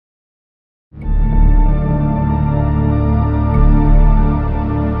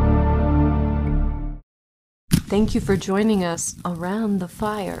Thank you for joining us around the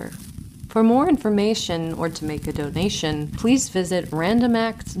fire. For more information or to make a donation, please visit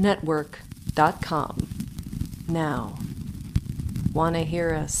randomactsnetwork.com. Now, want to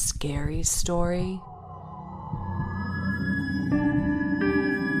hear a scary story?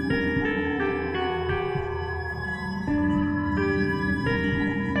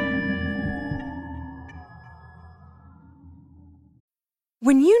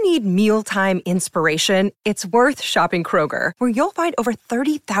 When you need mealtime inspiration, it's worth shopping Kroger, where you'll find over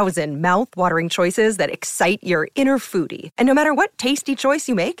 30,000 mouth-watering choices that excite your inner foodie. And no matter what tasty choice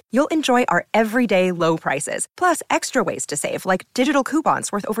you make, you'll enjoy our everyday low prices, plus extra ways to save, like digital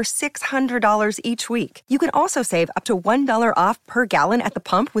coupons worth over $600 each week. You can also save up to $1 off per gallon at the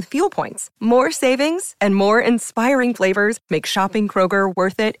pump with fuel points. More savings and more inspiring flavors make shopping Kroger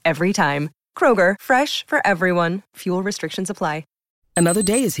worth it every time. Kroger, fresh for everyone. Fuel restrictions apply. Another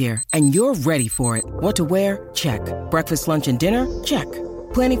day is here, and you're ready for it. What to wear? Check. Breakfast, lunch, and dinner? Check.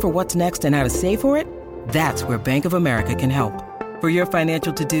 Planning for what's next and how to save for it? That's where Bank of America can help. For your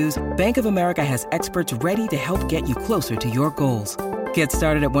financial to-dos, Bank of America has experts ready to help get you closer to your goals. Get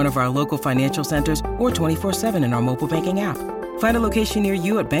started at one of our local financial centers or 24/7 in our mobile banking app. Find a location near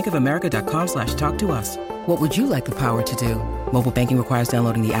you at bankofamerica.com/talktous. What would you like the power to do? Mobile banking requires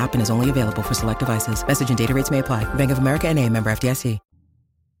downloading the app and is only available for select devices. Message and data rates may apply. Bank of America N.A., member FDIC.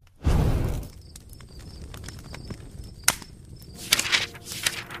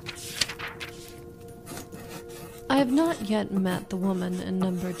 I have not yet met the woman in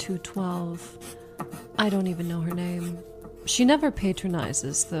number 212. I don't even know her name. She never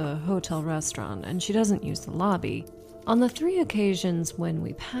patronizes the hotel restaurant, and she doesn't use the lobby. On the 3 occasions when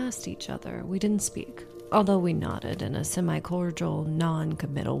we passed each other, we didn't speak, although we nodded in a semi-cordial,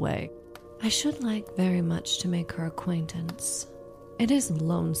 non-committal way. I should like very much to make her acquaintance. It is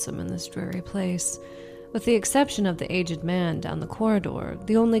lonesome in this dreary place. With the exception of the aged man down the corridor,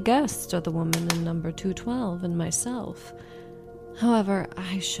 the only guests are the woman in number 212 and myself. However,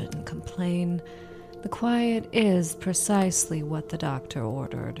 I shouldn't complain. The quiet is precisely what the doctor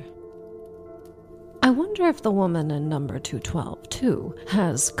ordered. I wonder if the woman in number 212, too,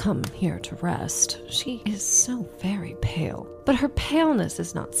 has come here to rest. She is so very pale, but her paleness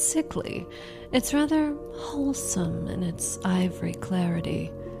is not sickly. It's rather wholesome in its ivory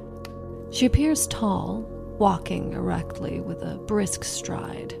clarity. She appears tall, walking erectly with a brisk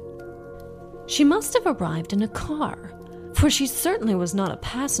stride. She must have arrived in a car, for she certainly was not a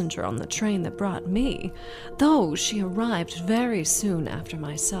passenger on the train that brought me, though she arrived very soon after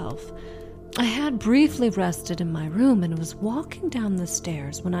myself. I had briefly rested in my room and was walking down the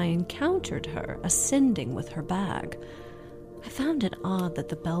stairs when I encountered her ascending with her bag. I found it odd that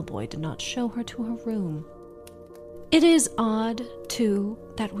the bellboy did not show her to her room. It is odd, too,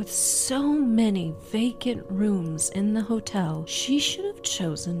 that with so many vacant rooms in the hotel, she should have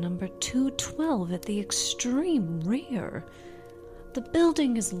chosen number 212 at the extreme rear. The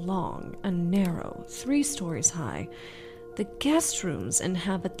building is long and narrow, 3 stories high. The guest rooms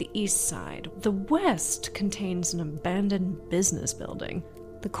inhabit the east side. The west contains an abandoned business building.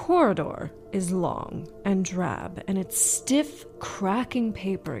 The corridor is long and drab, and its stiff, cracking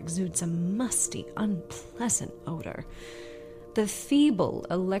paper exudes a musty, unpleasant odor. The feeble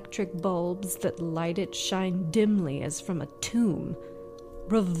electric bulbs that light it shine dimly as from a tomb.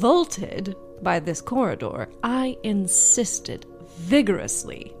 Revolted by this corridor, I insisted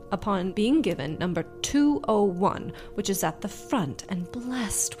vigorously upon being given number 201, which is at the front and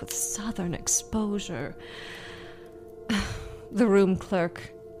blessed with southern exposure. The room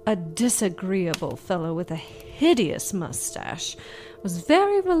clerk, a disagreeable fellow with a hideous mustache, was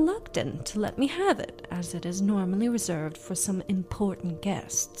very reluctant to let me have it, as it is normally reserved for some important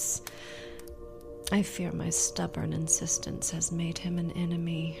guests. I fear my stubborn insistence has made him an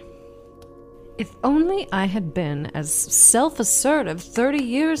enemy. If only I had been as self-assertive 30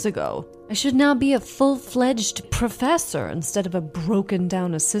 years ago, I should now be a full-fledged professor instead of a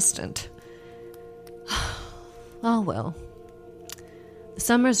broken-down assistant. Oh well. The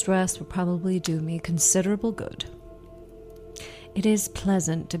summer's rest will probably do me considerable good. It is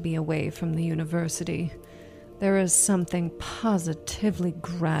pleasant to be away from the university. There is something positively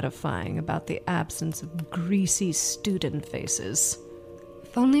gratifying about the absence of greasy student faces.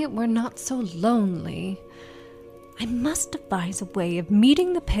 If only it were not so lonely. I must devise a way of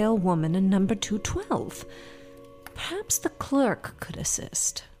meeting the pale woman in number 212. Perhaps the clerk could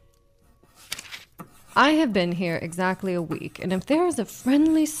assist. I have been here exactly a week, and if there is a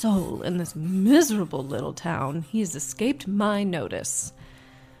friendly soul in this miserable little town, he has escaped my notice.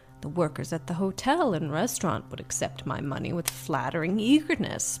 The workers at the hotel and restaurant would accept my money with flattering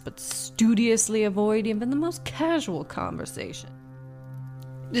eagerness, but studiously avoid even the most casual conversation.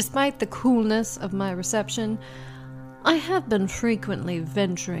 Despite the coolness of my reception, I have been frequently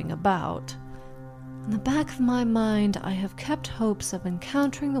venturing about. In the back of my mind, I have kept hopes of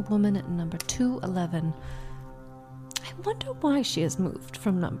encountering the woman at number 211. I wonder why she has moved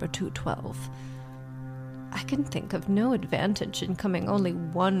from number 212. I can think of no advantage in coming only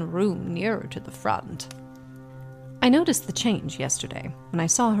one room nearer to the front. I noticed the change yesterday when I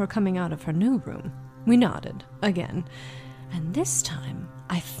saw her coming out of her new room. We nodded again, and this time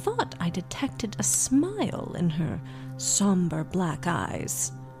I thought I detected a smile in her somber black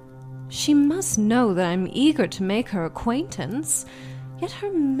eyes. She must know that I'm eager to make her acquaintance, yet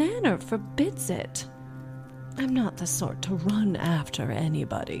her manner forbids it. I'm not the sort to run after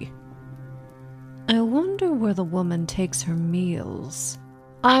anybody. I wonder where the woman takes her meals.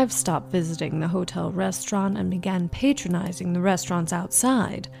 I've stopped visiting the hotel restaurant and began patronizing the restaurants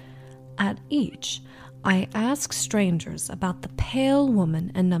outside. At each, I ask strangers about the pale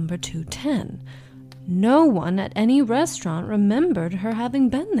woman in number 210. No one at any restaurant remembered her having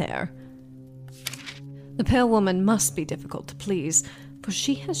been there. The pale woman must be difficult to please, for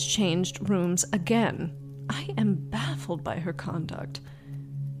she has changed rooms again. I am baffled by her conduct.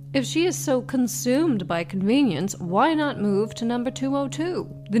 If she is so consumed by convenience, why not move to number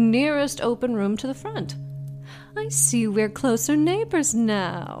 202, the nearest open room to the front? I see we're closer neighbors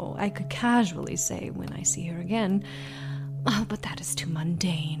now, I could casually say when I see her again. Oh, but that is too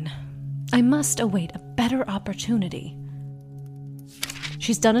mundane. I must await a better opportunity.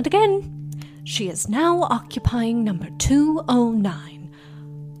 She's done it again. She is now occupying number 209.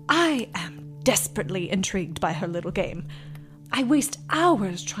 I am desperately intrigued by her little game. I waste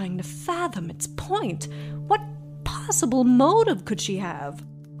hours trying to fathom its point. What possible motive could she have?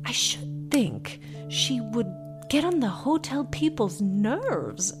 I should think she would get on the hotel people's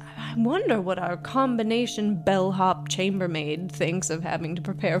nerves. I wonder what our combination bellhop chambermaid thinks of having to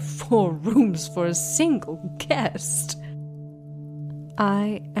prepare 4 rooms for a single guest.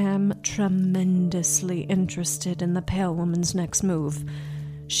 I am tremendously interested in the pale woman's next move.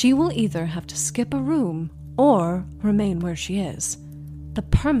 She will either have to skip a room or remain where she is. The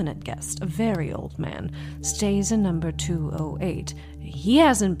permanent guest, a very old man, stays in number 208. He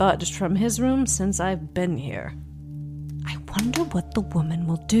hasn't budged from his room since I've been here. I wonder what the woman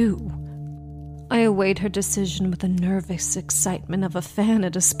will do. I await her decision with the nervous excitement of a fan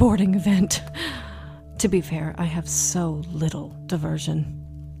at a sporting event. To be fair, I have so little diversion.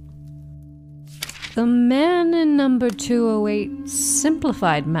 The man in number 208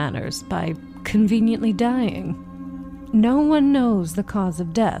 simplified matters by conveniently dying. No one knows the cause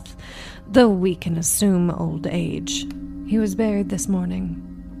of death, though we can assume old age. He was buried this morning.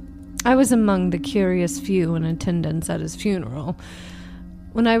 I was among the curious few in attendance at his funeral.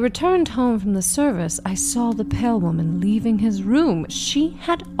 When I returned home from the service, I saw the pale woman leaving his room. She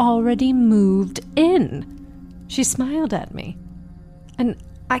had already moved in. She smiled at me, and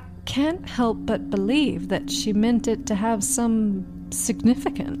I can't help but believe that she meant it to have some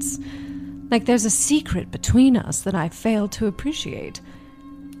significance. Like there's a secret between us that I failed to appreciate.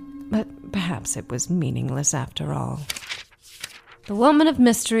 But perhaps it was meaningless after all. The woman of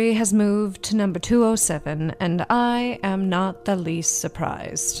mystery has moved to number 207, and I am not the least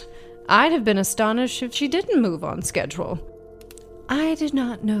surprised. I'd have been astonished if she didn't move on schedule. I did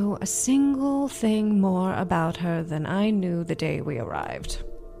not know a single thing more about her than I knew the day we arrived.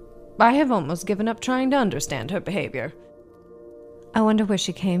 I have almost given up trying to understand her behavior. I wonder where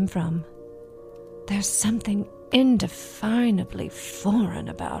she came from. There's something indefinably foreign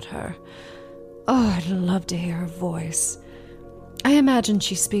about her. Oh, I'd love to hear her voice. I imagine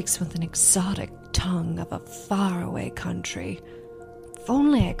she speaks with an exotic tongue of a faraway country. If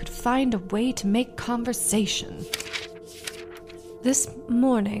only I could find a way to make conversation. This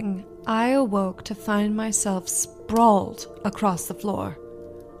morning, I awoke to find myself sprawled across the floor.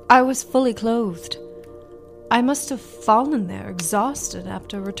 I was fully clothed. I must have fallen there exhausted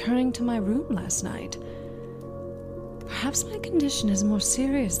after returning to my room last night. Perhaps my condition is more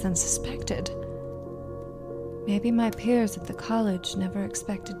serious than suspected. Maybe my peers at the college never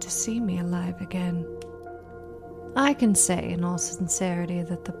expected to see me alive again. I can say in all sincerity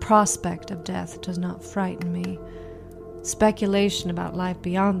that the prospect of death does not frighten me. Speculation about life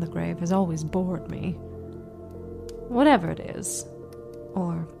beyond the grave has always bored me. Whatever it is,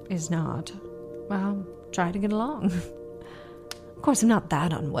 or is not, well, try to get along. Of course, I'm not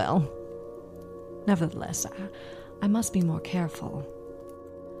that unwell. Nevertheless, I must be more careful.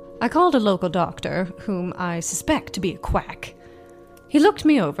 I called a local doctor, whom I suspect to be a quack. He looked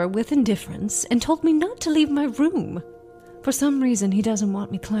me over with indifference and told me not to leave my room. For some reason, he doesn't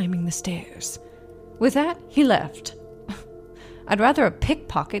want me climbing the stairs. With that, he left. I'd rather a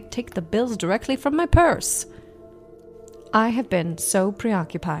pickpocket take the bills directly from my purse. I have been so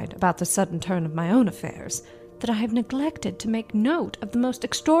preoccupied about the sudden turn of my own affairs that I have neglected to make note of the most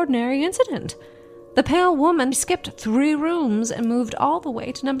extraordinary incident. The pale woman skipped 3 rooms and moved all the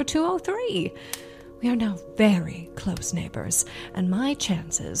way to number 203. We are now very close neighbors, and my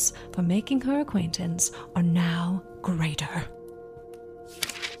chances for making her acquaintance are now greater.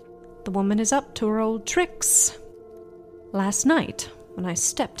 The woman is up to her old tricks. Last night, when I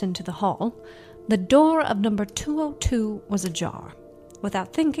stepped into the hall, the door of number 202 was ajar.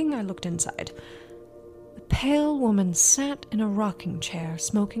 Without thinking, I looked inside. The pale woman sat in a rocking chair,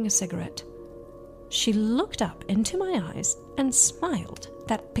 smoking a cigarette. She looked up into my eyes and smiled,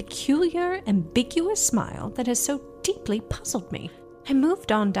 that peculiar, ambiguous smile that has so deeply puzzled me. I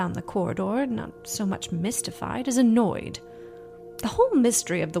moved on down the corridor, not so much mystified as annoyed. The whole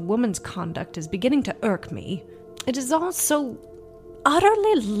mystery of the woman's conduct is beginning to irk me. It is all so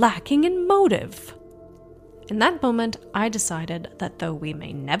utterly lacking in motive. In that moment, I decided that though we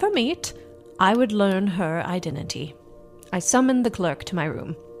may never meet, I would learn her identity. I summoned the clerk to my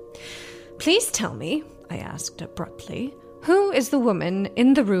room. "Please tell me," I asked abruptly, "who is the woman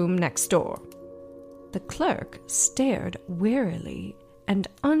in the room next door?" The clerk stared wearily and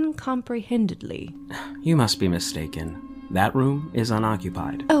uncomprehendedly. "You must be mistaken. That room is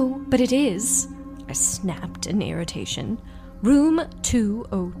unoccupied." "Oh, but it is," I snapped in irritation. "Room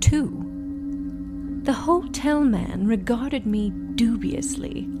 202. The hotel man regarded me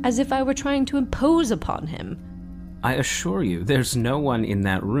dubiously, as if I were trying to impose upon him. "I assure you, there's no one in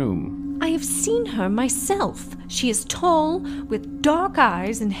that room." "I have seen her myself. She is tall, with dark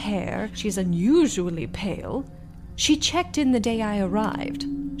eyes and hair. She is unusually pale. She checked in the day I arrived,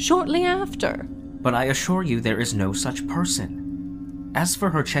 shortly after." "But I assure you there is no such person. As for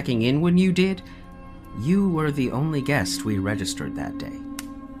her checking in when you did, you were the only guest we registered that day."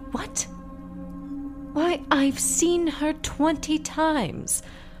 "What? Why, I've seen her 20 times.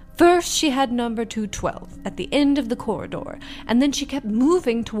 First, she had number 212 at the end of the corridor, and then she kept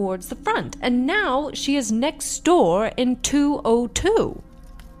moving towards the front, and now she is next door in 202.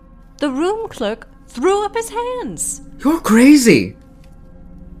 The room clerk threw up his hands. "You're crazy!"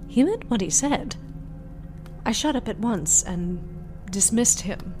 He meant what he said. I shut up at once and dismissed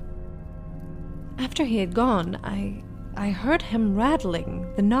him. After he had gone, I heard him rattling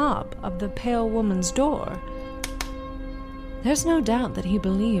the knob of the pale woman's door. There's no doubt that he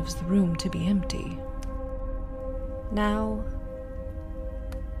believes the room to be empty. Now,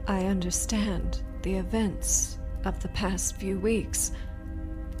 I understand the events of the past few weeks.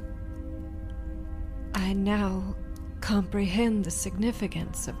 I now comprehend the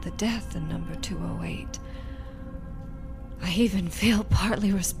significance of the death in number 208. I even feel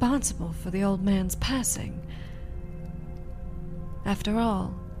partly responsible for the old man's passing. After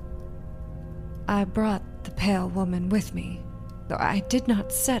all, I brought the pale woman with me, though I did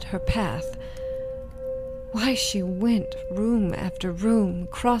not set her path. Why she went room after room,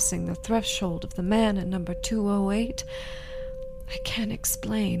 crossing the threshold of the man in number 208, I can't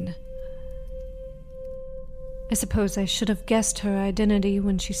explain. I suppose I should have guessed her identity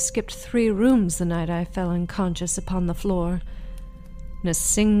when she skipped 3 rooms the night I fell unconscious upon the floor. In a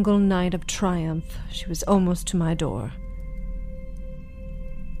single night of triumph, she was almost to my door.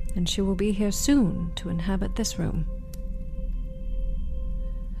 And she will be here soon to inhabit this room.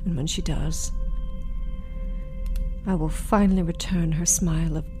 And when she does, I will finally return her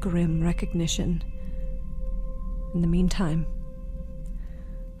smile of grim recognition. In the meantime,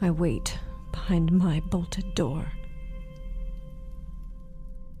 I wait behind my bolted door.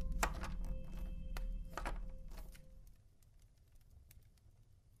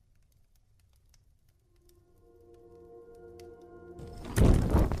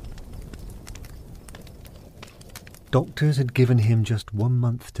 Doctors had given him just 1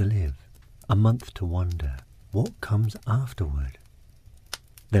 month to live, a month to wonder. What comes afterward?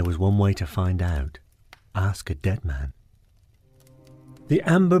 There was one way to find out. Ask a dead man. The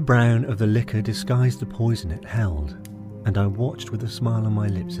amber brown of the liquor disguised the poison it held, and I watched with a smile on my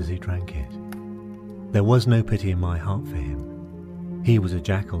lips as he drank it. There was no pity in my heart for him. He was a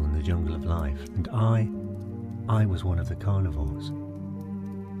jackal in the jungle of life, and I was one of the carnivores.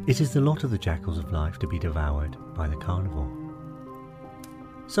 It is the lot of the jackals of life to be devoured by the carnivore.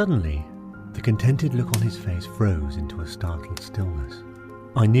 Suddenly, the contented look on his face froze into a startled stillness.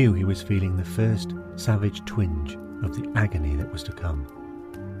 I knew he was feeling the first savage twinge of the agony that was to come.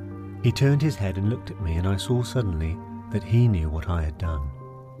 He turned his head and looked at me, and I saw suddenly that he knew what I had done.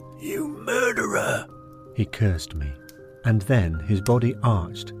 "You murderer!" He cursed me, and then his body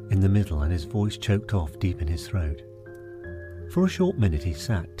arched in the middle and his voice choked off deep in his throat. For a short minute he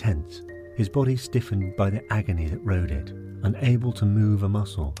sat tense, his body stiffened by the agony that rode it, unable to move a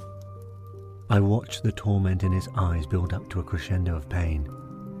muscle. I watched the torment in his eyes build up to a crescendo of pain,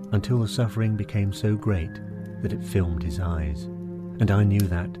 until the suffering became so great that it filmed his eyes, and I knew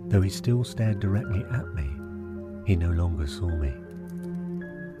that, though he still stared directly at me, he no longer saw me.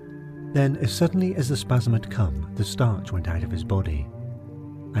 Then, as suddenly as the spasm had come, the starch went out of his body,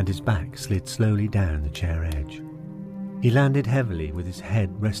 and his back slid slowly down the chair edge. He landed heavily with his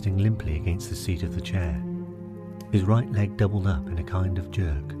head resting limply against the seat of the chair. His right leg doubled up in a kind of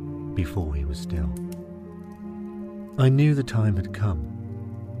jerk before he was still. I knew the time had come.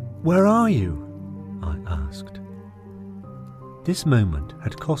 "Where are you?" I asked. This moment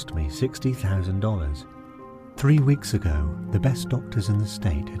had cost me $60,000. 3 weeks ago, the best doctors in the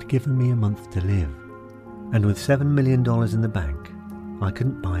state had given me a month to live, and with $7 million in the bank, I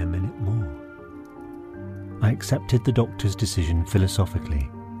couldn't buy a minute more. I accepted the doctor's decision philosophically,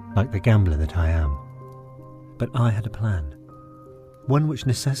 like the gambler that I am. But I had a plan, one which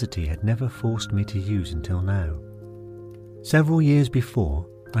necessity had never forced me to use until now. Several years before,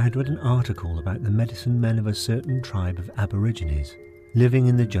 I had read an article about the medicine men of a certain tribe of Aborigines living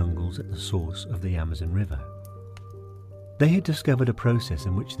in the jungles at the source of the Amazon River. They had discovered a process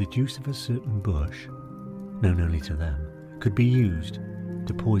in which the juice of a certain bush, known only to them, could be used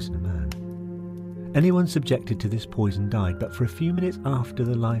to poison a man. Anyone subjected to this poison died, but for a few minutes after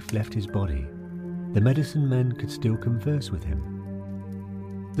the life left his body, the medicine men could still converse with him.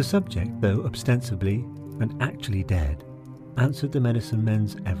 The subject, though ostensibly and actually dead, answered the medicine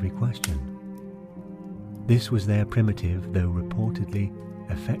men's every question. This was their primitive, though reportedly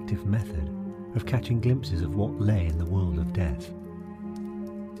effective method of catching glimpses of what lay in the world of death.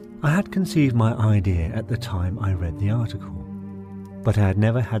 I had conceived my idea at the time I read the article, but I had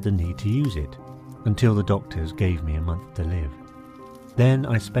never had the need to use it until the doctors gave me a month to live. Then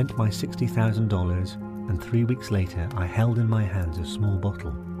I spent my $60,000, and 3 weeks later I held in my hands a small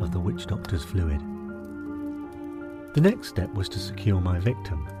bottle of the witch doctor's fluid. The next step was to secure my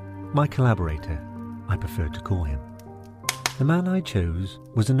victim, my collaborator, I preferred to call him. The man I chose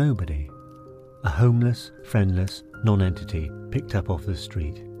was a nobody, a homeless, friendless non-entity picked up off the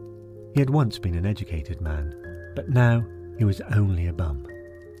street. He had once been an educated man, but now he was only a bum.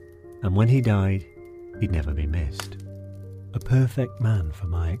 And when he died, he'd never be missed. A perfect man for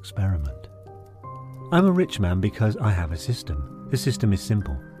my experiment. I'm a rich man because I have a system. The system is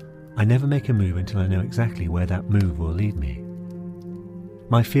simple. I never make a move until I know exactly where that move will lead me.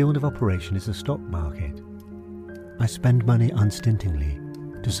 My field of operation is the stock market. I spend money unstintingly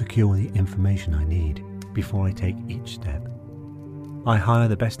to secure the information I need before I take each step. I hire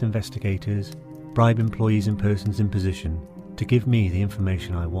the best investigators, bribe employees and persons in position to give me the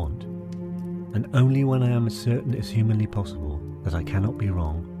information I want, and only when I am as certain as humanly possible that I cannot be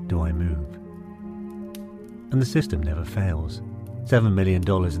wrong do I move. And the system never fails. $7 million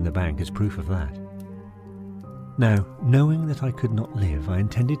in the bank is proof of that. Now, knowing that I could not live, I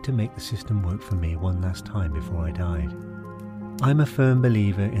intended to make the system work for me one last time before I died. I'm a firm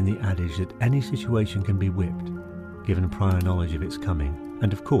believer in the adage that any situation can be whipped, given prior knowledge of its coming,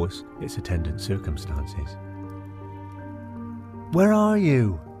 and of course, its attendant circumstances. "Where are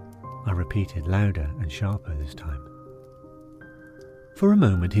you?" I repeated, louder and sharper this time. For a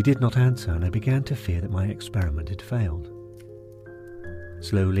moment he did not answer, and I began to fear that my experiment had failed.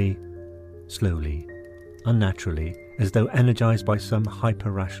 Slowly, unnaturally, as though energized by some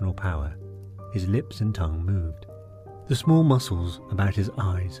hyper-rational power, his lips and tongue moved. The small muscles about his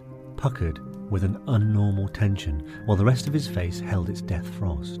eyes puckered with an unnormal tension, while the rest of his face held its death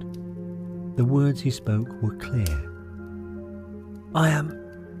frost. The words he spoke were clear. "I am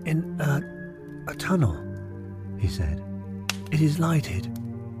in a tunnel," he said. "It is lighted,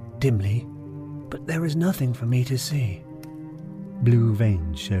 dimly, but there is nothing for me to see." Blue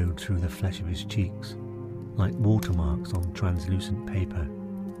veins showed through the flesh of his cheeks, like watermarks on translucent paper.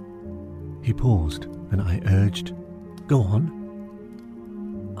 He paused, and I urged, "Go on."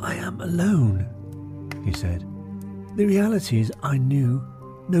 "I am alone," he said. "The realities I knew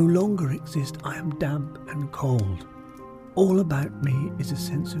no longer exist. I am damp and cold. All about me is a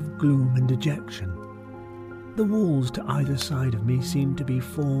sense of gloom and dejection. The walls to either side of me seem to be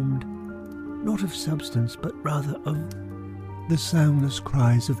formed, not of substance, but rather of the soundless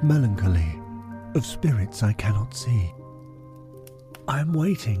cries of melancholy, of spirits I cannot see. I am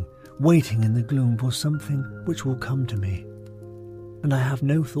waiting in the gloom for something which will come to me, and I have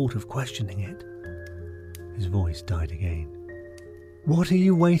no thought of questioning it. His voice died again. "What are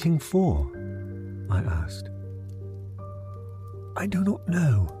you waiting for?" I asked. "I do not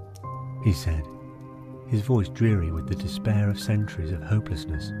know," he said, his voice dreary with the despair of centuries of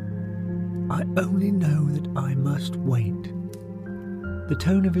hopelessness. "I only know that I must wait." The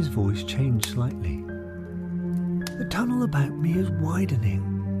tone of his voice changed slightly. "The tunnel about me is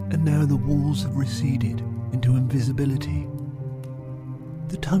widening, and now the walls have receded into invisibility.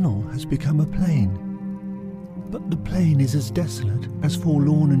 The tunnel has become a plain, but the plain is as desolate, as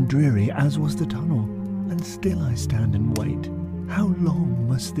forlorn and dreary as was the tunnel, and still I stand and wait. How long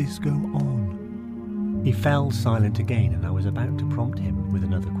must this go on?" He fell silent again, and I was about to prompt him with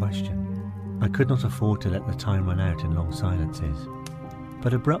another question. I could not afford to let the time run out in long silences.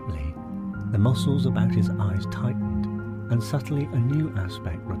 But abruptly, the muscles about his eyes tightened, and subtly a new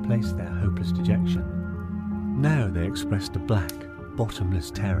aspect replaced their hopeless dejection. Now they expressed a black,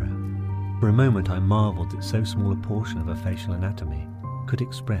 bottomless terror. For a moment I marvelled that so small a portion of a facial anatomy could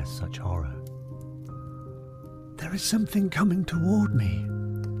express such horror. "There is something coming toward me,"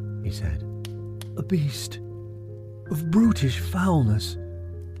 he said. "A beast, of brutish foulness.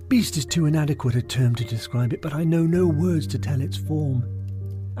 Beast is too inadequate a term to describe it, but I know no words to tell its form.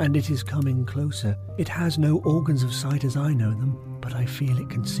 And it is coming closer. It has no organs of sight as I know them, but I feel it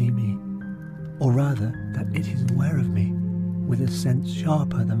can see me. Or rather, that it is aware of me, with a sense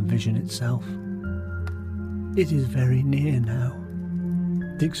sharper than vision itself. It is very near now."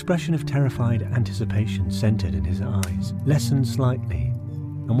 The expression of terrified anticipation centred in his eyes, lessened slightly,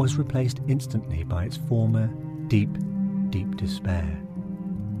 and was replaced instantly by its former deep, deep despair.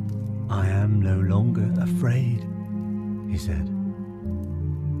 "I am no longer afraid," he said.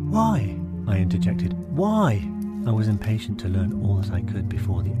 "Why?" I interjected. "Why?" I was impatient to learn all that I could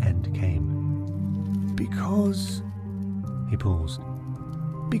before the end came. "Because," he paused,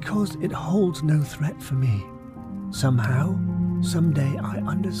 "because it holds no threat for me. Somehow, someday I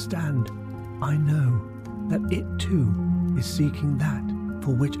understand, I know, that it too is seeking that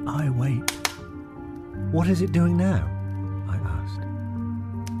for which I wait." "What is it doing now?" I asked.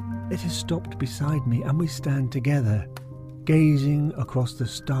 "It has stopped beside me, and we stand together, gazing across the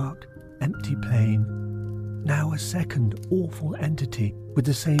stark, empty plain. Now a second awful entity with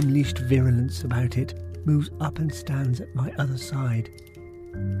the same leashed virulence about it moves up and stands at my other side.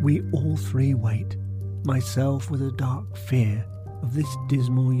 We all three wait, myself with a dark fear of this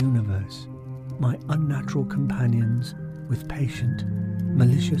dismal universe, my unnatural companions with patient,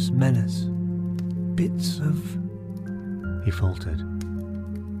 malicious menace. Bits of," he faltered,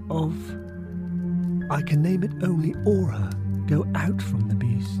 "I can name it only, aura, go out from the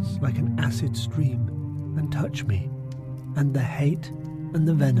beasts like an acid stream and touch me, and the hate and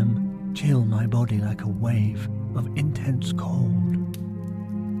the venom chill my body like a wave of intense cold.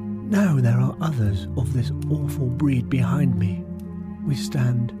 Now there are others of this awful breed behind me. We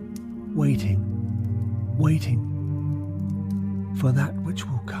stand, waiting, waiting for that which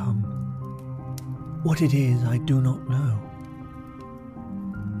will come. What it is I do not know."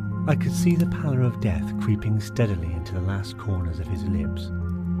 I could see the pallor of death creeping steadily into the last corners of his lips,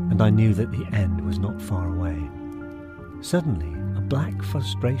 and I knew that the end was not far away. Suddenly, a black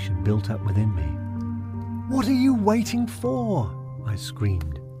frustration built up within me. "What are you waiting for?" I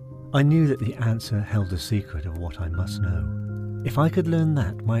screamed. I knew that the answer held the secret of what I must know. If I could learn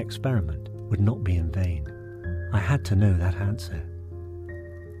that, my experiment would not be in vain. I had to know that answer.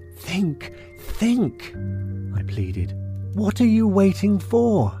 "Think, think," I pleaded. "What are you waiting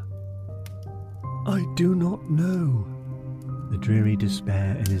for?" "I do not know." The dreary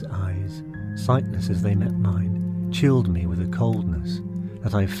despair in his eyes, sightless as they met mine, chilled me with a coldness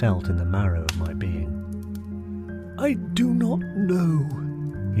that I felt in the marrow of my being. "I do not know,"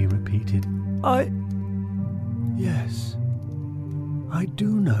 he repeated. Yes, I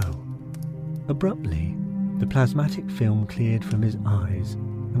do know." Abruptly, the plasmatic film cleared from his eyes,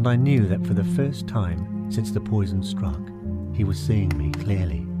 and I knew that for the first time since the poison struck, he was seeing me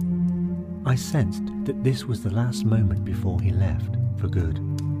clearly. I sensed that this was the last moment before he left for good.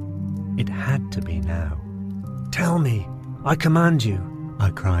 It had to be now. "Tell me, I command you," I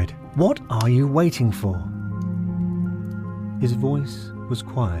cried. "What are you waiting for?" His voice was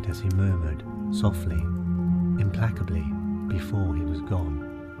quiet as he murmured, softly, implacably, before he was gone.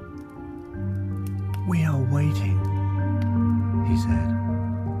 "We are waiting," he said,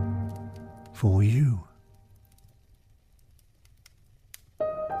 "for you."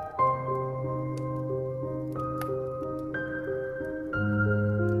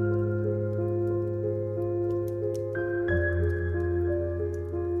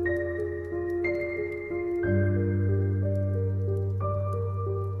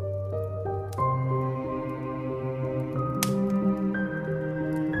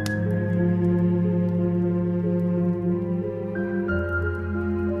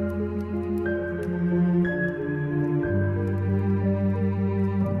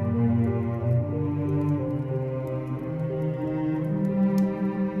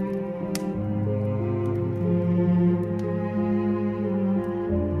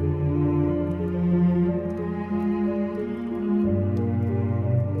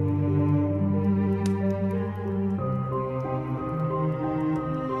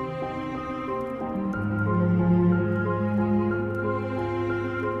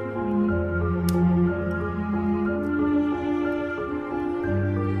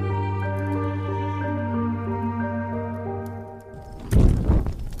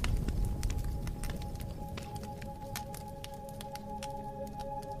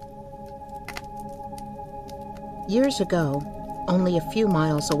 Years ago, only a few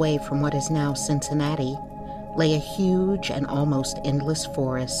miles away from what is now Cincinnati, lay a huge and almost endless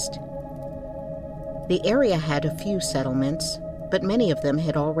forest. The area had a few settlements, but many of them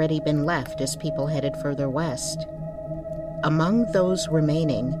had already been left as people headed further west. Among those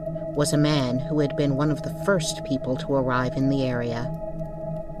remaining was a man who had been one of the first people to arrive in the area.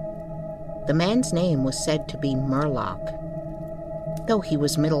 The man's name was said to be Murlock. Though he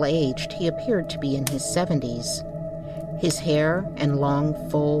was middle-aged, he appeared to be in his 70s. His hair and long,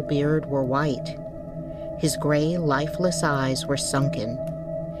 full beard were white. His gray, lifeless eyes were sunken.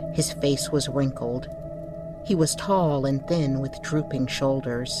 His face was wrinkled. He was tall and thin with drooping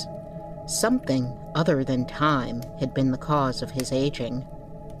shoulders. Something other than time had been the cause of his aging.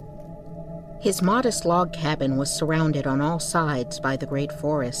 His modest log cabin was surrounded on all sides by the great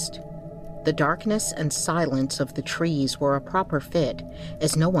forest. The darkness and silence of the trees were a proper fit,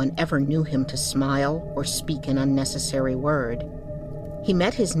 as no one ever knew him to smile or speak an unnecessary word. He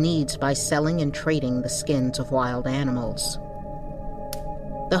met his needs by selling and trading the skins of wild animals.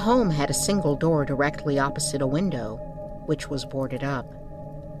 The home had a single door directly opposite a window, which was boarded up.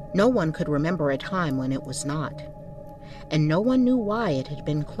 No one could remember a time when it was not, and no one knew why it had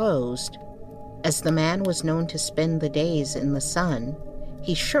been closed. As the man was known to spend the days in the sun,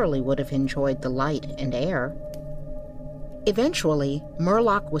 he surely would have enjoyed the light and air. Eventually,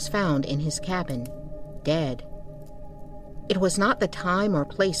 Murlock was found in his cabin, dead. It was not the time or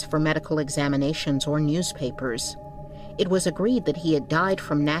place for medical examinations or newspapers. It was agreed that he had died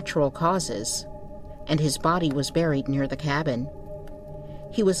from natural causes, and his body was buried near the cabin.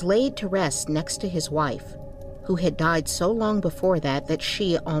 He was laid to rest next to his wife, who had died so long before that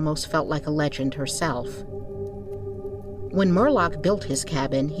she almost felt like a legend herself. When Murlock built his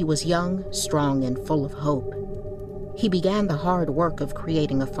cabin, he was young, strong, and full of hope. He began the hard work of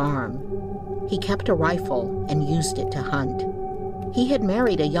creating a farm. He kept a rifle and used it to hunt. He had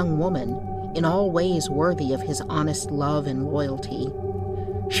married a young woman, in all ways worthy of his honest love and loyalty.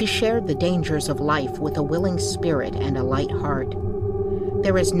 She shared the dangers of life with a willing spirit and a light heart.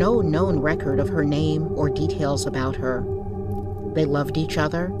 There is no known record of her name or details about her. They loved each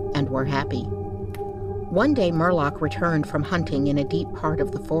other and were happy. One day Murlock returned from hunting in a deep part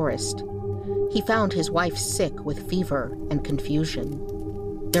of the forest. He found his wife sick with fever and confusion.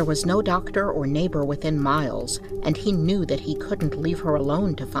 There was no doctor or neighbor within miles, and he knew that he couldn't leave her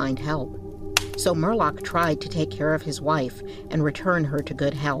alone to find help. So Murlock tried to take care of his wife and return her to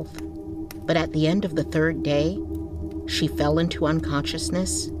good health. But at the end of the third day, she fell into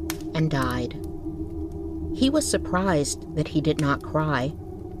unconsciousness and died. He was surprised that he did not cry,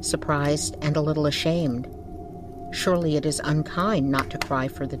 surprised and a little ashamed. Surely it is unkind not to cry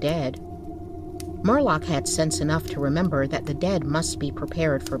for the dead. Murlock had sense enough to remember that the dead must be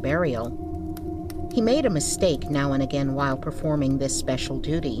prepared for burial. He made a mistake now and again while performing this special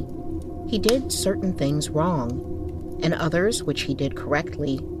duty. He did certain things wrong, and others, which he did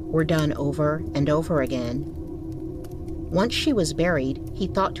correctly, were done over and over again. Once she was buried, he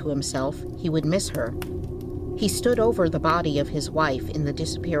thought to himself he would miss her. He stood over the body of his wife in the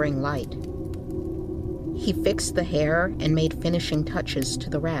disappearing light. He fixed the hair and made finishing touches to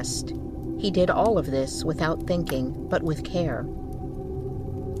the rest. He did all of this without thinking, but with care.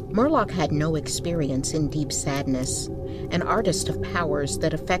 Murlock had no experience in deep sadness, an artist of powers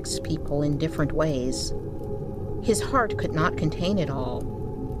that affects people in different ways. His heart could not contain it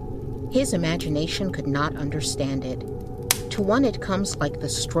all. His imagination could not understand it. To one it comes like the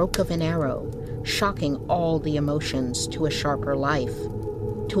stroke of an arrow, shocking all the emotions to a sharper life.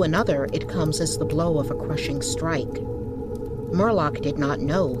 To another it comes as the blow of a crushing strike. Murlock did not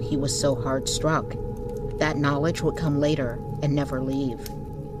know he was so hard struck. That knowledge would come later and never leave.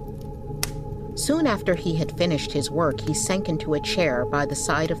 Soon after he had finished his work, he sank into a chair by the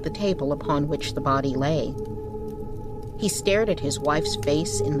side of the table upon which the body lay. He stared at his wife's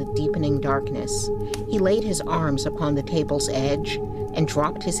face in the deepening darkness. He laid his arms upon the table's edge and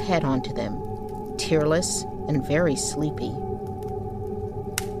dropped his head onto them, tearless and very sleepy.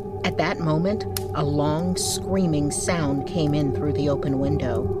 At that moment, a long, screaming sound came in through the open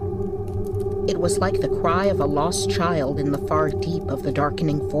window. It was like the cry of a lost child in the far deep of the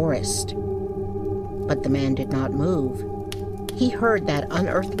darkening forest. But the man did not move. He heard that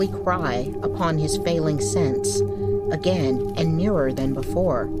unearthly cry upon his failing sense, again and nearer than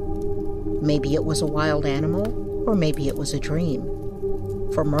before. Maybe it was a wild animal, or maybe it was a dream.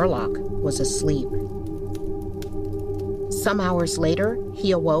 For Murlock was asleep. Some hours later,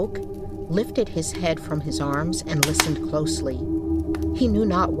 he awoke, lifted his head from his arms, and listened closely. He knew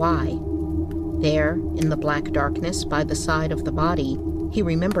not why. There, in the black darkness by the side of the body, he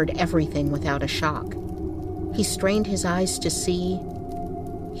remembered everything without a shock. He strained his eyes to see,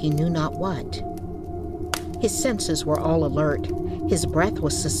 he knew not what. His senses were all alert. His breath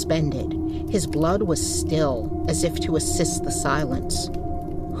was suspended. His blood was still, as if to assist the silence.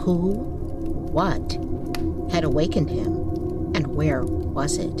 Who, what, had awakened him, and where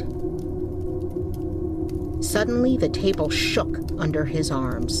was it? Suddenly, the table shook under his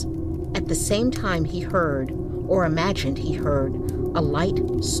arms. At the same time, he heard, or imagined he heard, a light,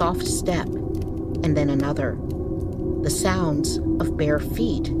 soft step, and then another. The sounds of bare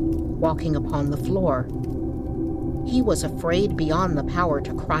feet walking upon the floor. He was afraid beyond the power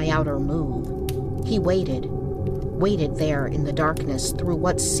to cry out or move. He waited there in the darkness through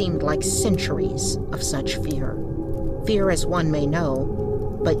what seemed like centuries of such fear. Fear as one may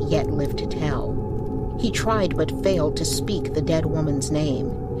know, but yet live to tell. He tried but failed to speak the dead woman's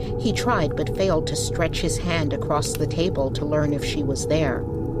name. He tried but failed to stretch his hand across the table to learn if she was there.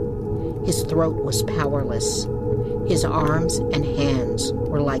 His throat was powerless. His arms and hands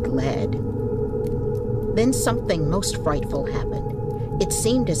were like lead. Then something most frightful happened. It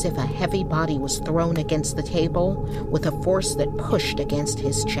seemed as if a heavy body was thrown against the table with a force that pushed against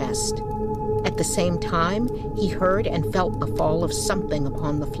his chest. At the same time, he heard and felt the fall of something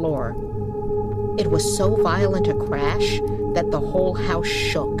upon the floor. It was so violent a crash that the whole house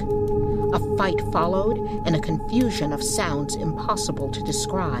shook. A fight followed, and a confusion of sounds impossible to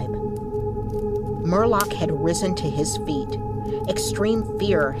describe. Murlock had risen to his feet. Extreme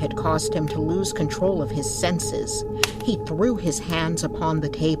fear had caused him to lose control of his senses. He threw his hands upon the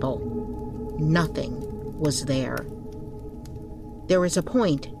table. Nothing was there. There is a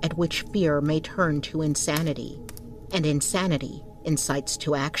point at which fear may turn to insanity, and insanity incites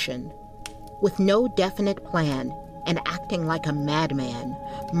to action. With no definite plan, and acting like a madman,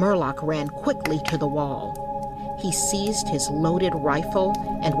 Murlock ran quickly to the wall. He seized his loaded rifle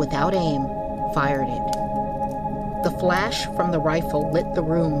and, without aim, fired it. The flash from the rifle lit the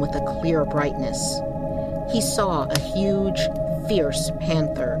room with a clear brightness. He saw a huge, fierce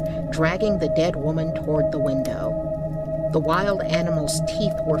panther dragging the dead woman toward the window. The wild animal's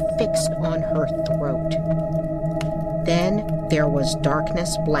teeth were fixed on her throat. Then there was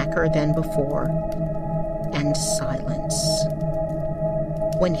darkness blacker than before, and silence.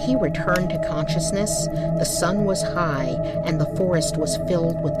 When he returned to consciousness, the sun was high and the forest was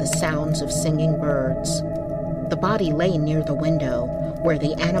filled with the sounds of singing birds. The body lay near the window, where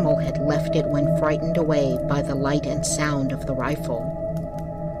the animal had left it when frightened away by the light and sound of the rifle.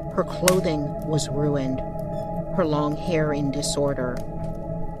 Her clothing was ruined, her long hair in disorder.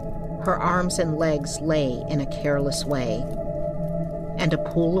 Her arms and legs lay in a careless way, and a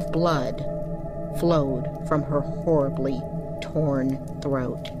pool of blood flowed from her horribly torn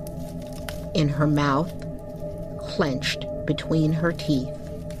throat. In her mouth, clenched between her teeth,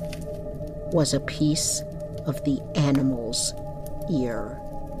 was a piece of the animal's ear.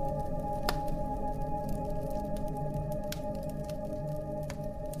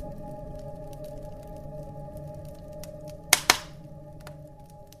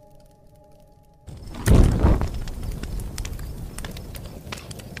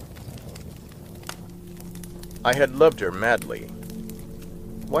 I had loved her madly.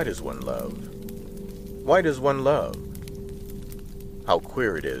 Why does one love? Why does one love? How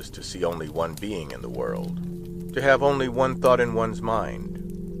queer it is to see only one being in the world, to have only one thought in one's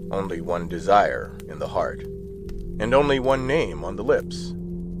mind, only one desire in the heart, and only one name on the lips,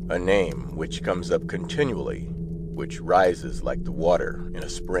 a name which comes up continually, which rises like the water in a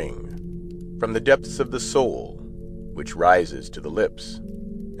spring, from the depths of the soul, which rises to the lips,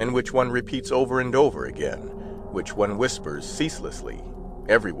 and which one repeats over and over again, which one whispers ceaselessly,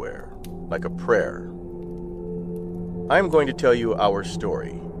 everywhere, like a prayer. I am going to tell you our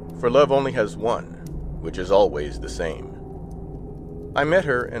story, for love only has one, which is always the same. I met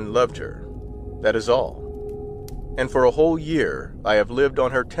her and loved her, that is all. And for a whole year I have lived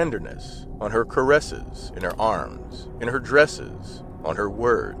on her tenderness, on her caresses, in her arms, in her dresses, on her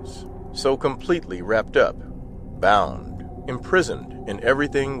words, so completely wrapped up, bound, imprisoned in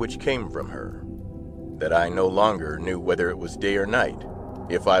everything which came from her, that I no longer knew whether it was day or night,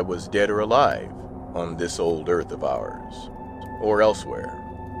 if I was dead or alive, on this old earth of ours, or elsewhere.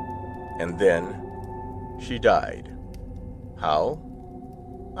 And then she died. How?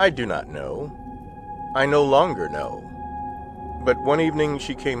 I do not know. I no longer know. But one evening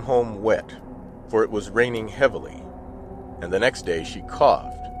she came home wet, for it was raining heavily, and the next day she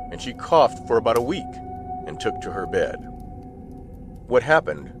coughed, and she coughed for about a week, and took to her bed. What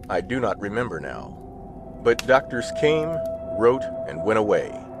happened, I do not remember now. But doctors came, wrote, and went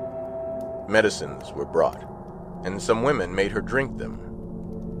away. Medicines were brought, and some women made her drink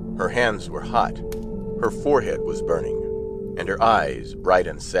them. Her hands were hot, Her forehead was burning, and her eyes bright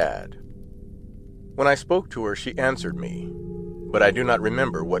and sad. When I spoke to her, she answered me, but I do not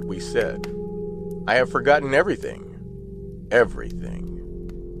remember what we said. I have forgotten everything. Everything.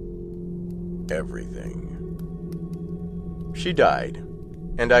 Everything. She died,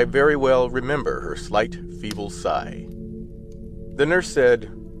 and I very well remember her slight, feeble sigh. The nurse said,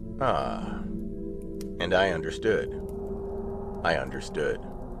 "Ah," and I understood. I understood.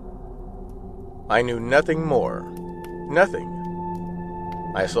 I knew nothing more. Nothing.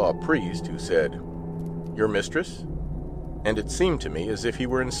 I saw a priest who said, "Your mistress?" And it seemed to me as if he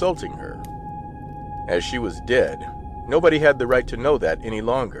were insulting her. As she was dead, nobody had the right to know that any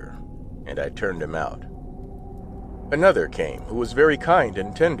longer, and I turned him out. Another came who was very kind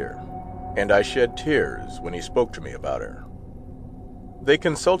and tender, and I shed tears when he spoke to me about her. They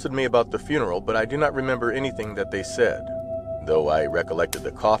consulted me about the funeral, but I do not remember anything that they said, though I recollected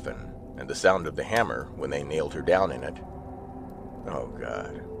the coffin and the sound of the hammer when they nailed her down in it. Oh,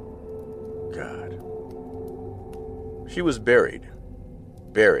 God. God. She was buried,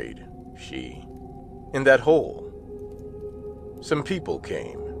 she, in that hole. Some people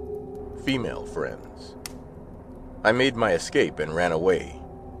came, female friends. I made my escape and ran away.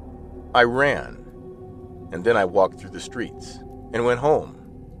 I ran, and then I walked through the streets and went home.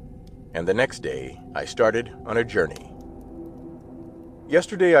 And the next day, I started on a journey.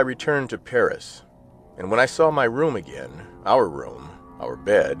 Yesterday, I returned to Paris, and when I saw my room again, our room, our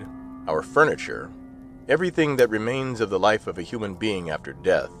bed, our furniture, everything that remains of the life of a human being after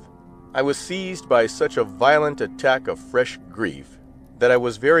death, I was seized by such a violent attack of fresh grief that I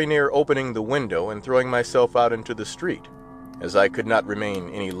was very near opening the window and throwing myself out into the street, as I could not remain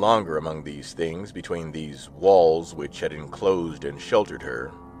any longer among these things between these walls which had enclosed and sheltered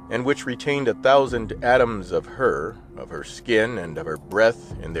her, and which retained 1,000 atoms of her skin, and of her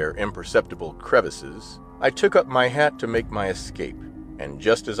breath in their imperceptible crevices. I took up my hat to make my escape, and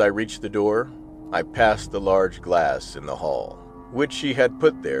just as I reached the door, I passed the large glass in the hall, which she had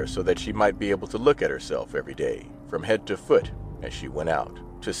put there so that she might be able to look at herself every day, from head to foot, as she went out,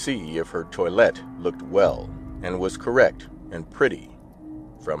 to see if her toilette looked well and was correct and pretty,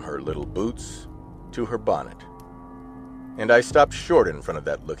 from her little boots to her bonnet. And I stopped short in front of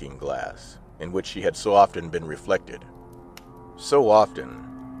that looking-glass, in which she had so often been reflected. So often,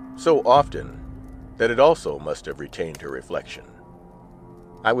 that it also must have retained her reflection.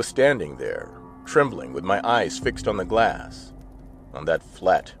 I was standing there, trembling, with my eyes fixed on the glass, on that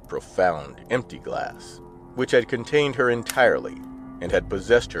flat, profound, empty glass, which had contained her entirely, and had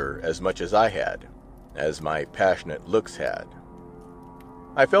possessed her as much as I had, as my passionate looks had.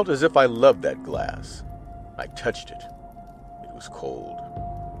 I felt as if I loved that glass. I touched it. It was cold.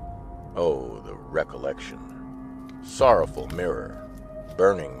 Oh, the recollection. Sorrowful mirror,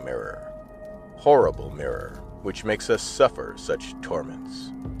 burning mirror, horrible mirror, which makes us suffer such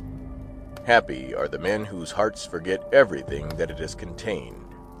torments. Happy are the men whose hearts forget everything that it has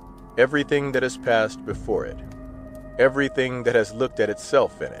contained, everything that has passed before it, everything that has looked at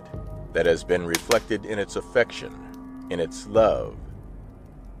itself in it, that has been reflected in its affection, in its love.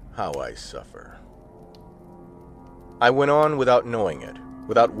 How I suffer. I went on without knowing it,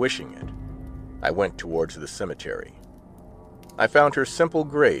 without wishing it. I went towards the cemetery. I found her simple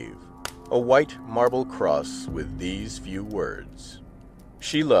grave, a white marble cross with these few words: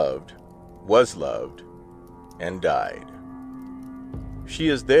 "She loved, was loved, and died." She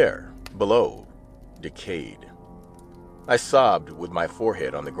is there, below, decayed. I sobbed with my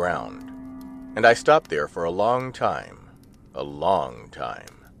forehead on the ground, and I stopped there for a long time, a long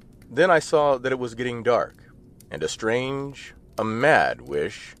time. Then I saw that it was getting dark, and a strange, a mad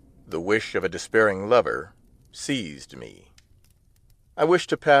wish, the wish of a despairing lover, seized me. I wished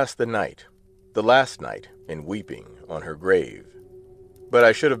to pass the night, the last night, in weeping on her grave, but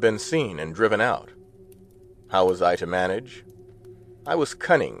I should have been seen and driven out. How was I to manage? I was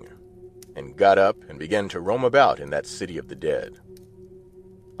cunning, and got up and began to roam about in that city of the dead.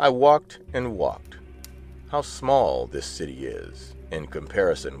 I walked and walked. How small this city is in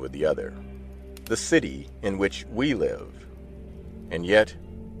comparison with the other, the city in which we live, and yet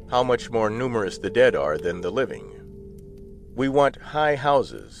how much more numerous the dead are than the living. We want high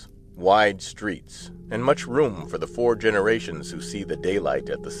houses, wide streets, and much room for the 4 generations who see the daylight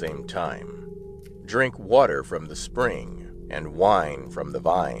at the same time, drink water from the spring, and wine from the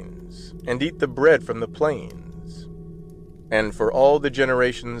vines, and eat the bread from the plains. And for all the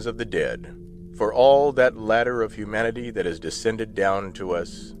generations of the dead, for all that ladder of humanity that has descended down to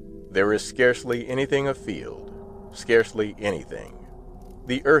us, there is scarcely anything afield, scarcely anything.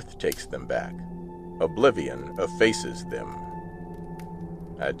 The earth takes them back. Oblivion effaces them.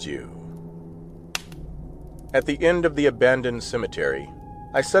 Adieu. At the end of the abandoned cemetery,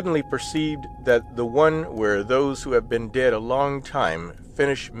 I suddenly perceived that the one where those who have been dead a long time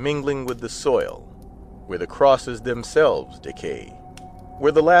finish mingling with the soil, where the crosses themselves decay,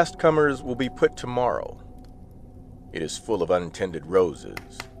 where the last comers will be put tomorrow. It is full of untended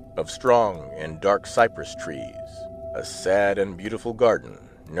roses, of strong and dark cypress trees, a sad and beautiful garden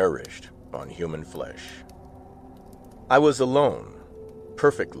nourished on human flesh. I was alone,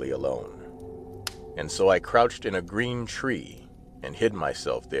 perfectly alone, and so I crouched in a green tree and hid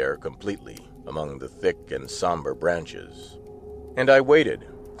myself there completely among the thick and somber branches. And I waited,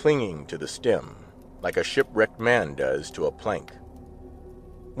 clinging to the stem, like a shipwrecked man does to a plank.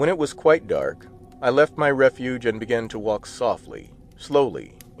 When it was quite dark, I left my refuge and began to walk softly,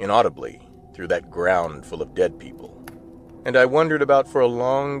 slowly, inaudibly, through that ground full of dead people. And I wandered about for a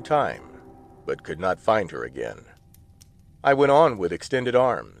long time, but could not find her again. I went on with extended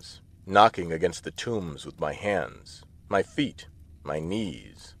arms, knocking against the tombs with my hands, my feet, my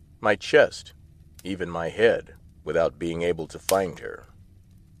knees, my chest, even my head, without being able to find her.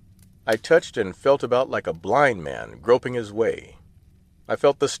 I touched and felt about like a blind man groping his way. I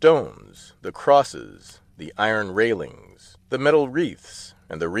felt the stones, the crosses, the iron railings, the metal wreaths,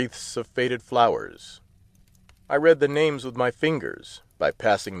 and the wreaths of faded flowers. I read the names with my fingers by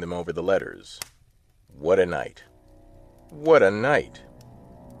passing them over the letters. What a night! What a night!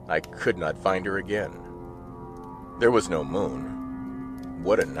 I could not find her again. There was no moon.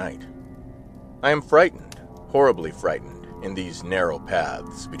 What a night! I am frightened, horribly frightened, in these narrow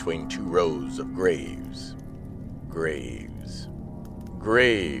paths between two rows of graves. Graves.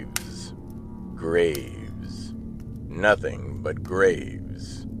 Graves. Graves. Nothing but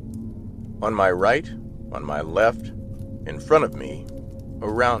graves. On my right, on my left, in front of me,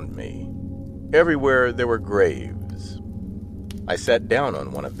 around me, everywhere there were graves. I sat down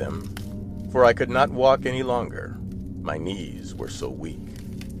on one of them, for I could not walk any longer. My knees were so weak.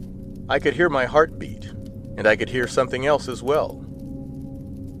 I could hear my heart beat, and I could hear something else as well.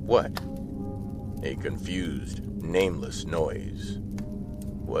 What? A confused, nameless noise.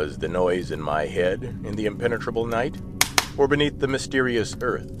 Was the noise in my head in the impenetrable night, or beneath the mysterious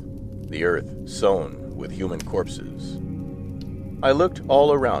earth, the earth sown with human corpses? I looked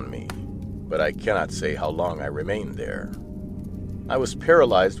all around me, but I cannot say how long I remained there. I was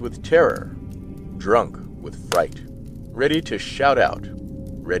paralyzed with terror, drunk with fright, ready to shout out,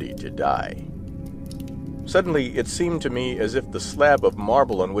 ready to die. Suddenly, it seemed to me as if the slab of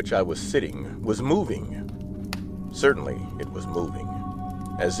marble on which I was sitting was moving. Certainly, it was moving,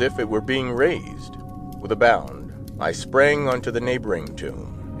 as if it were being raised. With a bound, I sprang onto the neighboring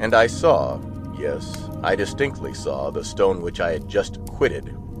tomb, and I saw, yes, I distinctly saw the stone which I had just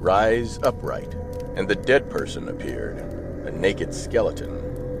quitted rise upright, and the dead person appeared, a naked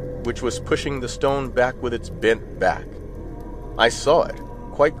skeleton, which was pushing the stone back with its bent back. I saw it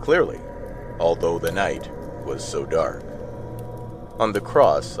quite clearly, although the night was so dark. On the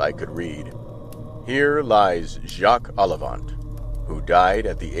cross I could read, "Here lies Jacques Olivant, who died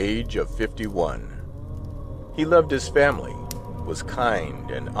at the age of 51. He loved his family, was kind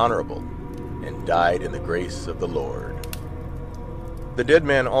and honorable, and died in the grace of the Lord." The dead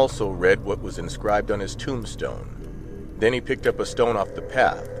man also read what was inscribed on his tombstone. Then he picked up a stone off the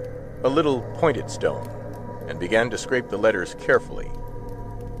path, a little pointed stone, and began to scrape the letters carefully.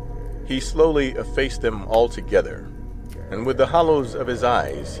 He slowly effaced them all together, and with the hollows of his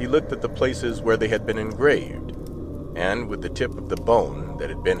eyes he looked at the places where they had been engraved, and with the tip of the bone that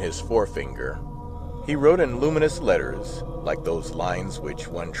had been his forefinger, he wrote in luminous letters, like those lines which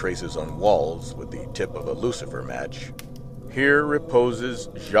one traces on walls with the tip of a lucifer match, "Here reposes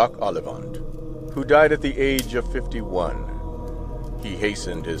Jacques Olivant, who died at the age of 51. He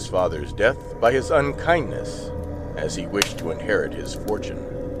hastened his father's death by his unkindness, as he wished to inherit his fortune.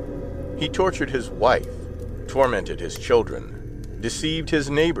 He tortured his wife, tormented his children, deceived his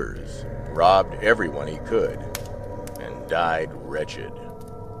neighbors, robbed everyone he could, and died wretched."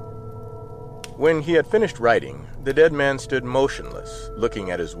 When he had finished writing, the dead man stood motionless, looking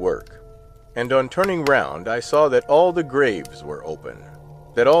at his work. And on turning round, I saw that all the graves were open,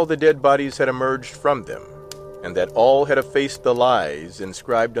 that all the dead bodies had emerged from them, and that all had effaced the lies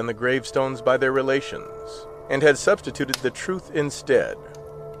inscribed on the gravestones by their relations, and had substituted the truth instead.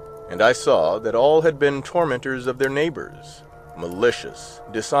 And I saw that all had been tormentors of their neighbors, malicious,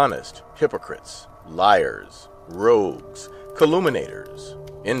 dishonest, hypocrites, liars, rogues, calumniators,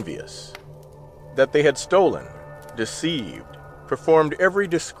 envious, that they had stolen, deceived, performed every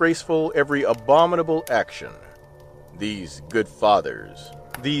disgraceful, every abominable action. These good fathers,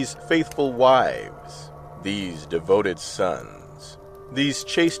 these faithful wives, these devoted sons, these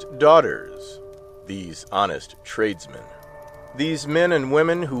chaste daughters, these honest tradesmen, these men and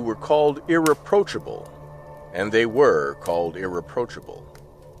women who were called irreproachable, and they were called irreproachable,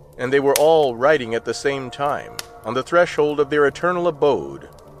 and they were all writing at the same time, on the threshold of their eternal abode,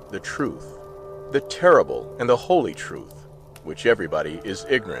 the truth, the terrible and the holy truth, which everybody is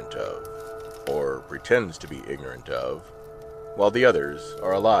ignorant of, or pretends to be ignorant of, while the others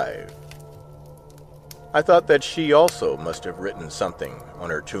are alive. I thought that she also must have written something on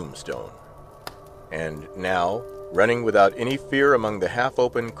her tombstone. And now, running without any fear among the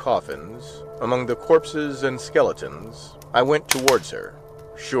half-open coffins, among the corpses and skeletons, I went towards her,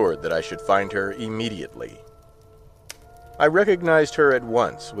 sure that I should find her immediately. I recognized her at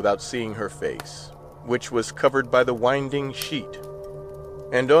once without seeing her face, which was covered by the winding sheet.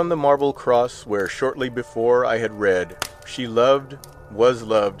 And on the marble cross where shortly before I had read, "She loved, was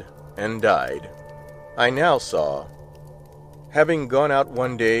loved, and died," I now saw, having gone out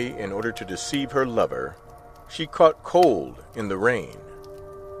one day in order to deceive her lover, she caught cold in the rain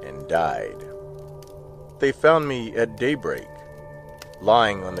and died. They found me at daybreak,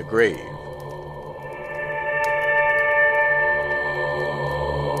 lying on the grave.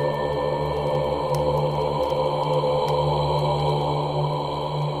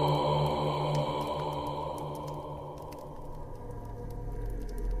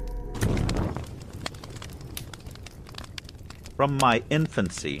 From my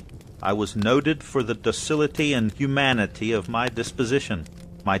infancy, I was noted for the docility and humanity of my disposition.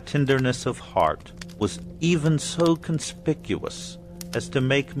 My tenderness of heart was even so conspicuous as to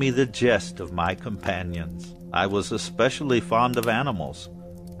make me the jest of my companions. I was especially fond of animals,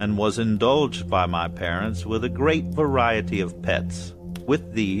 and was indulged by my parents with a great variety of pets.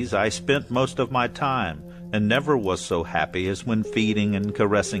 With these I spent most of my time, and never was so happy as when feeding and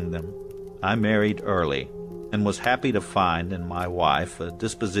caressing them. I married early, and was happy to find in my wife a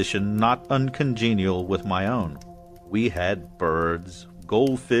disposition not uncongenial with my own. We had birds,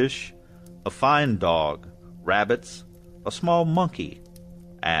 goldfish, a fine dog, rabbits, a small monkey,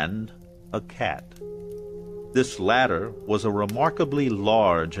 and a cat. This latter was a remarkably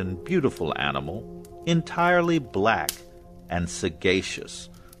large and beautiful animal, entirely black and sagacious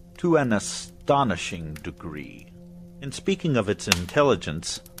to an astonishing degree. In speaking of its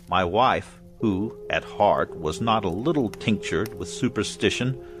intelligence, my wife, who, at heart, was not a little tinctured with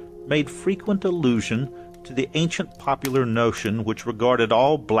superstition, made frequent allusion to the ancient popular notion which regarded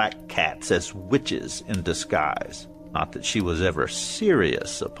all black cats as witches in disguise. Not that she was ever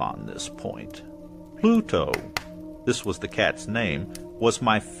serious upon this point. Pluto, this was the cat's name, was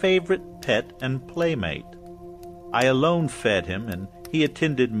my favorite pet and playmate. I alone fed him, and he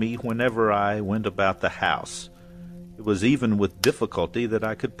attended me whenever I went about the house. It was even with difficulty that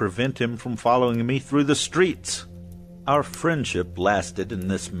I could prevent him from following me through the streets. Our friendship lasted in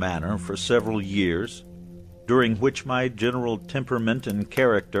this manner for several years, during which my general temperament and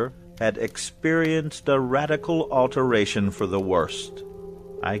character had experienced a radical alteration for the worst.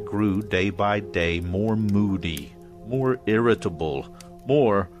 I grew day by day more moody, more irritable,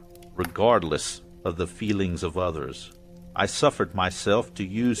 more regardless of the feelings of others. I suffered myself to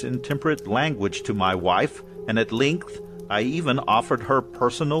use intemperate language to my wife, and at length I even offered her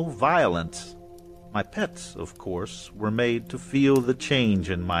personal violence. My pets, of course, were made to feel the change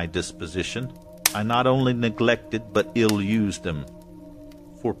in my disposition. I not only neglected but ill-used them.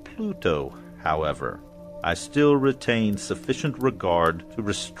 For Pluto, however, I still retained sufficient regard to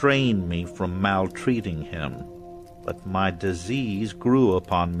restrain me from maltreating him. But my disease grew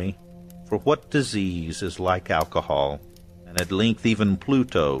upon me, for what disease is like alcohol? And at length even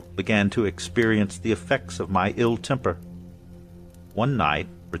Pluto began to experience the effects of my ill temper. One night,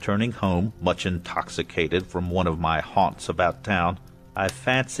 returning home, much intoxicated from one of my haunts about town, I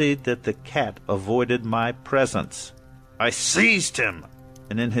fancied that the cat avoided my presence. I seized him,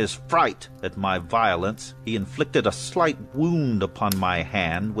 and in his fright at my violence, he inflicted a slight wound upon my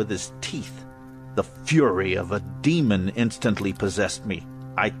hand with his teeth. The fury of a demon instantly possessed me.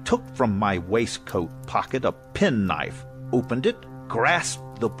 I took from my waistcoat pocket a penknife, opened it,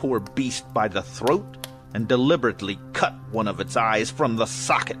 grasped the poor beast by the throat, and deliberately cut one of its eyes from the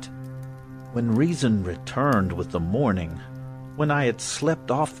socket. When reason returned with the morning, when I had slept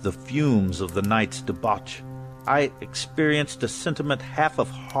off the fumes of the night's debauch, I experienced a sentiment half of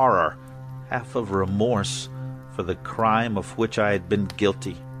horror, half of remorse for the crime of which I had been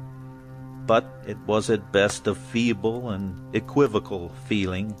guilty. But it was at best a feeble and equivocal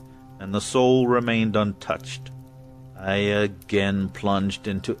feeling, and the soul remained untouched. I again plunged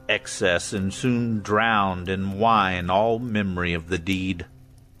into excess and soon drowned in wine all memory of the deed.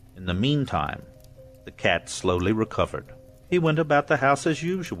 In the meantime, the cat slowly recovered. He went about the house as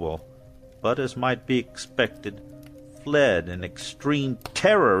usual, but, as might be expected, fled in extreme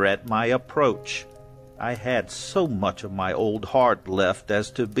terror at my approach. I had so much of my old heart left as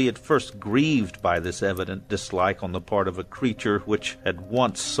to be at first grieved by this evident dislike on the part of a creature which had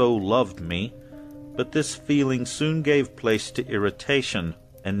once so loved me, but this feeling soon gave place to irritation,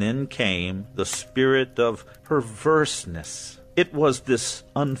 and then came the spirit of perverseness. It was this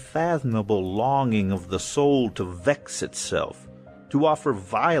unfathomable longing of the soul to vex itself, to offer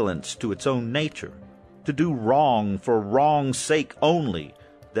violence to its own nature, to do wrong for wrong's sake only,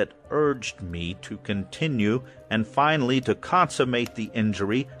 that urged me to continue and finally to consummate the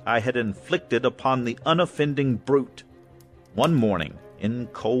injury I had inflicted upon the unoffending brute. One morning, in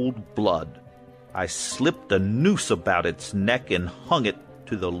cold blood, I slipped a noose about its neck and hung it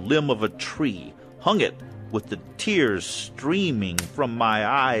to the limb of a tree, hung it with the tears streaming from my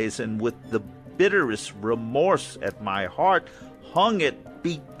eyes and with the bitterest remorse at my heart, hung it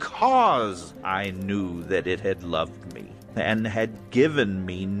because I knew that it had loved me and had given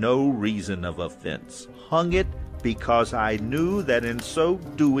me no reason of offense, hung it because I knew that in so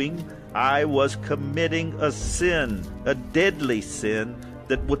doing I was committing a sin, a deadly sin,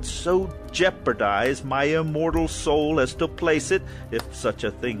 that would so jeopardize my immortal soul as to place it, if such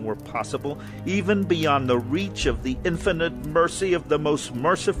a thing were possible, even beyond the reach of the infinite mercy of the most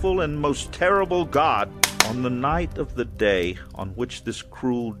merciful and most terrible God. On the night of the day on which this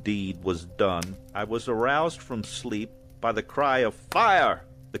cruel deed was done, I was aroused from sleep by the cry of fire.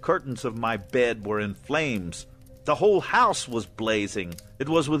 The curtains of my bed were in flames. The whole house was blazing. It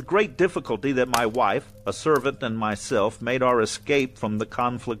was with great difficulty that my wife, a servant, and myself made our escape from the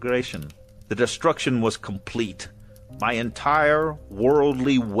conflagration. The destruction was complete. My entire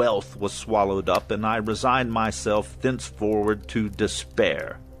worldly wealth was swallowed up, and I resigned myself thenceforward to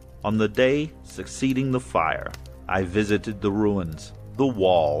despair. On the day succeeding the fire, I visited the ruins. The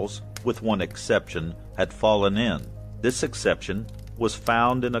walls, with one exception, had fallen in. This exception was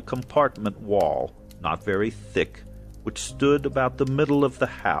found in a compartment wall, not very thick, which stood about the middle of the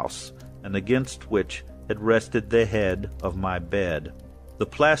house, and against which had rested the head of my bed. The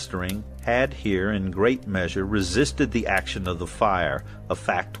plastering had here in great measure resisted the action of the fire, a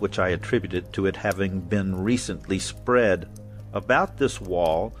fact which I attributed to it having been recently spread. About this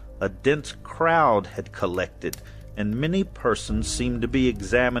wall a dense crowd had collected, and many persons seemed to be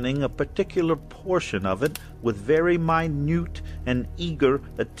examining a particular portion of it with very minute and eager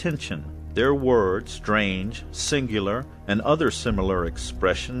attention. Their words, strange, singular, and other similar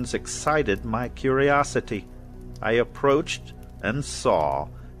expressions excited my curiosity. I approached and saw,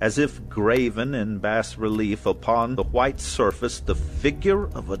 as if graven in bas relief upon the white surface, the figure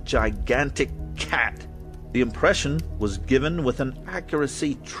of a gigantic cat. The impression was given with an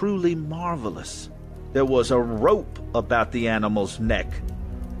accuracy truly marvelous. There was a rope about the animal's neck.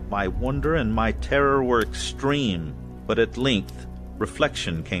 My wonder and my terror were extreme, but at length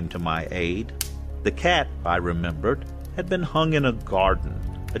reflection came to my aid. The cat, I remembered, had been hung in a garden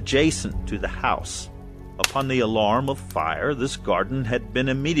adjacent to the house. Upon the alarm of fire, this garden had been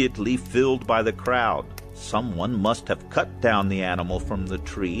immediately filled by the crowd. Someone must have cut down the animal from the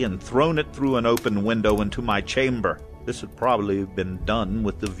tree and thrown it through an open window into my chamber. This had probably been done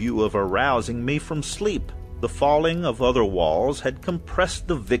with the view of arousing me from sleep. The falling of other walls had compressed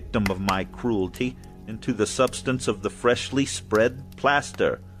the victim of my cruelty into the substance of the freshly spread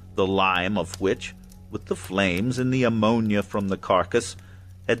plaster, the lime of which, with the flames and the ammonia from the carcass,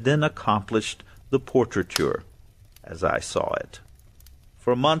 had then accomplished the portraiture, as I saw it.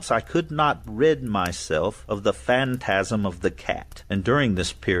 For months I could not rid myself of the phantasm of the cat, and during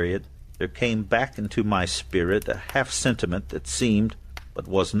this period there came back into my spirit a half-sentiment that seemed, but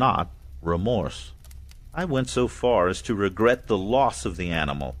was not, remorse. I went so far as to regret the loss of the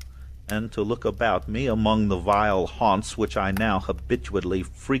animal, and to look about me among the vile haunts which I now habitually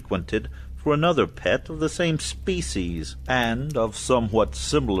frequented for another pet of the same species, and of somewhat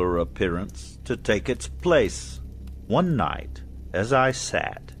similar appearance, to take its place. One night, as I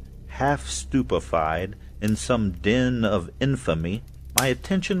sat, half stupefied, in some den of infamy, my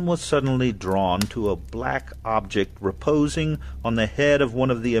attention was suddenly drawn to a black object reposing on the head of one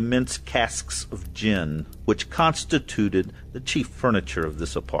of the immense casks of gin, which constituted the chief furniture of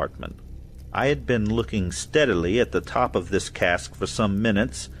this apartment. I had been looking steadily at the top of this cask for some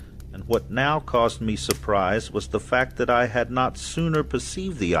minutes, and what now caused me surprise was the fact that I had not sooner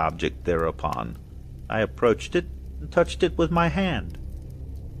perceived the object thereupon. I approached it and touched it with my hand.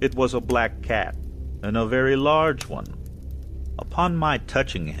 It was a black cat, and a very large one. Upon my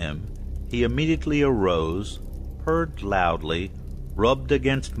touching him, he immediately arose, purred loudly, rubbed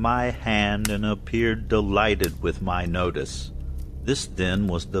against my hand, and appeared delighted with my notice. This, then,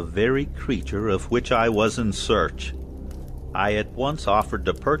 was the very creature of which I was in search. I at once offered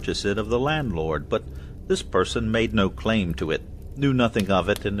to purchase it of the landlord, but this person made no claim to it, knew nothing of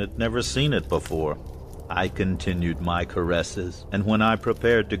it, and had never seen it before. I continued my caresses, and when I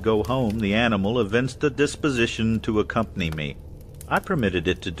prepared to go home, the animal evinced a disposition to accompany me. I permitted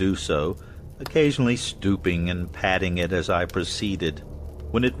it to do so, occasionally stooping and patting it as I proceeded.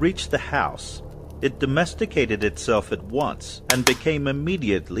 When it reached the house, it domesticated itself at once, and became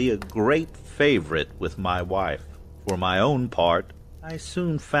immediately a great favorite with my wife. For my own part, I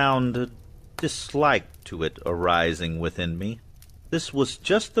soon found a dislike to it arising within me. This was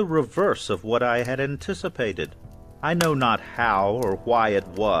just the reverse of what I had anticipated. I know not how or why it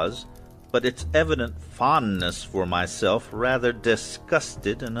was, but its evident fondness for myself rather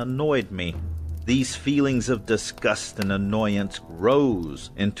disgusted and annoyed me. These feelings of disgust and annoyance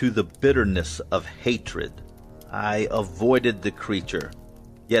rose into the bitterness of hatred. I avoided the creature,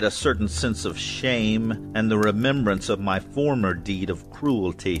 yet a certain sense of shame and the remembrance of my former deed of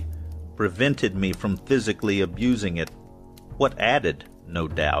cruelty prevented me from physically abusing it. What added, no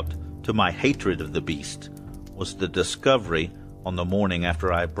doubt, to my hatred of the beast was the discovery, on the morning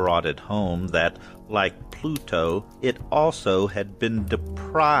after I brought it home, that, like Pluto, it also had been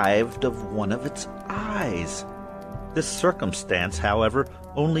deprived of one of its eyes. This circumstance, however,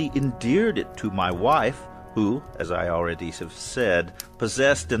 only endeared it to my wife, who, as I already have said,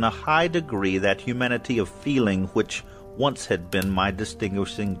 possessed in a high degree that humanity of feeling which once had been my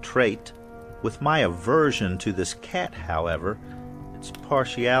distinguishing trait. With my aversion to this cat, however, its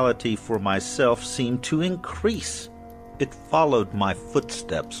partiality for myself seemed to increase. It followed my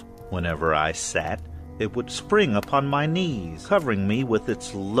footsteps. Whenever I sat, it would spring upon my knees, covering me with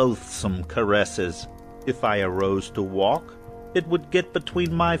its loathsome caresses. If I arose to walk, it would get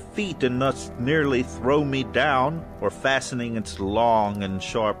between my feet and thus nearly throw me down, or fastening its long and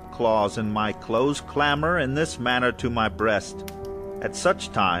sharp claws in my clothes, clamber in this manner to my breast. At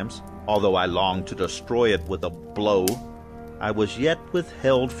such times, although I longed to destroy it with a blow, I was yet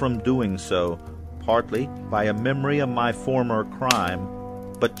withheld from doing so, partly by a memory of my former crime,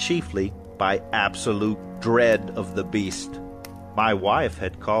 but chiefly by absolute dread of the beast. My wife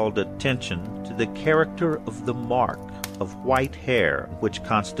had called attention to the character of the mark of white hair which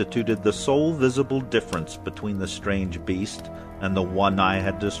constituted the sole visible difference between the strange beast and the one I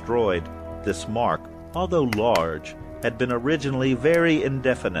had destroyed. This mark, although large, had been originally very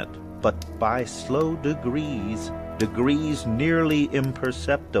indefinite, but by slow degrees nearly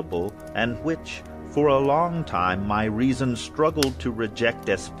imperceptible, and which, for a long time, my reason struggled to reject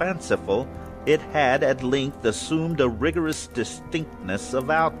as fanciful, it had at length assumed a rigorous distinctness of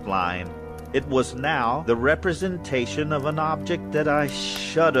outline. It was now the representation of an object that I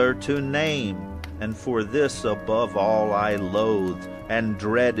shudder to name, and for this above all I loathed and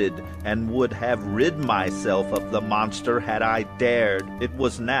dreaded, and would have rid myself of the monster had I dared. It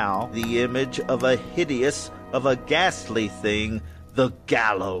was now the image of a ghastly thing, the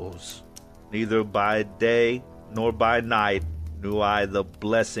gallows. Neither by day nor by night knew I the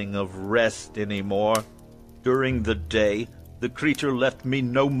blessing of rest any more. During the day, the creature left me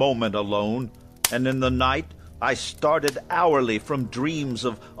no moment alone, and in the night I started hourly from dreams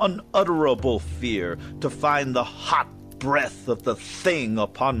of unutterable fear to find the hot breath of the thing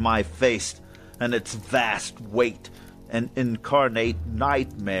upon my face, and its vast weight, an incarnate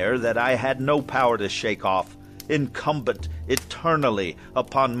nightmare that I had no power to shake off, incumbent eternally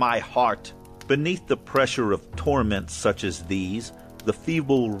upon my heart. Beneath the pressure of torments such as these, the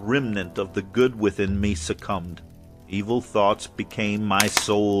feeble remnant of the good within me succumbed. Evil thoughts became my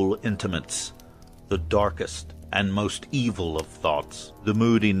sole intimates, the darkest and most evil of thoughts. The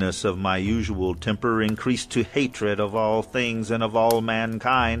moodiness of my usual temper increased to hatred of all things and of all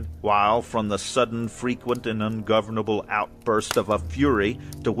mankind, while from the sudden, frequent, and ungovernable outburst of a fury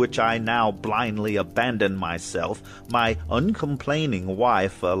to which I now blindly abandoned myself, my uncomplaining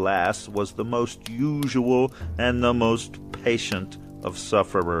wife, alas, was the most usual and the most patient of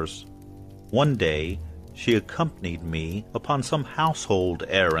sufferers. One day she accompanied me upon some household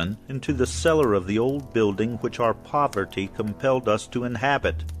errand into the cellar of the old building which our poverty compelled us to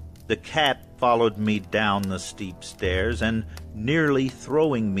inhabit. The cat followed me down the steep stairs, and, nearly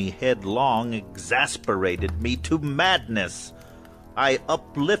throwing me headlong, exasperated me to madness. I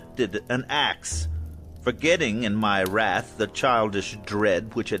uplifted an axe. Forgetting in my wrath the childish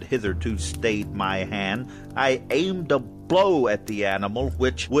dread which had hitherto stayed my hand, I aimed a blow at the animal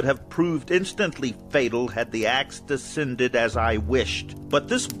which would have proved instantly fatal had the axe descended as I wished. But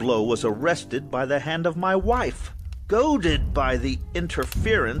this blow was arrested by the hand of my wife. Goaded by the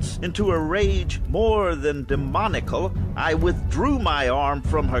interference into a rage more than demoniacal, I withdrew my arm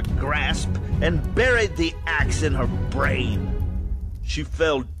from her grasp and buried the axe in her brain. She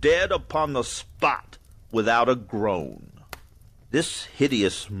fell dead upon the spot without a groan. This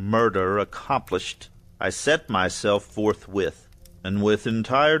hideous murder accomplished, I set myself forthwith, and with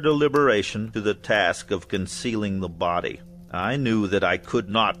entire deliberation, to the task of concealing the body. I knew that I could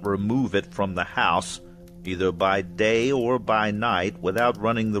not remove it from the house, either by day or by night, without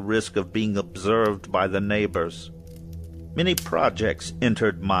running the risk of being observed by the neighbors. Many projects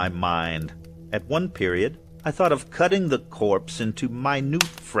entered my mind. At one period, I thought of cutting the corpse into minute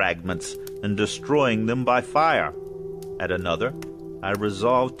fragments and destroying them by fire. At another, I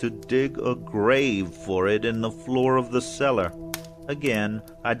resolved to dig a grave for it in the floor of the cellar. Again,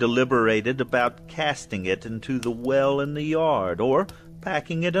 I deliberated about casting it into the well in the yard, or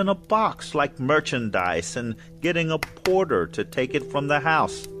packing it in a box like merchandise and getting a porter to take it from the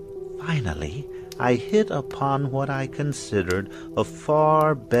house. Finally, I hit upon what I considered a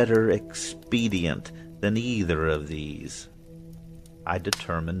far better expedient than either of these. I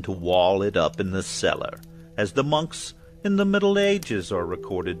determined to wall it up in the cellar, as the monks in the Middle Ages are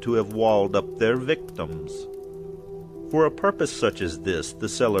recorded to have walled up their victims. For a purpose such as this, the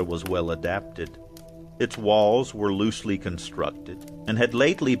cellar was well adapted. Its walls were loosely constructed, and had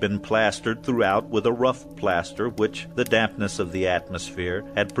lately been plastered throughout with a rough plaster which the dampness of the atmosphere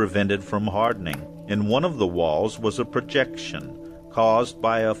had prevented from hardening. In one of the walls was a projection, caused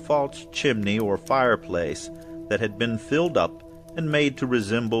by a false chimney or fireplace that had been filled up and made to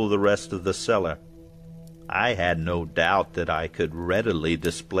resemble the rest of the cellar. I had no doubt that I could readily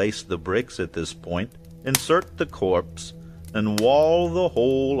displace the bricks at this point, insert the corpse, and wall the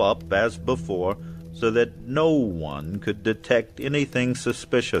whole up as before, so that no one could detect anything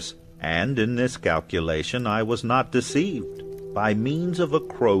suspicious. And in this calculation I was not deceived. By means of a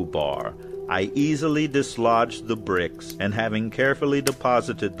crowbar, I easily dislodged the bricks, and having carefully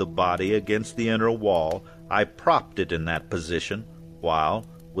deposited the body against the inner wall, I propped it in that position, while,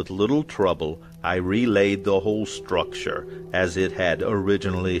 with little trouble, I relaid the whole structure as it had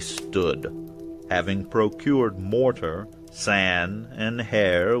originally stood. Having procured mortar, sand, and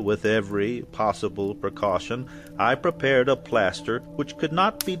hair with every possible precaution, I prepared a plaster which could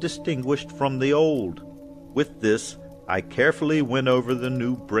not be distinguished from the old. With this, I carefully went over the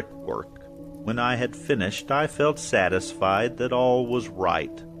new brickwork. When I had finished, I felt satisfied that all was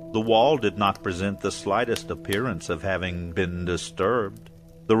right. The wall did not present the slightest appearance of having been disturbed.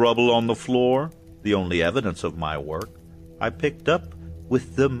 The rubble on the floor, the only evidence of my work, I picked up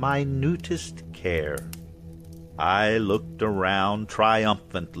with the minutest care. I looked around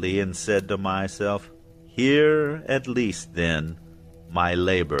triumphantly and said to myself, "Here at least, then, my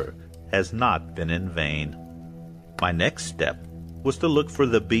labor has not been in vain." My next step was to look for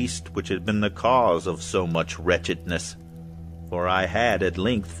the beast which had been the cause of so much wretchedness, for I had at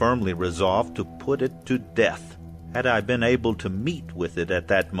length firmly resolved to put it to death. Had I been able to meet with it at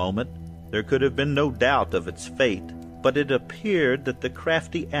that moment, there could have been no doubt of its fate, but it appeared that the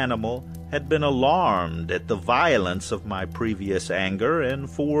crafty animal had been alarmed at the violence of my previous anger, and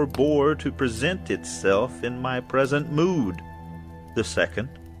forbore to present itself in my present mood. The second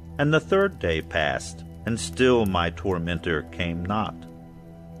and the third day passed, and still my tormentor came not.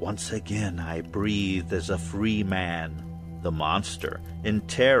 Once again I breathed as a free man. The monster, in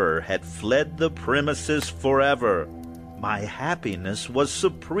terror, had fled the premises forever. My happiness was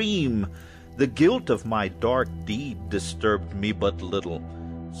supreme. The guilt of my dark deed disturbed me but little.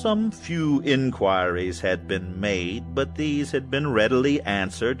 Some few inquiries had been made, but these had been readily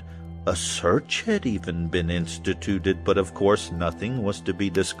answered. A search had even been instituted, but of course nothing was to be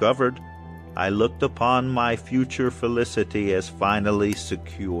discovered. I looked upon my future felicity as finally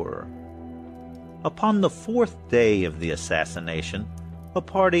secure. Upon the fourth day of the assassination, a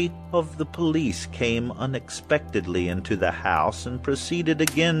party of the police came unexpectedly into the house and proceeded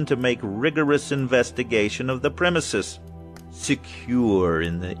again to make rigorous investigation of the premises. Secure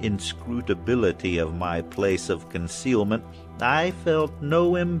in the inscrutability of my place of concealment, I felt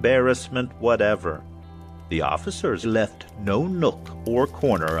no embarrassment whatever. The officers left no nook or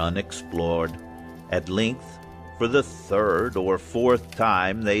corner unexplored. At length, for the third or fourth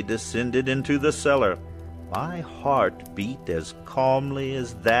time, they descended into the cellar. My heart beat as calmly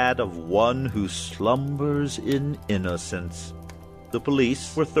as that of one who slumbers in innocence. The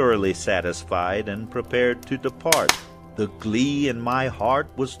police were thoroughly satisfied and prepared to depart. The glee in my heart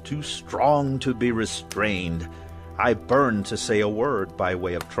was too strong to be restrained. I burned to say a word by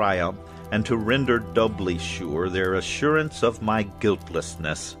way of triumph, and to render doubly sure their assurance of my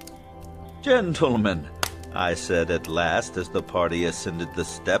guiltlessness. "Gentlemen, I said at last as the party ascended the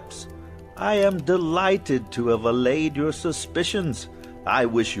steps. "I am delighted to have allayed your suspicions. I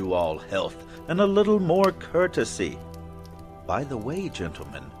wish you all health and a little more courtesy. By the way,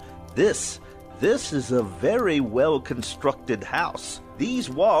 gentlemen, this is a very well-constructed house. These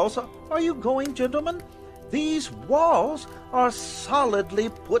walls... Are you going, gentlemen? These walls are solidly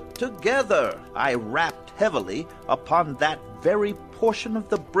put together. I rapped heavily upon that very portion of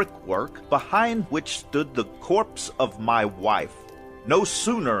the brickwork behind which stood the corpse of my wife. No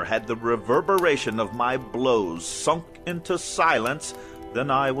sooner had the reverberation of my blows sunk into silence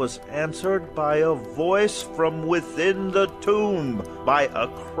than I was answered by a voice from within the tomb, by a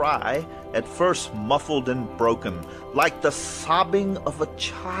cry at first muffled and broken, like the sobbing of a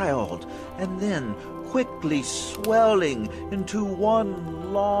child, and then quickly swelling into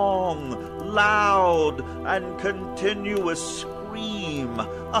one long, loud, and continuous scream,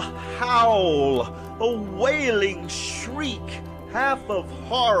 a howl, a wailing shriek, half of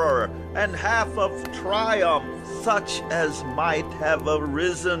horror and half of triumph, such as might have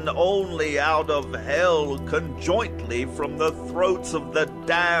arisen only out of hell conjointly from the throats of the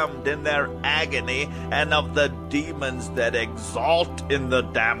damned in their agony and of the demons that exult in the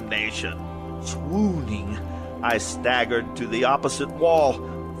damnation. Swooning, I staggered to the opposite wall.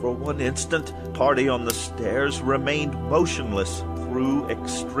 For one instant, party on the stairs remained motionless through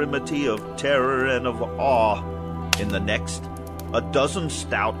extremity of terror and of awe. In the next, a dozen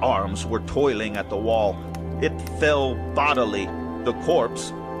stout arms were toiling at the wall. It fell bodily. The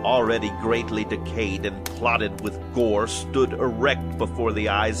corpse, already greatly decayed and clotted with gore, stood erect before the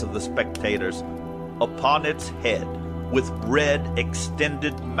eyes of the spectators. Upon its head, with red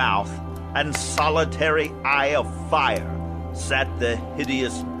extended mouth and solitary eye of fire, sat the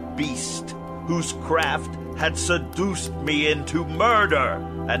hideous beast whose craft had seduced me into murder,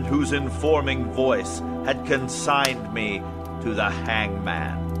 and whose informing voice had consigned me to the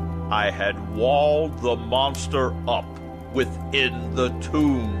hangman. I had walled the monster up within the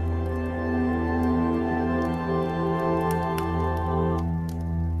tomb.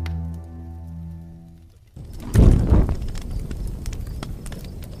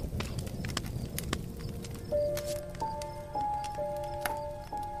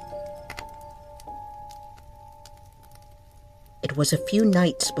 It was a few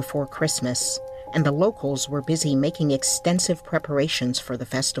nights before Christmas, and the locals were busy making extensive preparations for the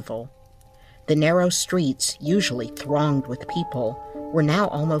festival. The narrow streets, usually thronged with people, were now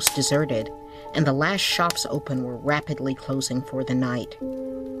almost deserted, and the last shops open were rapidly closing for the night.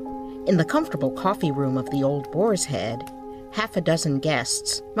 In the comfortable coffee room of the Old Boar's Head, half a dozen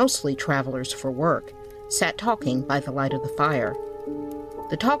guests, mostly travelers for work, sat talking by the light of the fire.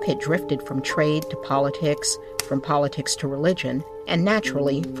 The talk had drifted from trade to politics, from politics to religion, and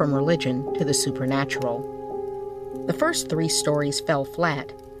naturally from religion to the supernatural. The first 3 stories fell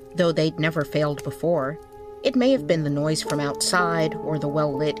flat, though they'd never failed before. It may have been the noise from outside or the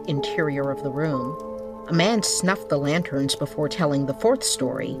well-lit interior of the room. A man snuffed the lanterns before telling the 4th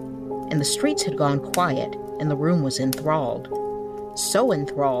story, and the streets had gone quiet and the room was enthralled. So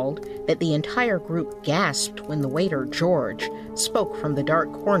enthralled that the entire group gasped when the waiter, George, spoke from the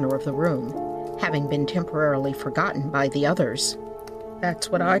dark corner of the room, having been temporarily forgotten by the others. "That's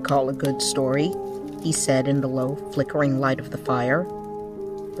what I call a good story," he said in the low, flickering light of the fire.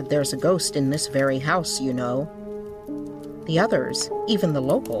 "But there's a ghost in this very house, you know." The others, even the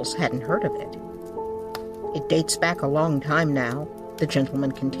locals, hadn't heard of it. "It dates back a long time now," the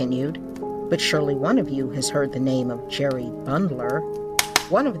gentleman continued, "but surely one of you has heard the name of Jerry Bundler."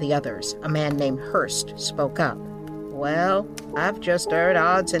 One of the others, a man named Hurst, spoke up. "Well, I've just heard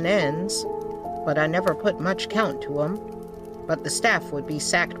odds and ends, but I never put much count to 'em. But the staff would be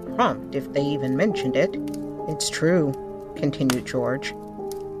sacked prompt if they even mentioned it." "It's true," continued George.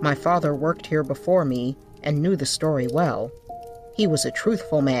 "My father worked here before me and knew the story well. He was a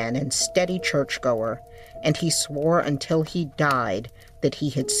truthful man and steady churchgoer, and he swore until he died that he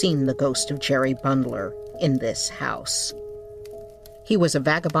had seen the ghost of Jerry Bundler in this house. He was a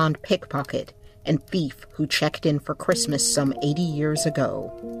vagabond pickpocket and thief who checked in for Christmas some 80 years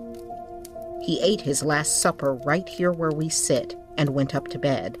ago. He ate his last supper right here where we sit and went up to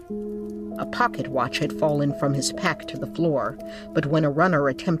bed. A pocket watch had fallen from his pack to the floor, but when a runner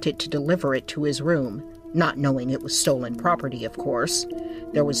attempted to deliver it to his room, not knowing it was stolen property, of course,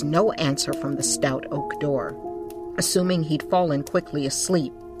 there was no answer from the stout oak door. Assuming he'd fallen quickly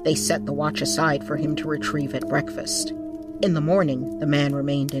asleep, they set the watch aside for him to retrieve at breakfast. In the morning, the man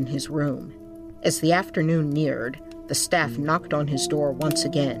remained in his room. As the afternoon neared, the staff knocked on his door once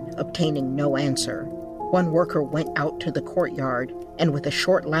again, obtaining no answer. One worker went out to the courtyard and with a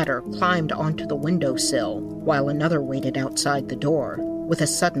short ladder climbed onto the windowsill, while another waited outside the door. With a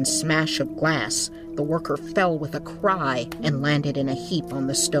sudden smash of glass, the worker fell with a cry and landed in a heap on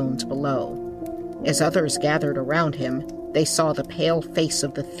the stones below. As others gathered around him, they saw the pale face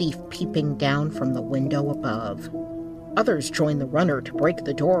of the thief peeping down from the window above. Others joined the runner to break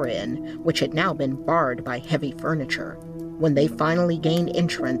the door in, which had now been barred by heavy furniture. When they finally gained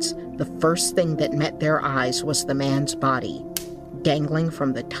entrance, the first thing that met their eyes was the man's body, dangling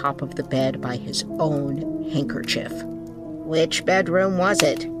from the top of the bed by his own handkerchief. "Which bedroom was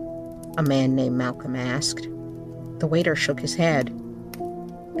it?" a man named Malcolm asked. The waiter shook his head.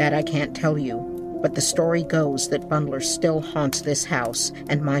 "That I can't tell you, but the story goes that Bundler still haunts this house,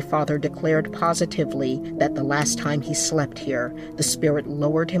 and my father declared positively that the last time he slept here, the spirit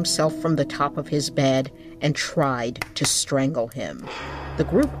lowered himself from the top of his bed and tried to strangle him." The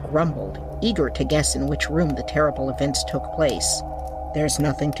group grumbled, eager to guess in which room the terrible events took place. "There's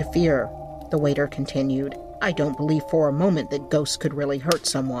nothing to fear," the waiter continued. "I don't believe for a moment that ghosts could really hurt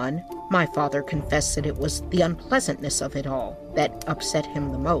someone. My father confessed that it was the unpleasantness of it all that upset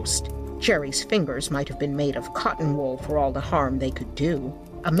him the most. Jerry's fingers might have been made of cotton wool for all the harm they could do."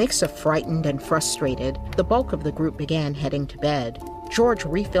 A mix of frightened and frustrated, the bulk of the group began heading to bed. George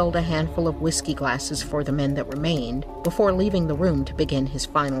refilled a handful of whiskey glasses for the men that remained before leaving the room to begin his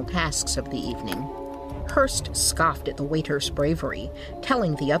final tasks of the evening. Hurst scoffed at the waiter's bravery,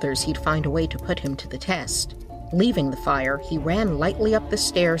 telling the others he'd find a way to put him to the test. Leaving the fire, he ran lightly up the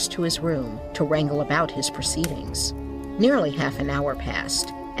stairs to his room to wrangle about his proceedings. Nearly half an hour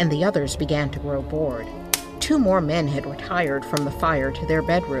passed, and the others began to grow bored. 2 more men had retired from the fire to their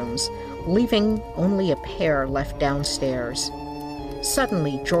bedrooms, leaving only a pair left downstairs.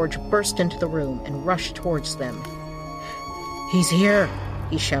 Suddenly, George burst into the room and rushed towards them. "He's here!"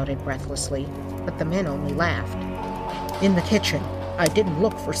 he shouted breathlessly, but the men only laughed. "In the kitchen. I didn't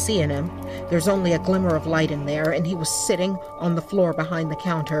look for seeing him. There's only a glimmer of light in there, and he was sitting on the floor behind the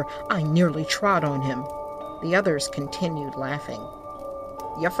counter. I nearly trod on him." The others continued laughing.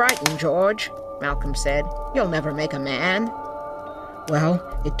 "You're frightened, George," Malcolm said. "You'll never make a man." "Well,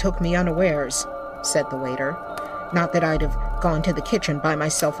 it took me unawares," said the waiter. "Not that I'd have gone to the kitchen by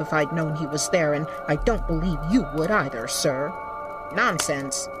myself if I'd known he was there, and I don't believe you would either, sir."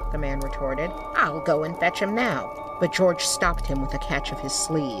 "Nonsense," the man retorted. "I'll go and fetch him now." But George stopped him with a catch of his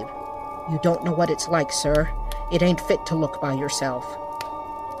sleeve. "You don't know what it's like, sir. It ain't fit to look by yourself."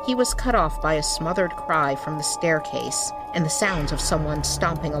 He was cut off by a smothered cry from the staircase and the sounds of someone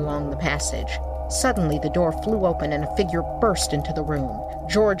stomping along the passage. Suddenly the door flew open and a figure burst into the room.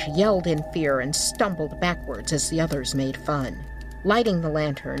 George yelled in fear and stumbled backwards as the others made fun. Lighting the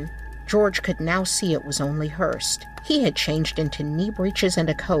lantern, George could now see it was only Hurst. He had changed into knee breeches and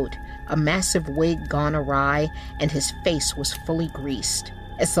a coat, a massive wig gone awry, and his face was fully greased.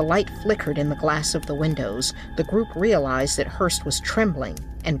 As the light flickered in the glass of the windows, the group realized that Hurst was trembling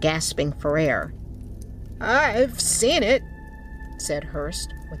and gasping for air. "I've seen it," said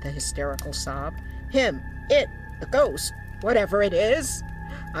Hurst with a hysterical sob. "Him, it, the ghost, whatever it is.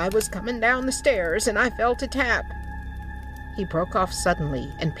 I was coming down the stairs and I felt a tap." He broke off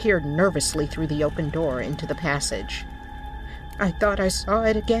suddenly and peered nervously through the open door into the passage. "I thought I saw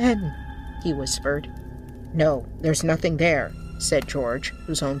it again," he whispered. "No, there's nothing there," said George,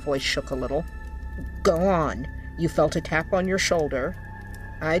 whose own voice shook a little. "Go on. You felt a tap on your shoulder."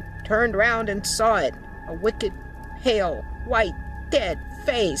 "I turned round and saw it. A wicked, pale, white, dead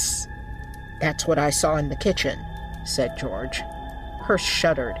face." "That's what I saw in the kitchen," said George. Hurst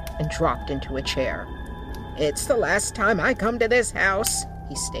shuddered and dropped into a chair. "It's the last time I come to this house,"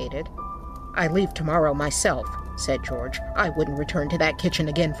 he stated. "I leave tomorrow myself," said George. "I wouldn't return to that kitchen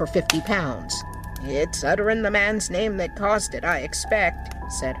again for £50. "It's uttering the man's name that caused it, I expect,"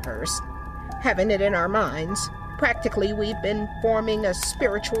 said Hurst. "Having it in our minds. Practically, we've been forming a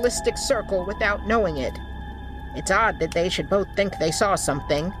spiritualistic circle without knowing it." "It's odd that they should both think they saw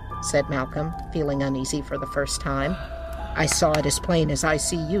something," said Malcolm, feeling uneasy for the first time. "I saw it as plain as I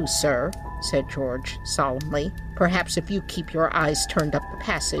see you, sir," said George solemnly. "Perhaps if you keep your eyes turned up the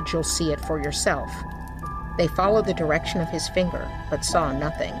passage, you'll see it for yourself." They followed the direction of his finger, but saw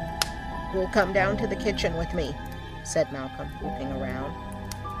nothing. "We'll come down to the kitchen with me," said Malcolm, looking around.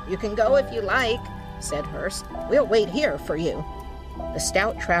 "You can go if you like," said Hurst. "We'll wait here for you." The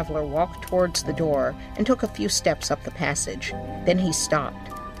stout traveler walked towards the door and took a few steps up the passage. Then he stopped.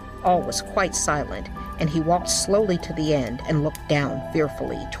 All was quite silent, and he walked slowly to the end and looked down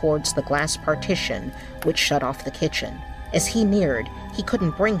fearfully towards the glass partition which shut off the kitchen. As he neared, he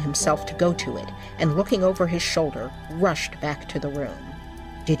couldn't bring himself to go to it, and looking over his shoulder, rushed back to the room.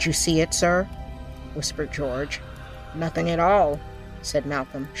 "Did you see it, sir?" whispered George. "Nothing at all," said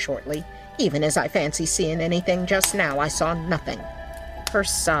Malcolm shortly. "Even as I fancy seeing anything just now, I saw nothing."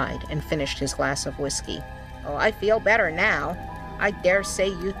 Hurst sighed and finished his glass of whiskey. "Oh, I feel better now. I dare say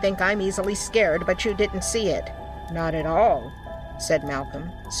you think I'm easily scared, but you didn't see it." "Not at all," said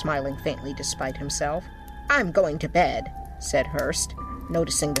Malcolm, smiling faintly despite himself. "I'm going to bed," said Hurst,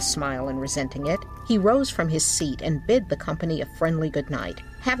 noticing the smile and resenting it. He rose from his seat and bid the company a friendly good night.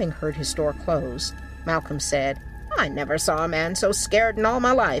 Having heard his door close, Malcolm said, "I never saw a man so scared in all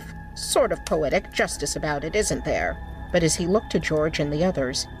my life. Sort of poetic justice about it, isn't there?" But as he looked to George and the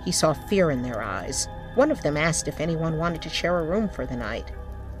others, he saw fear in their eyes. One of them asked if anyone wanted to share a room for the night.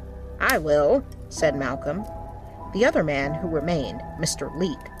 "I will," said Malcolm. The other man who remained, Mr.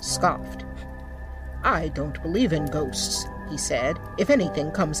 Leek, scoffed. "I don't believe in ghosts," he said. "If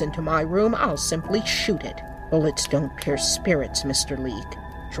anything comes into my room, I'll simply shoot it." "Bullets don't pierce spirits, Mr. Leek,"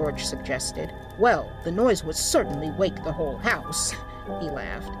 George suggested. "Well, the noise would certainly wake the whole house," he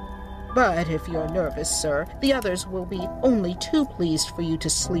laughed. "But if you're nervous, sir, the others will be only too pleased for you to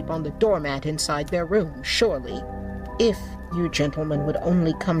sleep on the doormat inside their room, surely. If you gentlemen would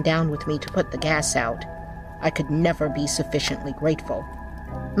only come down with me to put the gas out, I could never be sufficiently grateful."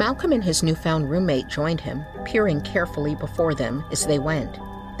 Malcolm and his newfound roommate joined him, peering carefully before them as they went.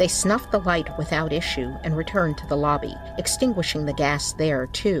 They snuffed the light without issue and returned to the lobby, extinguishing the gas there,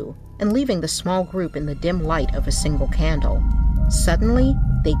 too, and leaving the small group in the dim light of a single candle. Suddenly,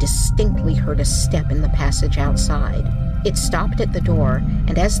 they distinctly heard a step in the passage outside. It stopped at the door,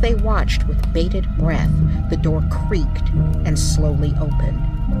 and as they watched with bated breath, the door creaked and slowly opened.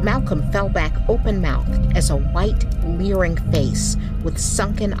 Malcolm fell back open-mouthed as a white, leering face with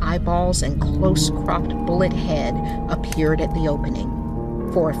sunken eyeballs and close-cropped bullet head appeared at the opening.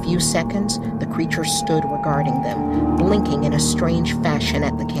 For a few seconds, the creature stood regarding them, blinking in a strange fashion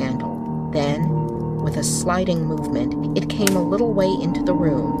at the candle. Then, with a sliding movement, it came a little way into the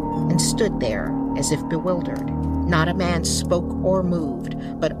room and stood there as if bewildered. Not a man spoke or moved,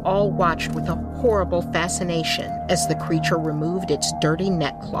 but all watched with a horrible fascination as the creature removed its dirty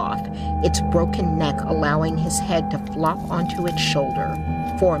neckcloth, its broken neck allowing his head to flop onto its shoulder.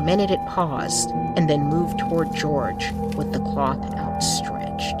 For a minute it paused, and then moved toward George with the cloth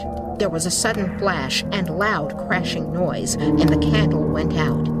outstretched. There was a sudden flash and loud crashing noise, and the candle went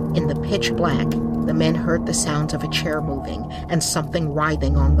out. In the pitch black, the men heard the sounds of a chair moving and something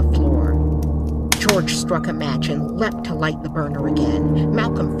writhing on the floor. George struck a match and leapt to light the burner again.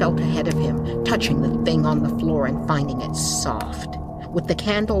 Malcolm felt ahead of him, touching the thing on the floor and finding it soft. With the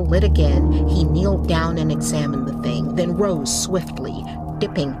candle lit again, he kneeled down and examined the thing, then rose swiftly,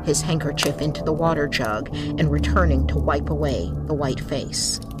 dipping his handkerchief into the water jug and returning to wipe away the white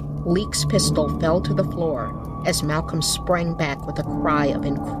face. Leek's pistol fell to the floor as Malcolm sprang back with a cry of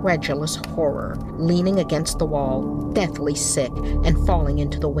incredulous horror, leaning against the wall, deathly sick, and falling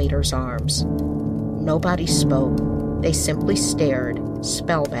into the waiter's arms. Nobody spoke. They simply stared,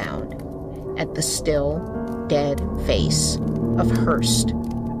 spellbound, at the still, dead face of Hurst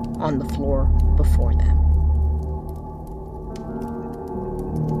on the floor before them.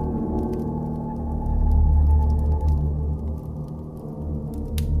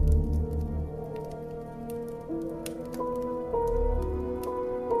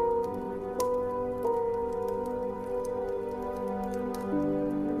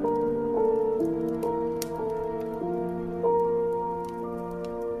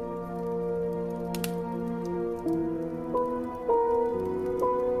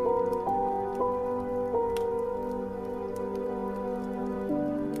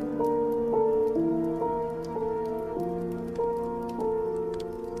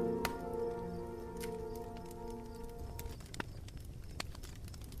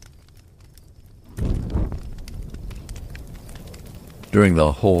 During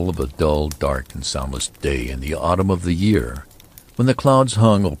the whole of a dull, dark, and soundless day in the autumn of the year, when the clouds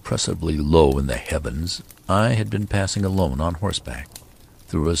hung oppressively low in the heavens, I had been passing alone on horseback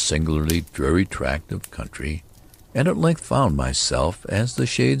through a singularly dreary tract of country, and at length found myself, as the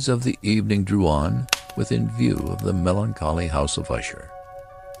shades of the evening drew on, within view of the melancholy house of Usher.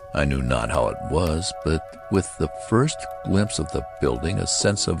 I knew not how it was, but with the first glimpse of the building a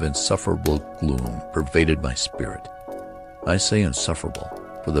sense of insufferable gloom pervaded my spirit. I say insufferable,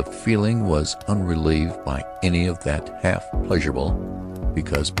 for the feeling was unrelieved by any of that half-pleasurable,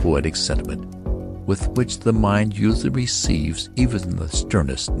 because poetic sentiment with which the mind usually receives even the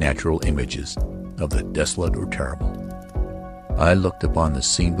sternest natural images of the desolate or terrible. I looked upon the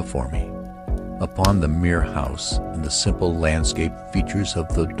scene before me, upon the mere house and the simple landscape features of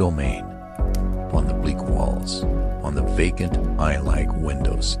the domain, upon the bleak walls, on the vacant eye-like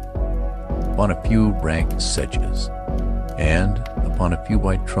windows. upon a few rank sedges, and upon a few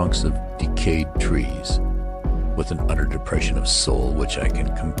white trunks of decayed trees, with an utter depression of soul which I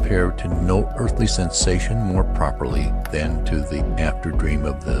can compare to no earthly sensation more properly than to the after-dream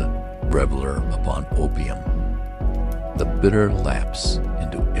of the reveler upon opium. The bitter lapse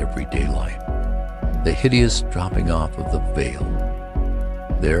into everyday life, the hideous dropping off of the veil.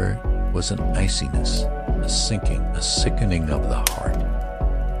 There was an iciness, a sinking, a sickening of the heart,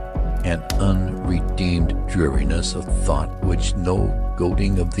 an unredeemed dreariness of thought which no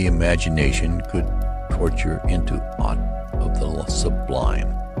goading of the imagination could torture into aught of the sublime.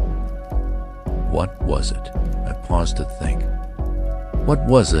 What was it? I paused to think. What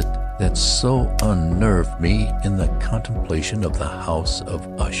was it that so unnerved me in the contemplation of the house of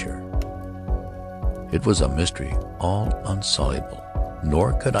Usher? It was a mystery all unsoluble,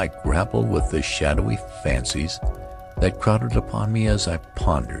 nor could I grapple with the shadowy fancies that crowded upon me as I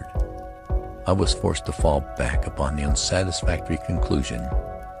pondered. I was forced to fall back upon the unsatisfactory conclusion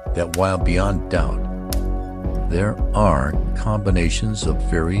that while beyond doubt there are combinations of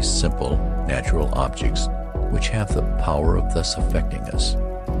very simple natural objects which have the power of thus affecting us,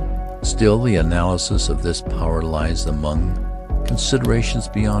 still the analysis of this power lies among considerations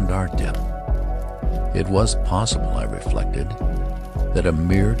beyond our depth. It was possible, I reflected, that a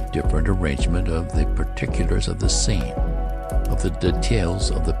mere different arrangement of the particulars of the scene, of the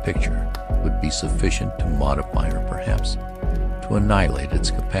details of the picture, would be sufficient to modify or perhaps to annihilate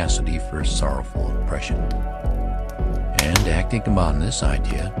its capacity for sorrowful impression. And acting upon this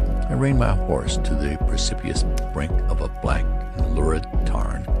idea, I reined my horse to the precipitous brink of a black and lurid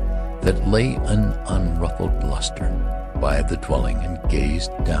tarn that lay in unruffled luster by the dwelling, and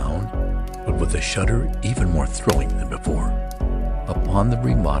gazed down, but with a shudder even more thrilling than before, upon the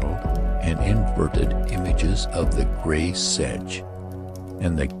remodeled and inverted images of the gray sedge,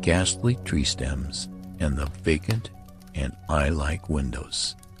 and the ghastly tree stems, and the vacant and eye-like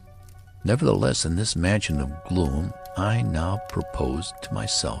windows. Nevertheless, in this mansion of gloom, I now proposed to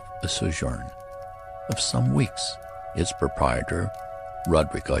myself a sojourn of some weeks. Its proprietor,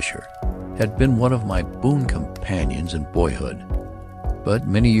 Roderick Usher, had been one of my boon companions in boyhood, but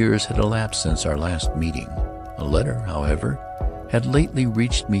many years had elapsed since our last meeting. A letter, however, had lately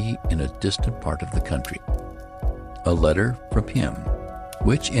reached me in a distant part of the country. A letter from him,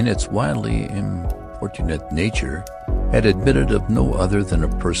 which in its wildly importunate nature had admitted of no other than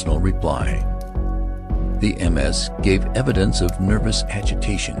a personal reply. The MS gave evidence of nervous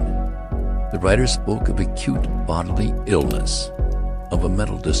agitation. The writer spoke of acute bodily illness, of a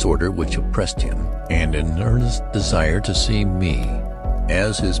mental disorder which oppressed him, and an earnest desire to see me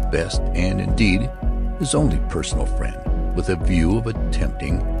as his best and indeed his only personal friend, with a view of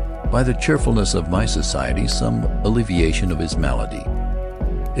attempting, by the cheerfulness of my society, some alleviation of his malady.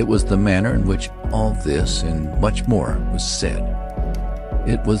 It was the manner in which all this and much more was said.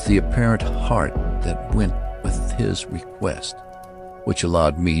 It was the apparent heart that went with his request, which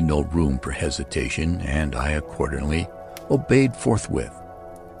allowed me no room for hesitation, and I accordingly obeyed forthwith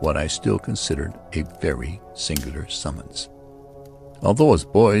what I still considered a very singular summons. Although as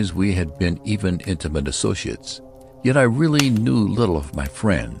boys we had been even intimate associates, yet I really knew little of my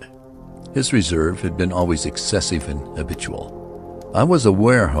friend. His reserve had been always excessive and habitual. I was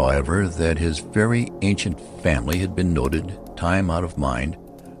aware, however, that his very ancient family had been noted, time out of mind,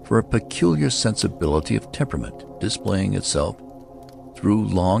 for a peculiar sensibility of temperament, displaying itself through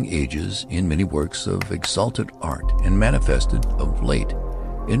long ages in many works of exalted art, and manifested of late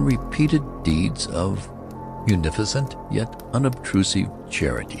in repeated deeds of munificent yet unobtrusive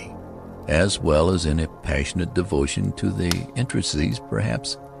charity, as well as in a passionate devotion to the intricacies,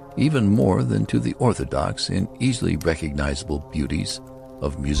 perhaps even more than to the orthodox and easily recognizable beauties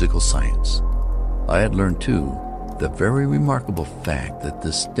of musical science. I had learned, too, the very remarkable fact that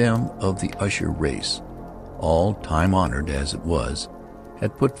the stem of the Usher race, all time-honored as it was,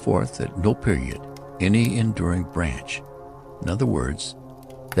 had put forth at no period any enduring branch. In other words,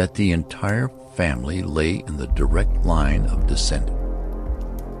 that the entire family lay in the direct line of descent,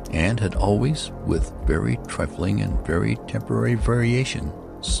 and had always, with very trifling and very temporary variation,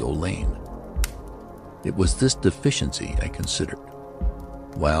 so lain. It was this deficiency I considered,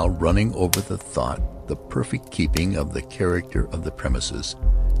 while running over the thought, the perfect keeping of the character of the premises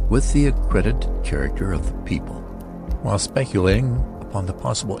with the accredited character of the people, while speculating upon the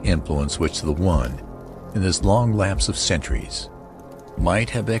possible influence which the one, in this long lapse of centuries, might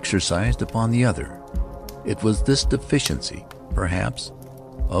have exercised upon the other. It was this deficiency, perhaps,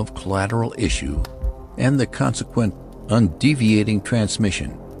 of collateral issue, and the consequent undeviating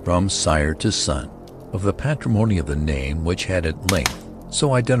transmission from sire to son of the patrimony of the name, which had at length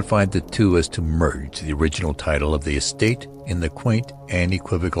so identified the two as to merge the original title of the estate in the quaint and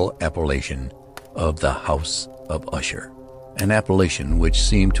equivocal appellation of the House of Usher, an appellation which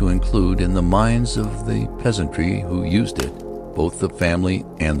seemed to include in the minds of the peasantry who used it both the family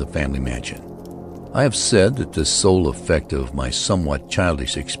and the family mansion. I have said that the sole effect of my somewhat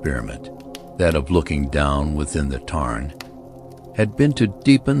childish experiment, that of looking down within the tarn, had been to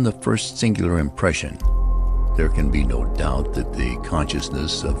deepen the first singular impression. There can be no doubt that the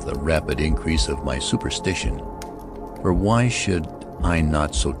consciousness of the rapid increase of my superstition, for why should I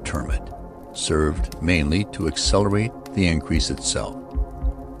not so term it, served mainly to accelerate the increase itself.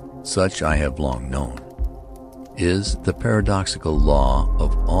 Such, I have long known, is the paradoxical law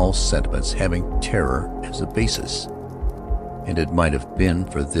of all sentiments having terror as a basis. And it might have been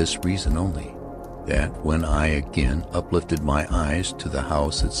for this reason only, that when I again uplifted my eyes to the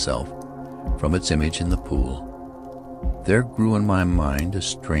house itself from its image in the pool, there grew in my mind a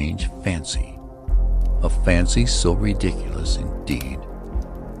strange fancy, a fancy so ridiculous indeed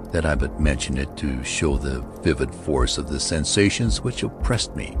that I but mention it to show the vivid force of the sensations which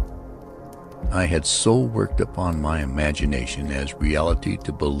oppressed me. I had so worked upon my imagination as reality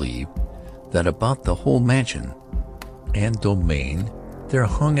to believe that about the whole mansion and domain there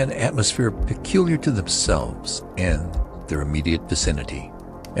hung an atmosphere peculiar to themselves and their immediate vicinity,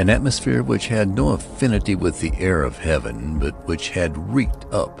 an atmosphere which had no affinity with the air of heaven, but which had reeked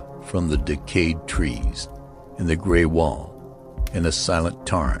up from the decayed trees and the gray wall and the silent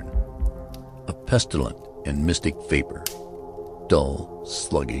tarn, a pestilent and mystic vapor, dull,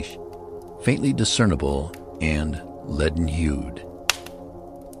 sluggish, faintly discernible, and leaden-hued.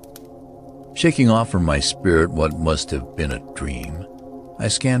 Shaking off from my spirit what must have been a dream, I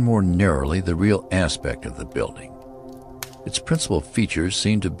scanned more narrowly the real aspect of the building. Its principal features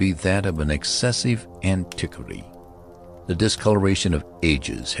seemed to be that of an excessive antiquity. The discoloration of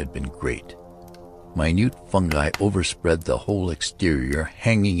ages had been great. Minute fungi overspread the whole exterior,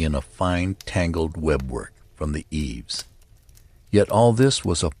 hanging in a fine tangled webwork from the eaves. Yet all this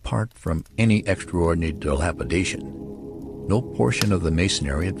was apart from any extraordinary dilapidation. No portion of the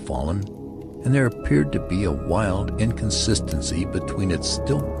masonry had fallen, and there appeared to be a wild inconsistency between its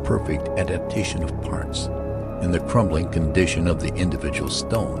still perfect adaptation of parts and the crumbling condition of the individual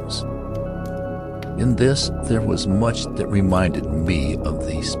stones. In this there was much that reminded me of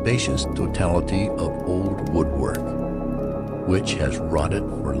the spacious totality of old woodwork, which has rotted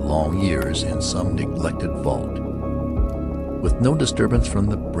for long years in some neglected vault. With no disturbance from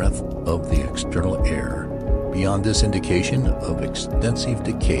the breath of the external air. Beyond this indication of extensive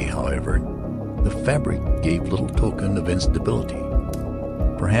decay, however, the fabric gave little token of instability.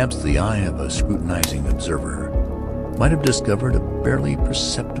 Perhaps the eye of a scrutinizing observer might have discovered a barely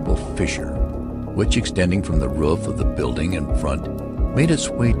perceptible fissure, which, extending from the roof of the building in front, made its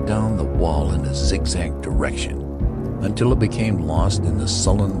way down the wall in a zigzag direction until it became lost in the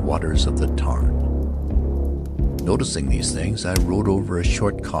sullen waters of the tarn. Noticing these things, I rode over a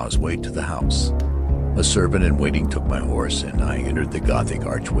short causeway to the house. A servant in waiting took my horse, and I entered the Gothic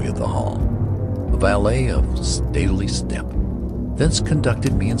archway of the hall. A valet of stately step thence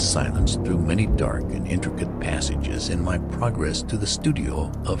conducted me in silence through many dark and intricate passages in my progress to the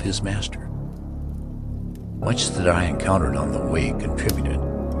studio of his master. Much that I encountered on the way contributed,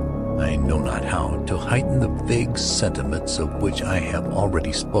 I know not how, to heighten the vague sentiments of which I have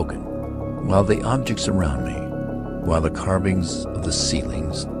already spoken, while the objects around me, while the carvings of the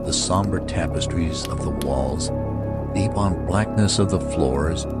ceilings, the somber tapestries of the walls, the ebon blackness of the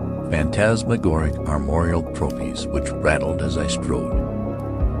floors, phantasmagoric armorial trophies which rattled as I strode,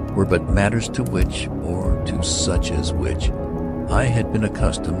 were but matters to which, or to such as which, I had been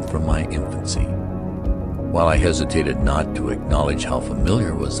accustomed from my infancy. While I hesitated not to acknowledge how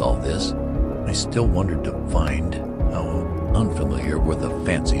familiar was all this, I still wondered to find how unfamiliar were the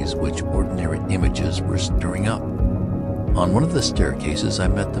fancies which ordinary images were stirring up. On one of the staircases I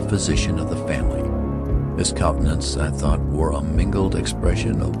met the physician of the family. His countenance, I thought, wore a mingled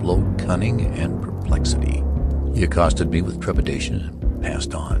expression of low cunning and perplexity. He accosted me with trepidation and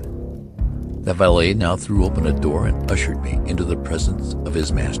passed on. The valet now threw open a door and ushered me into the presence of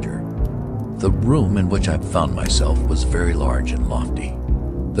his master. The room in which I found myself was very large and lofty.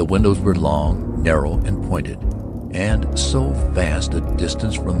 The windows were long, narrow, and pointed, and so vast a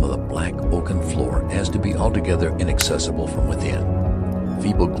distance from the black oaken floor as to be altogether inaccessible from within.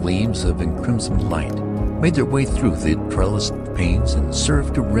 Feeble gleams of encrimsoned light made their way through the trellised panes and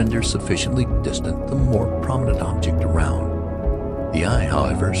served to render sufficiently distant the more prominent object around. The eye,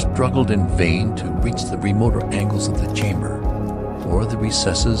 however, struggled in vain to reach the remoter angles of the chamber, or the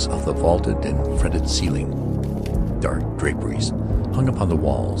recesses of the vaulted and fretted ceiling. dark draperies hung upon the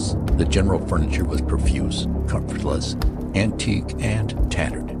walls. The general furniture was profuse, comfortless, antique, and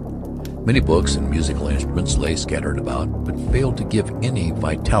tattered. Many books and musical instruments lay scattered about, but failed to give any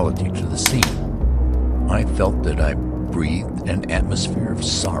vitality to the scene. I felt that I breathed an atmosphere of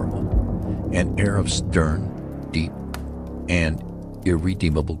sorrow, an air of stern, deep, and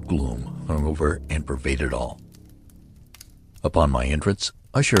irredeemable gloom hung over and pervaded all. Upon my entrance,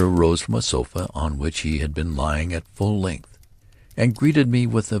 Usher arose from a sofa on which he had been lying at full length, and greeted me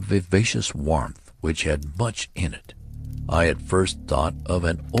with a vivacious warmth which had much in it. I at first thought of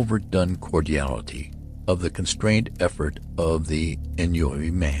an overdone cordiality, of the constrained effort of the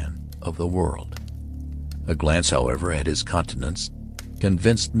ennuyé man of the world. A glance, however, at his countenance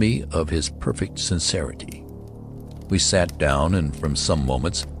convinced me of his perfect sincerity. We sat down, and from some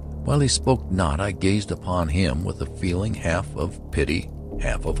moments, while he spoke not, I gazed upon him with a feeling half of pity,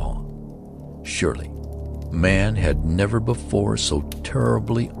 half of awe. Surely, man had never before so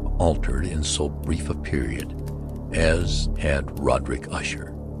terribly altered in so brief a period as had Roderick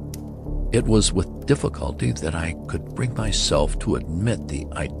Usher. It was with difficulty that I could bring myself to admit the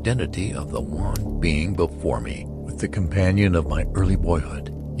identity of the one being before me with the companion of my early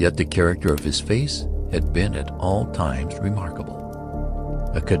boyhood, yet the character of his face had been at all times remarkable.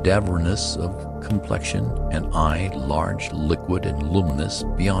 A cadaverous of complexion, an eye large, liquid, and luminous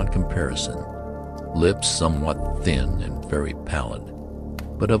beyond comparison, lips somewhat thin and very pallid,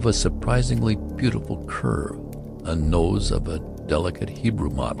 but of a surprisingly beautiful curve, a nose of a delicate Hebrew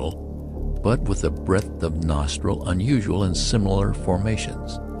model, but with a breadth of nostril unusual in similar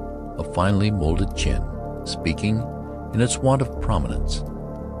formations, a finely molded chin, speaking, in its want of prominence,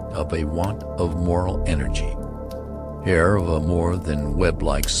 of a want of moral energy, hair of a more than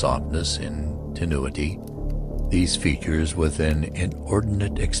web-like softness and tenuity, these features with an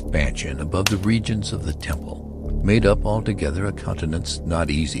inordinate expansion above the regions of the temple, made up altogether a countenance not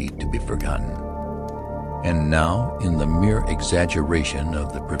easy to be forgotten. And now, in the mere exaggeration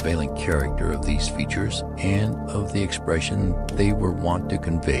of the prevailing character of these features and of the expression they were wont to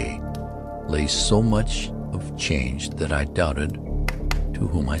convey, lay so much of change that I doubted to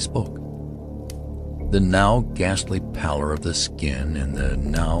whom I spoke. The now ghastly pallor of the skin and the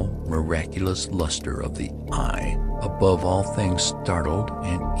now miraculous luster of the eye, above all things, startled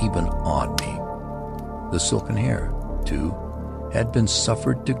and even awed me. The silken hair, too, had been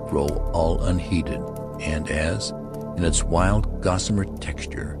suffered to grow all unheeded, and as, in its wild gossamer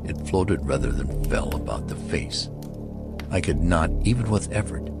texture, it floated rather than fell about the face, I could not, even with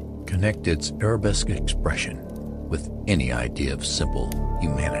effort, connect its arabesque expression with any idea of simple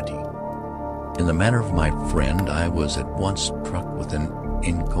humanity. In the manner of my friend, I was at once struck with an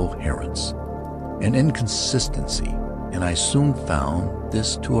incoherence, an inconsistency, and I soon found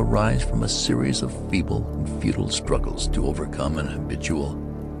this to arise from a series of feeble and futile struggles to overcome an habitual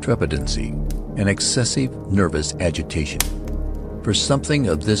trepidancy, an excessive nervous agitation. For something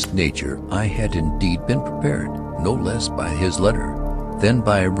of this nature I had indeed been prepared, no less by his letter than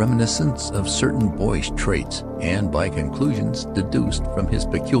by reminiscence of certain boyish traits, and by conclusions deduced from his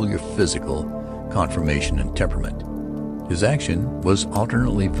peculiar physical conformation and temperament. His action was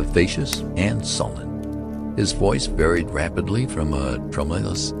alternately vivacious and sullen. His voice varied rapidly from a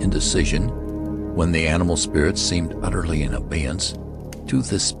tremulous indecision, when the animal spirits seemed utterly in abeyance, to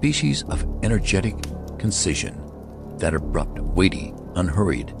the species of energetic concision, that abrupt, weighty,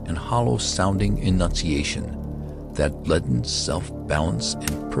 unhurried, and hollow-sounding enunciation, that leaden self-balance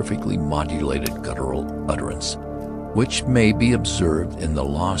and perfectly modulated guttural utterance, which may be observed in the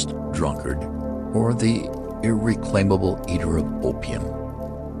lost drunkard or the irreclaimable eater of opium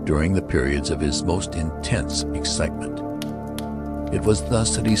during the periods of his most intense excitement. It was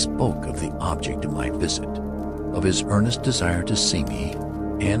thus that he spoke of the object of my visit, of his earnest desire to see me,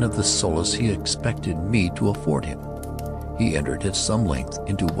 and of the solace he expected me to afford him. He entered at some length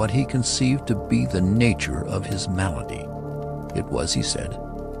into what he conceived to be the nature of his malady. It was, he said,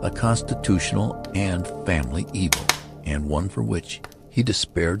 a constitutional and family evil, and one for which he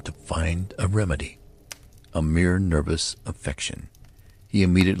despaired to find a remedy, a mere nervous affection, he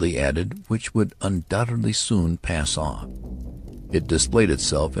immediately added, which would undoubtedly soon pass off. It displayed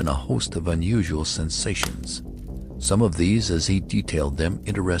itself in a host of unusual sensations. Some of these, as he detailed them,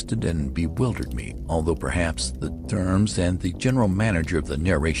 interested and bewildered me, although perhaps the terms and the general manner of the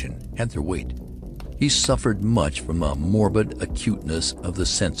narration had their weight. He suffered much from a morbid acuteness of the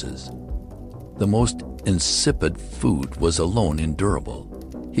senses. The most insipid food was alone endurable.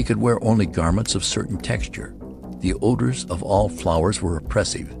 He could wear only garments of certain texture. The odors of all flowers were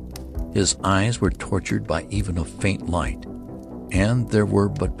oppressive. His eyes were tortured by even a faint light, and there were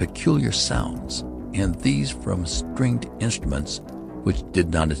but peculiar sounds, and these from stringed instruments which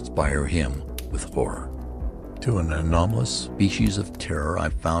did not inspire him with horror. To an anomalous species of terror I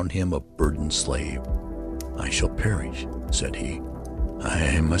found him a burdened slave. "I shall perish," said he.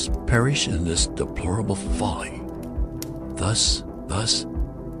 "I must perish in this deplorable folly. Thus,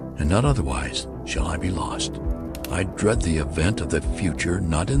 and not otherwise, shall I be lost. I dread the event of the future,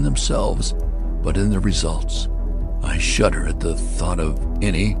 not in themselves, but in the results. I shudder at the thought of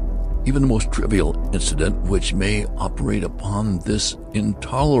any, even the most trivial incident which may operate upon this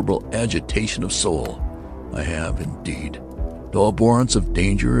intolerable agitation of soul. I have, indeed, no abhorrence of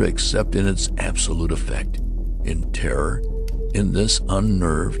danger except in its absolute effect. In terror, in this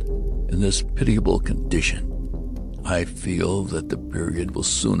unnerved, in this pitiable condition, I feel that the period will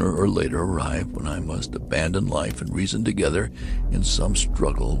sooner or later arrive when I must abandon life and reason together in some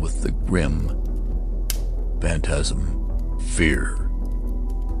struggle with the grim phantasm, fear."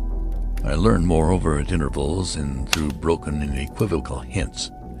 I learned, moreover, at intervals and through broken and equivocal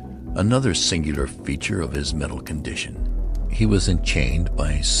hints, another singular feature of his mental condition. He was enchained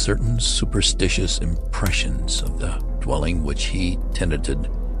by certain superstitious impressions of the dwelling which he tenanted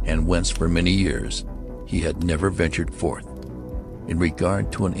and whence for many years he had never ventured forth, in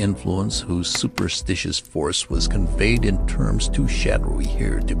regard to an influence whose superstitious force was conveyed in terms too shadowy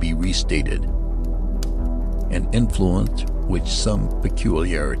here to be restated, an influence which some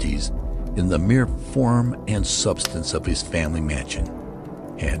peculiarities in the mere form and substance of his family mansion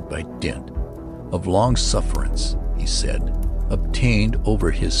had, by dint of long sufferance, he said, obtained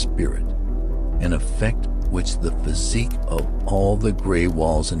over his spirit, an effect which the physique of all the gray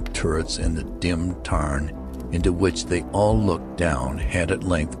walls and turrets and the dim tarn into which they all looked down had at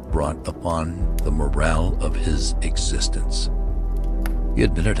length brought upon the morale of his existence. He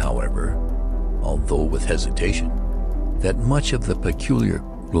admitted, however, although with hesitation, that much of the peculiar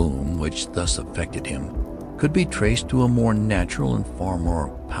gloom which thus affected him could be traced to a more natural and far more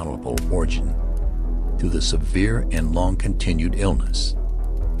palatable origin, to the severe and long-continued illness,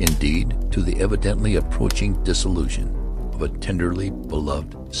 indeed, to the evidently approaching dissolution of a tenderly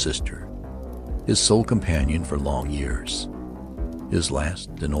beloved sister, his sole companion for long years, his last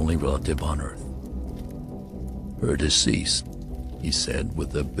and only relative on earth. Her decease, he said,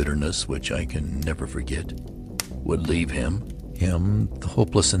 with a bitterness which I can never forget, would leave him, the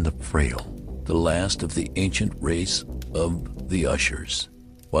hopeless and the frail, the last of the ancient race of the Ushers.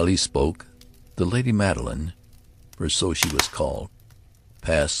 While he spoke, the Lady Madeline, for so she was called,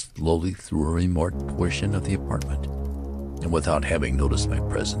 passed slowly through a remote portion of the apartment, and without having noticed my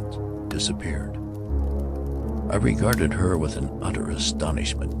presence, disappeared. I regarded her with an utter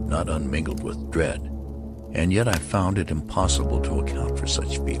astonishment, not unmingled with dread, and yet I found it impossible to account for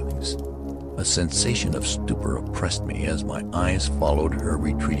such feelings. A sensation of stupor oppressed me as my eyes followed her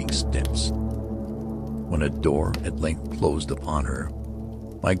retreating steps. When a door at length closed upon her,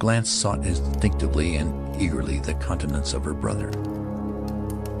 my glance sought instinctively and eagerly the countenance of her brother.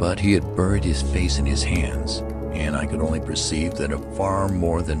 But he had buried his face in his hands, and I could only perceive that a far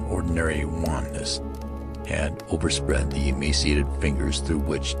more than ordinary wanness had overspread the emaciated fingers through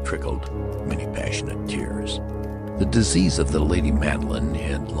which trickled many passionate tears. The disease of the Lady Madeline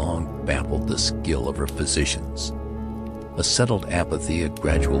had long baffled the skill of her physicians. A settled apathy, a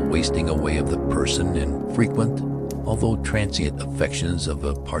gradual wasting away of the person, and frequent, although transient, affections of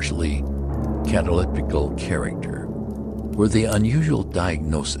a partially cataleptical character were the unusual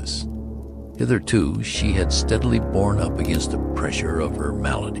diagnosis. Hitherto she had steadily borne up against the pressure of her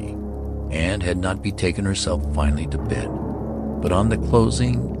malady, and had not betaken herself finally to bed. But on the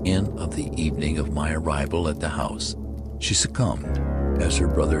closing in of the evening of my arrival at the house, she succumbed, as her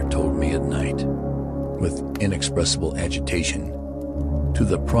brother told me at night, with inexpressible agitation, to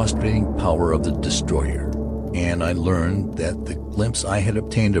the prostrating power of the destroyer, and I learned that the glimpse I had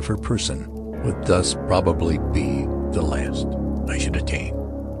obtained of her person would thus probably be the last I should attain,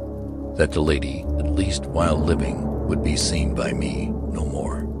 that the lady, at least while living, would be seen by me no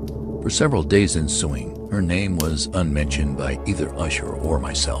more. For several days ensuing, her name was unmentioned by either Usher or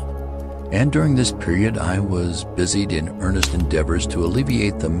myself, and during this period I was busied in earnest endeavors to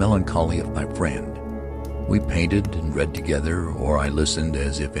alleviate the melancholy of my friend. We painted and read together, or I listened,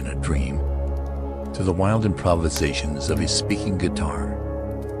 as if in a dream, to the wild improvisations of his speaking guitar,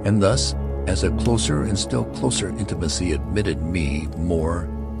 and thus, as a closer and still closer intimacy admitted me more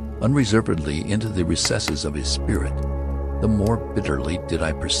unreservedly into the recesses of his spirit, the more bitterly did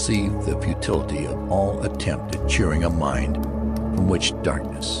I perceive the futility of all attempt at cheering a mind from which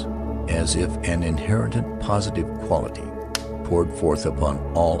darkness, as if an inherent positive quality, poured forth upon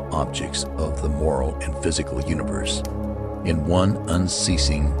all objects of the moral and physical universe in one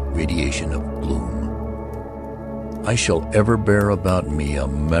unceasing radiation of gloom. I shall ever bear about me a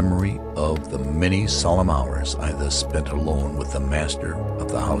memory of the many solemn hours I thus spent alone with the master of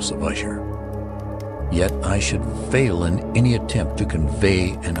the House of Usher. Yet I should fail in any attempt to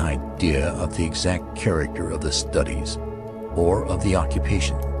convey an idea of the exact character of the studies or of the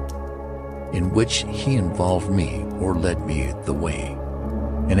occupation in which he involved me or led me the way.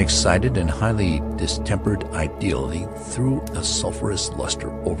 An excited and highly distempered ideality threw a sulphurous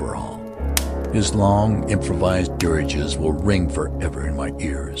luster over all. His long, improvised diriges will ring forever in my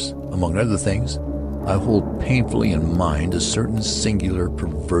ears. Among other things, I hold painfully in mind a certain singular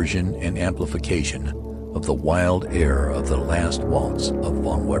perversion and amplification of the wild air of the last waltz of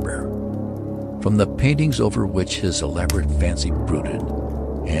von Weber. From the paintings over which his elaborate fancy brooded,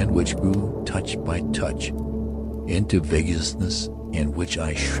 and which grew touch by touch into vagueness in which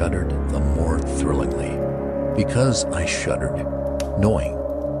I shuddered the more thrillingly, because I shuddered, knowing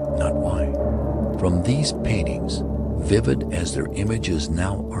not why. From these paintings, vivid as their images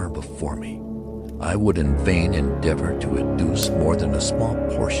now are before me, I would in vain endeavor to educe more than a small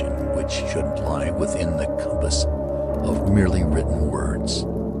portion which should lie within the compass of merely written words.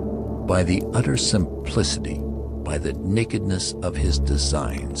 By the utter simplicity, by the nakedness of his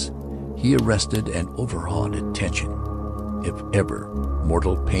designs, he arrested and overawed attention. If ever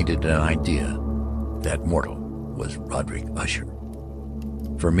mortal painted an idea, that mortal was Roderick Usher.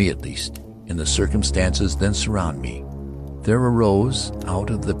 For me, at least, in the circumstances then surround me, there arose, out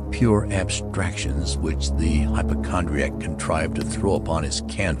of the pure abstractions which the hypochondriac contrived to throw upon his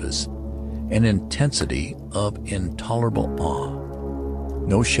canvas, an intensity of intolerable awe,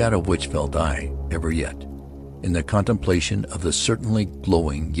 no shadow of which felt I ever yet, in the contemplation of the certainly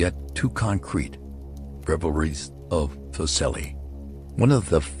glowing yet too concrete revelries of Fuseli. One of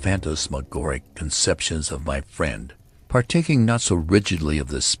the phantasmagoric conceptions of my friend, partaking not so rigidly of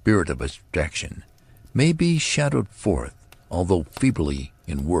the spirit of abstraction, may be shadowed forth, although feebly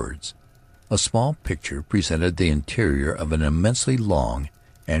in words. A small picture presented the interior of an immensely long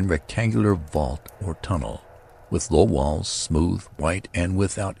and rectangular vault or tunnel, with low walls, smooth, white, and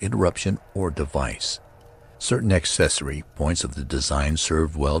without interruption or device. Certain accessory points of the design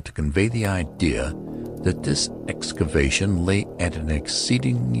served well to convey the idea that this excavation lay at an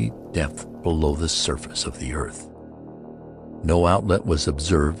exceeding depth below the surface of the earth. No outlet was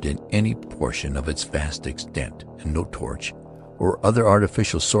observed in any portion of its vast extent, and no torch or other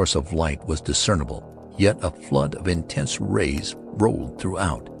artificial source of light was discernible, yet a flood of intense rays rolled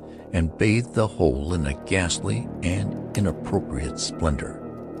throughout and bathed the whole in a ghastly and inappropriate splendor.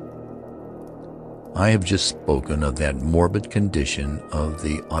 I have just spoken of that morbid condition of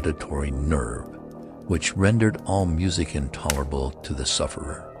the auditory nerve, which rendered all music intolerable to the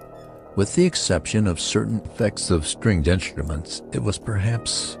sufferer. With the exception of certain effects of stringed instruments, it was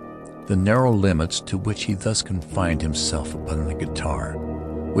perhaps the narrow limits to which he thus confined himself upon the guitar,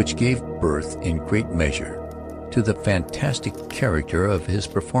 which gave birth in great measure to the fantastic character of his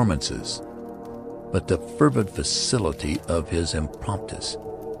performances. But the fervid facility of his impromptus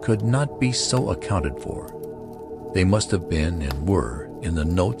could not be so accounted for. They must have been and were in the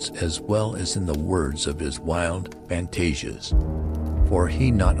notes as well as in the words of his wild fantasias, for he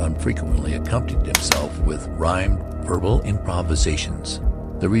not unfrequently accompanied himself with rhymed verbal improvisations.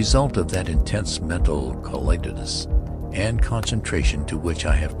 The result of that intense mental collectedness and concentration to which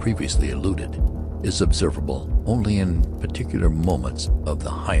I have previously alluded is observable only in particular moments of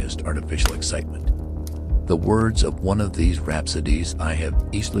the highest artificial excitement. The words of one of these rhapsodies I have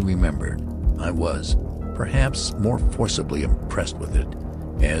easily remembered. I was, perhaps, more forcibly impressed with it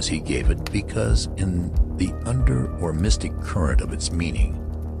as he gave it, because in the under or mystic current of its meaning,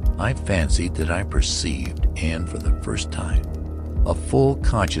 I fancied that I perceived, and for the first time, a full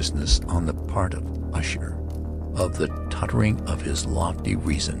consciousness on the part of Usher of the tottering of his lofty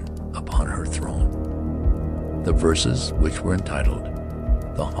reason upon her throne. The verses, which were entitled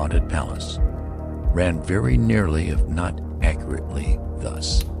 "The Haunted Palace," ran very nearly, if not accurately,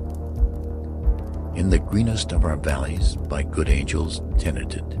 thus: "In the greenest of our valleys, by good angels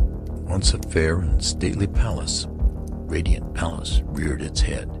tenanted, once a fair and stately palace, radiant palace, reared its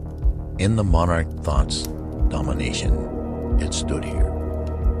head. In the monarch thought's domination, it stood here.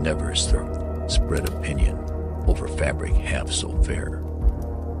 Never spread opinion over fabric half so fair.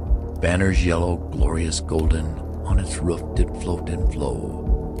 Banners yellow, glorious golden, on its roof did float and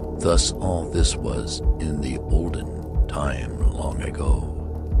flow. Thus all this was in the olden time long ago.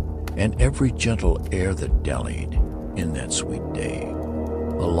 And every gentle air that dallied in that sweet day,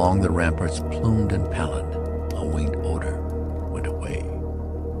 along the ramparts plumed and pallid, a winged odor went away.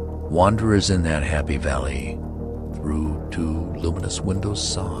 Wanderers in that happy valley through two luminous windows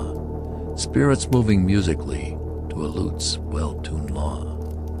saw spirits moving musically to to a lute's well-tuned law.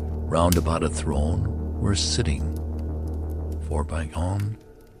 Round about a throne were sitting, for by on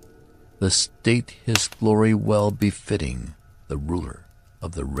the state his glory well befitting, the ruler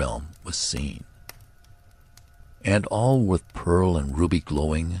of the realm was seen. And all with pearl and ruby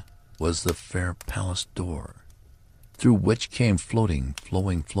glowing was the fair palace door, through which came floating,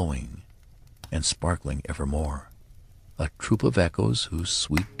 flowing, and sparkling evermore, a troop of echoes whose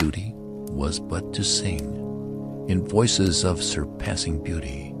sweet duty was but to sing, in voices of surpassing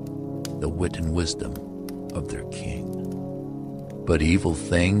beauty, the wit and wisdom of their king. But evil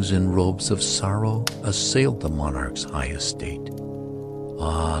things in robes of sorrow assailed the monarch's high estate.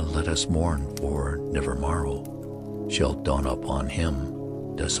 Ah, let us mourn, for never morrow shall dawn upon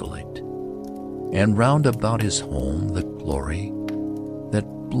him desolate. And round about his home the glory that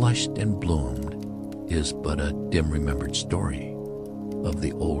blushed and bloomed is but a dim remembered story of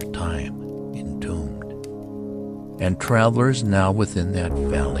the old time entombed. And travelers now within that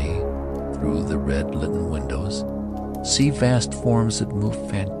valley, through the red litten windows, see vast forms that move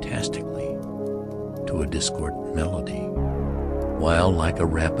fantastically to a discordant melody, while like a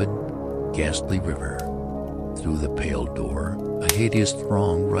rapid, ghastly river, through the pale door a hideous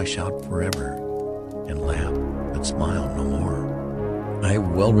throng rush out forever, and laugh but smile no more. I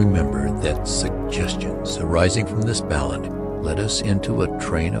well remember that suggestions arising from this ballad led us into a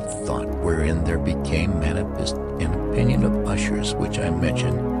train of thought wherein there became manifest an opinion of Usher's, which I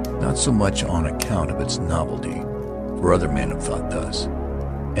mention not so much on account of its novelty, for other men have thought thus,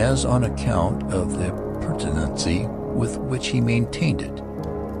 as on account of the pertinency with which he maintained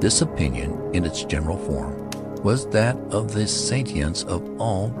it. This opinion, in its general form, was that of the sentience of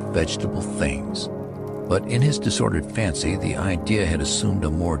all vegetable things, but in his disordered fancy the idea had assumed a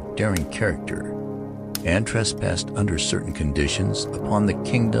more daring character, and trespassed under certain conditions upon the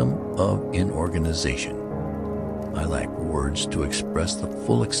kingdom of inorganization. I lack words to express the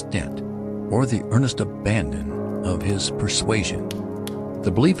full extent or the earnest abandon of his persuasion.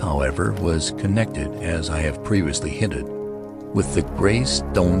 The belief, however, was connected, as I have previously hinted, with the gray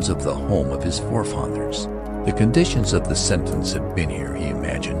stones of the home of his forefathers. The conditions of the sentence had been here, he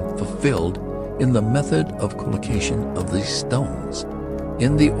imagined, fulfilled in the method of collocation of these stones,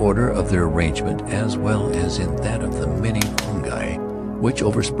 in the order of their arrangement as well as in that of the many fungi which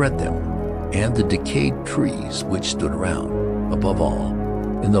overspread them, and the decayed trees which stood around. Above all,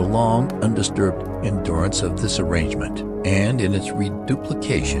 in the long undisturbed endurance of this arrangement, and in its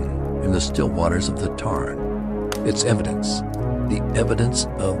reduplication in the still waters of the Tarn. Its evidence, the evidence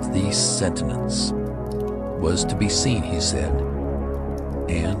of these sentiments, was to be seen, he said,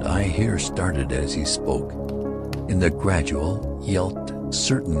 and I here started as he spoke, in the gradual yet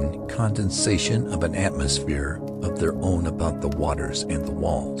certain condensation of an atmosphere of their own about the waters and the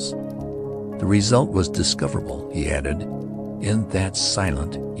walls. The result was discoverable, he added, in that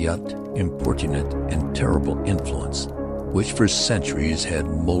silent yet importunate and terrible influence which for centuries had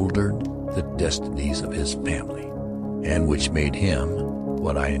mouldered the destinies of his family, and which made him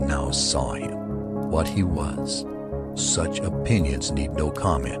what I now saw him, what he was. Such opinions need no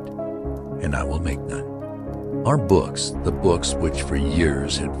comment, and I will make none. Our books, the books which for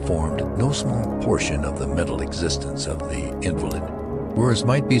years had formed no small portion of the mental existence of the invalid, were, as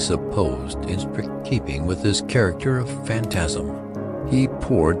might be supposed, in strict keeping with his character of phantasm. He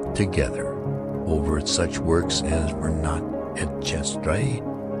pored together over such works as were not Et Chestre,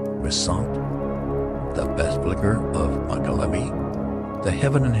 Resant, the Basilica of Maccalevi, The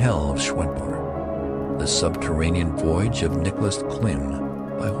Heaven and Hell of Schwedbar, The Subterranean Voyage of Nicholas Klim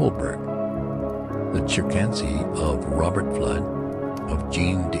by Holberg, The Cherkansy of Robert Flood, of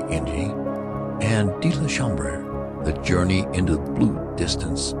Jean d'Ingy, and De la Chambre, The Journey into the Blue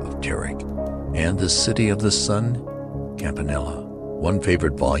Distance of Tarek, and The City of the Sun, Campanella. One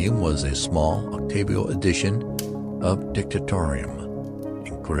favorite volume was a small octavo edition of Dictatorium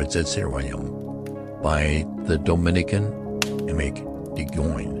Inquisitorium by the Dominican Emec de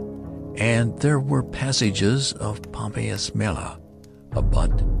Goin, and there were passages of Pompeius Mela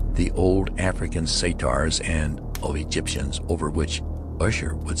about the old African satyrs and of Egyptians, over which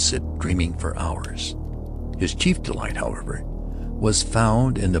Usher would sit dreaming for hours. His chief delight, however, was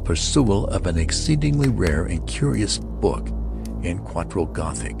found in the perusal of an exceedingly rare and curious book in Quarto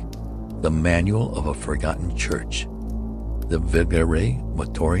Gothic, the Manual of a Forgotten Church, the Vigere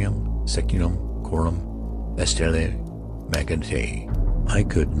Motorium Seculum Corum Estelle Magante. I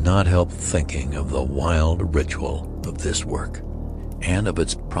could not help thinking of the wild ritual of this work, and of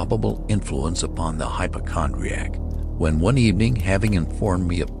its probable influence upon the hypochondriac, when one evening, having informed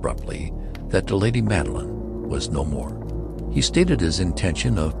me abruptly that the Lady Madeline was no more, he stated his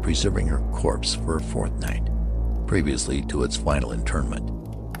intention of preserving her corpse for a fortnight, previously to its final interment,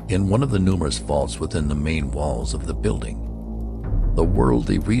 in one of the numerous vaults within the main walls of the building. The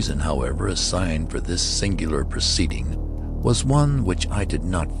worldly reason, however, assigned for this singular proceeding was one which I did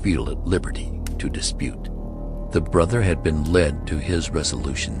not feel at liberty to dispute. The brother had been led to his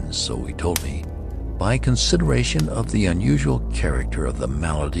resolution, so he told me, by consideration of the unusual character of the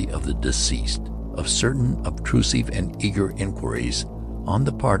malady of the deceased, of certain obtrusive and eager inquiries on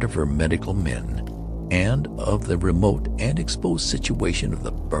the part of her medical men, and of the remote and exposed situation of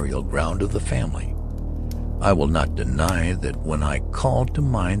the burial ground of the family. I will not deny that when I called to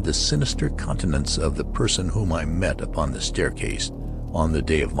mind the sinister countenance of the person whom I met upon the staircase on the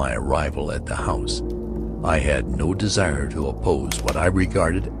day of my arrival at the house, I had no desire to oppose what I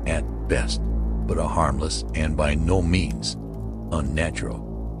regarded at best but a harmless and by no means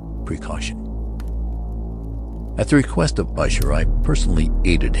unnatural precaution. At the request of Usher, I personally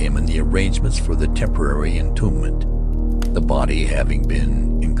aided him in the arrangements for the temporary entombment. The body having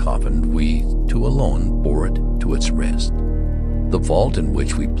been encoffined, we two alone bore it to its rest. The vault in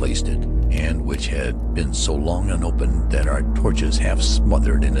which we placed it, and which had been so long unopened that our torches, half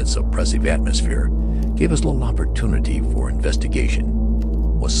smothered in its oppressive atmosphere, gave us little opportunity for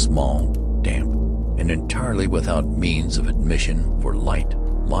investigation, was small, damp, and entirely without means of admission for light,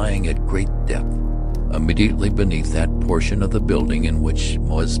 lying at great depth, immediately beneath that portion of the building in which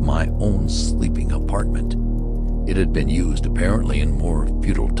was my own sleeping apartment. It had been used, apparently in more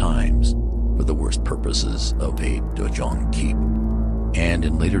feudal times, for the worst purposes of a donjon keep, and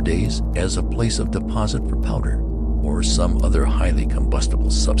in later days as a place of deposit for powder, or some other highly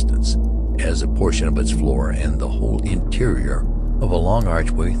combustible substance, as a portion of its floor and the whole interior of a long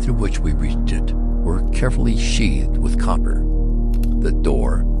archway through which we reached it were carefully sheathed with copper. The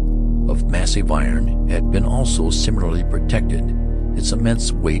door, of massive iron, had been also similarly protected. Its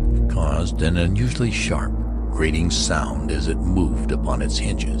immense weight caused an unusually sharp, grating sound as it moved upon its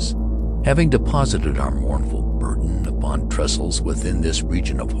hinges. Having deposited our mournful burden upon trestles within this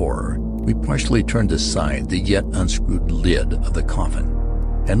region of horror, we partially turned aside the yet unscrewed lid of the coffin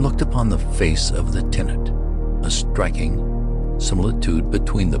and looked upon the face of the tenant. A striking similitude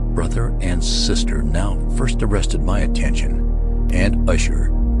between the brother and sister now first arrested my attention, and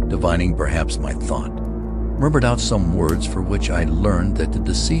Usher, divining perhaps my thought, murmured out some words for which I learned that the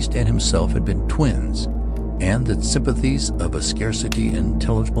deceased and himself had been twins, and that sympathies of a scarcely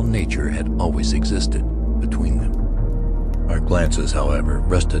intelligible nature had always existed between them. Our glances, however,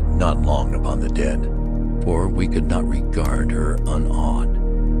 rested not long upon the dead, for we could not regard her unawed.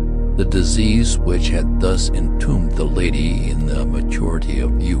 The disease which had thus entombed the lady in the maturity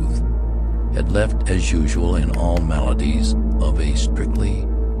of youth had left, as usual in all maladies of a strictly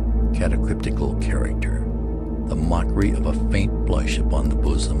catacryptical character, the mockery of a faint blush upon the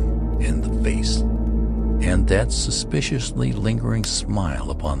bosom and the face, and that suspiciously lingering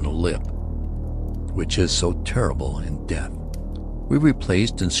smile upon the lip, which is so terrible in death. We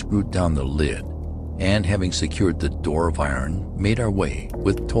replaced and screwed down the lid, and having secured the door of iron, made our way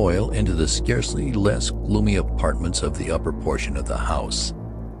with toil into the scarcely less gloomy apartments of the upper portion of the house.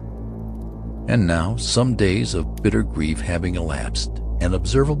 And now, some days of bitter grief having elapsed, an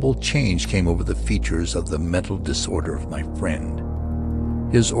observable change came over the features of the mental disorder of my friend.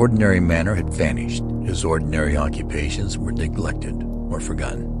 His ordinary manner had vanished. His ordinary occupations were neglected or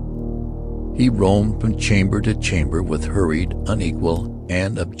forgotten. He roamed from chamber to chamber with hurried, unequal,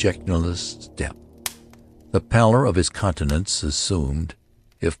 and objectionless step. The pallor of his countenance assumed,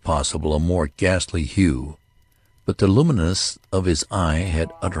 if possible, a more ghastly hue, but the luminous of his eye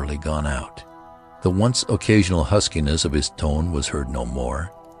had utterly gone out. The once occasional huskiness of his tone was heard no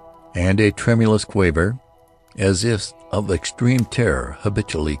more, and a tremulous quaver, as if of extreme terror,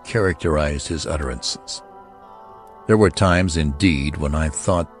 habitually characterized his utterances. There were times, indeed, when I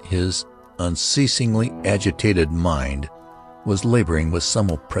thought his unceasingly agitated mind was laboring with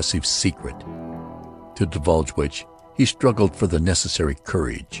some oppressive secret, to divulge which he struggled for the necessary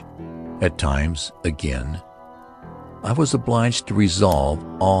courage. At times, again, I was obliged to resolve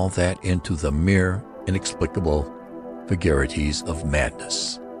all that into the mere inexplicable vagaries of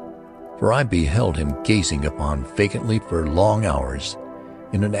madness, for I beheld him gazing upon vacantly for long hours,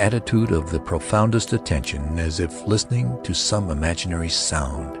 in an attitude of the profoundest attention, as if listening to some imaginary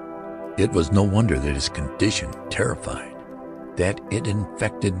sound. It was no wonder that his condition terrified, that it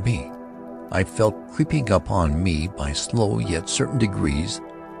infected me. I felt creeping upon me by slow yet certain degrees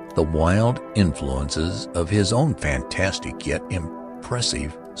the wild influences of his own fantastic yet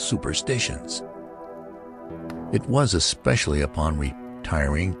impressive superstitions. It was especially upon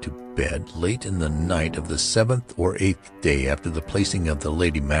retiring to bed late in the night of the 7th or 8th day after the placing of the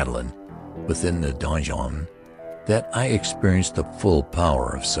Lady Madeline within the donjon, that I experienced the full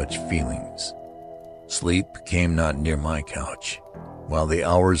power of such feelings. Sleep came not near my couch. While the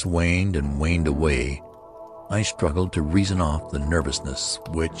hours waned and waned away, I struggled to reason off the nervousness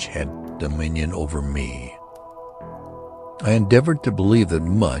which had dominion over me. I endeavored to believe that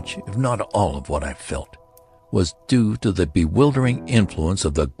much, if not all of what I felt, was due to the bewildering influence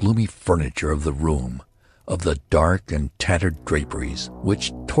of the gloomy furniture of the room, of the dark and tattered draperies,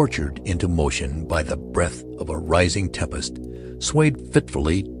 which, tortured into motion by the breath of a rising tempest, swayed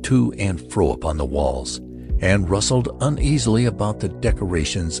fitfully to and fro upon the walls, and rustled uneasily about the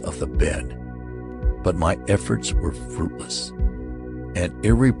decorations of the bed. But my efforts were fruitless. An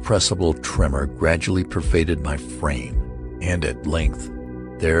irrepressible tremor gradually pervaded my frame, and at length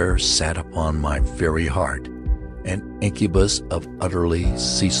there sat upon my very heart an incubus of utterly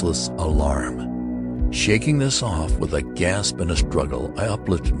ceaseless alarm. Shaking this off with a gasp and a struggle, I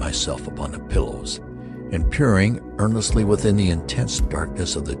uplifted myself upon the pillows, and peering earnestly within the intense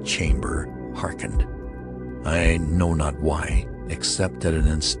darkness of the chamber, hearkened. I know not why, except that an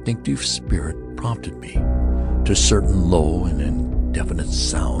instinctive spirit prompted me to certain low and indefinite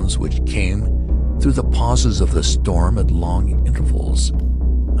sounds which came through the pauses of the storm at long intervals.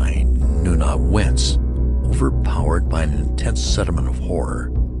 I knew not whence, overpowered by an intense sentiment of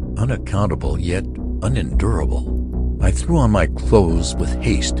horror, unaccountable yet unendurable, I threw on my clothes with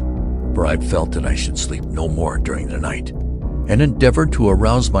haste, for I felt that I should sleep no more during the night, and endeavored to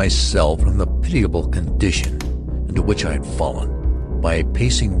arouse myself from the pitiable condition into which I had fallen by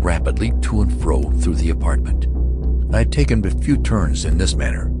pacing rapidly to and fro through the apartment. I had taken but few turns in this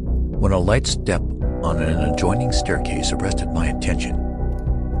manner when a light step on an adjoining staircase arrested my attention.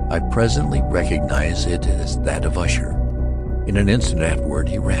 I presently recognized it as that of Usher. In an instant afterward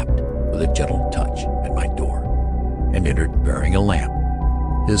he rapped with a gentle touch at my door, and entered bearing a lamp.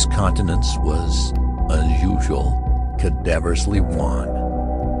 His countenance was, as usual, cadaverously wan,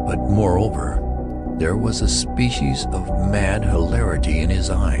 but moreover there was a species of mad hilarity in his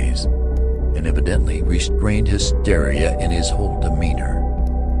eyes, and evidently restrained hysteria in his whole demeanor.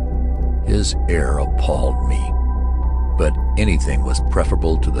 His air appalled me, but anything was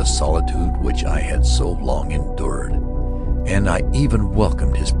preferable to the solitude which I had so long endured, and I even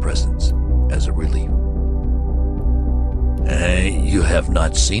welcomed his presence as a relief. "You have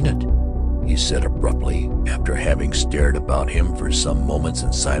not seen it?" he said abruptly, after having stared about him for some moments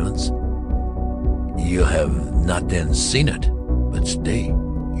in silence. "You have not then seen it? But stay,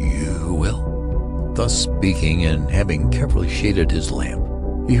 you will." Thus speaking, and having carefully shaded his lamp,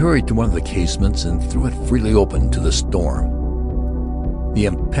 he hurried to one of the casements and threw it freely open to the storm. The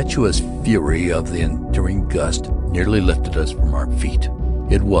impetuous fury of the enduring gust nearly lifted us from our feet.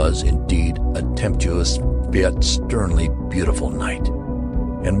 It was, indeed, a tempestuous yet sternly beautiful night,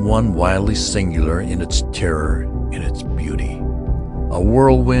 and one wildly singular in its terror and its beauty. A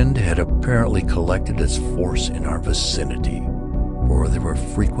whirlwind had apparently collected its force in our vicinity, for there were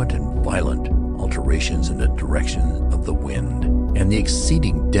frequent and violent alterations in the direction of the wind, and the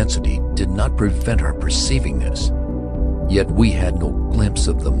exceeding density did not prevent our perceiving this. Yet we had no glimpse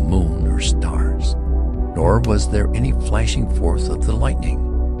of the moon or stars, nor was there any flashing forth of the lightning.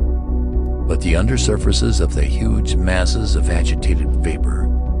 But the undersurfaces of the huge masses of agitated vapor,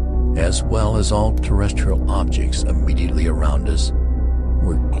 as well as all terrestrial objects immediately around us,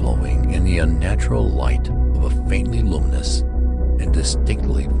 were glowing in the unnatural light of a faintly luminous and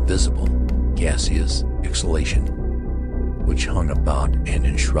distinctly visible gaseous exhalation which hung about and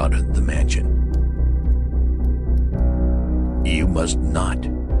enshrouded the mansion. "You must not,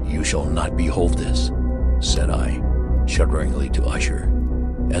 you shall not behold this," said I, shudderingly to Usher,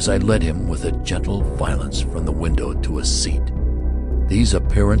 as I led him with a gentle violence from the window to a seat. "These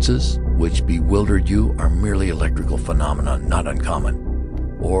appearances which bewildered you are merely electrical phenomena not uncommon,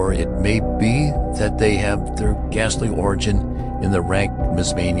 or it may be that they have their ghastly origin in the rank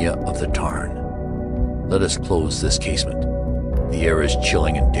mismania of the Tarn. Let us close this casement. The air is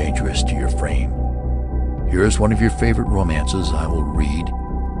chilling and dangerous to your frame. Here is one of your favorite romances I will read,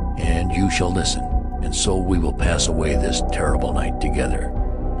 and you shall listen, and so we will pass away this terrible night together."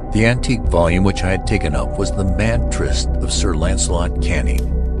 The antique volume which I had taken up was The Mad Tryst of Sir Launcelot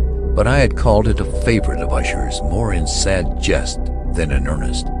Canning, but I had called it a favorite of Usher's, more in sad jest than in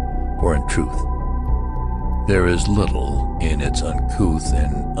earnest, for in truth there is little in its uncouth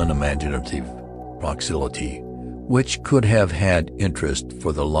and unimaginative proximity which could have had interest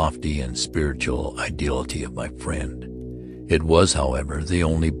for the lofty and spiritual ideality of my friend. It was, however, the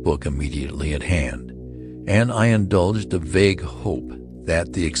only book immediately at hand, and I indulged a vague hope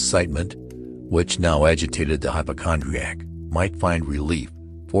that the excitement which now agitated the hypochondriac might find relief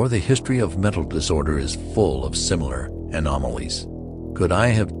for the history of mental disorder is full of similar anomalies. Could I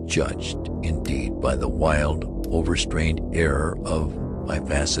have judged, indeed, by the wild, overstrained air of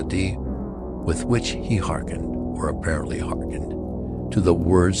vivacity with which he hearkened, or apparently hearkened, to the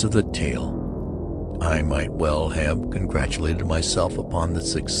words of the tale, I might well have congratulated myself upon the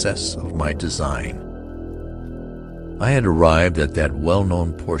success of my design. I had arrived at that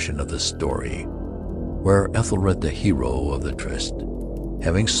well-known portion of the story where Ethelred, the hero of the tryst,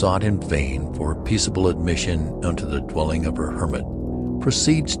 having sought in vain for peaceable admission unto the dwelling of her hermit,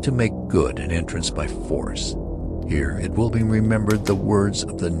 proceeds to make good an entrance by force. Here it will be remembered the words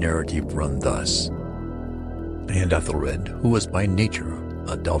of the narrative run thus: And Ethelred, who was by nature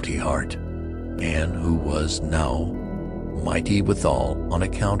a doughty heart, and who was now mighty withal on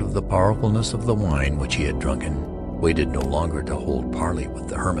account of the powerfulness of the wine which he had drunken, waited no longer to hold parley with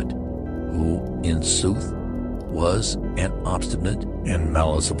the hermit, who, in sooth, was an obstinate and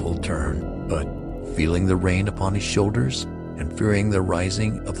maliceful turn, but, feeling the rain upon his shoulders, and fearing the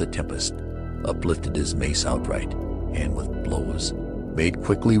rising of the tempest, uplifted his mace outright, and with blows made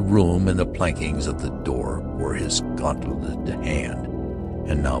quickly room in the plankings of the door for his gauntleted hand,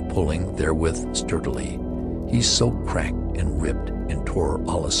 and now pulling therewith sturdily, he so cracked and ripped and tore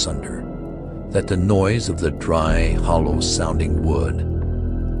all asunder, that the noise of the dry, hollow-sounding wood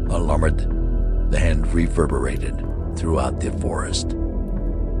alarmed and reverberated throughout the forest.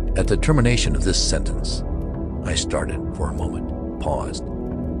 At the termination of this sentence, I started for a moment, paused,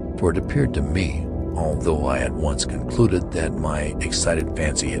 for it appeared to me, although I at once concluded that my excited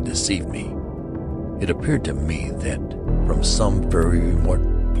fancy had deceived me, it appeared to me that from some very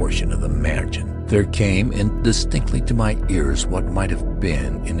remote portion of the margin there came indistinctly to my ears what might have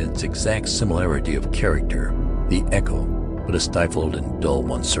been, in its exact similarity of character, the echo, but a stifled and dull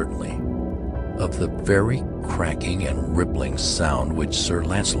one certainly, of the very cracking and rippling sound which Sir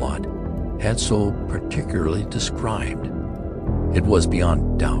Launcelot had so particularly described. It was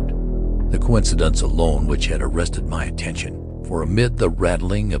beyond doubt the coincidence alone which had arrested my attention, for amid the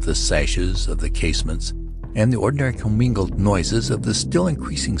rattling of the sashes of the casements and the ordinary commingled noises of the still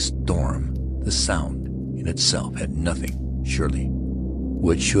increasing storm, the sound in itself had nothing, surely,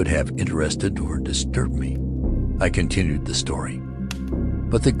 which should have interested or disturbed me. I continued the story.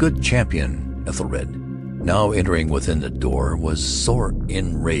 But the good champion Ethelred, now entering within the door, was sore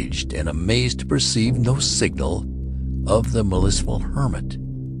enraged and amazed to perceive no signal of the maliceful hermit,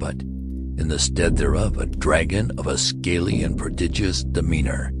 but, in the stead thereof, a dragon of a scaly and prodigious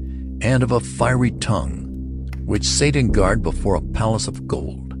demeanor, and of a fiery tongue, which sate in guard before a palace of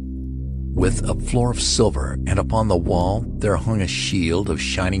gold, with a floor of silver, and upon the wall there hung a shield of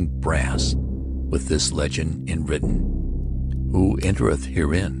shining brass, with this legend enwritten: Who entereth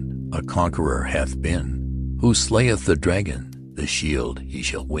herein, a conqueror hath been. Who slayeth the dragon, the shield he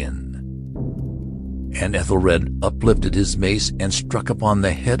shall win. And Ethelred uplifted his mace and struck upon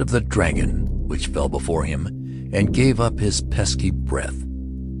the head of the dragon, which fell before him, and gave up his pesky breath,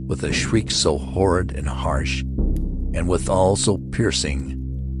 with a shriek so horrid and harsh, and withal so piercing,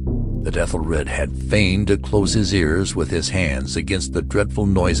 that Ethelred had fain to close his ears with his hands against the dreadful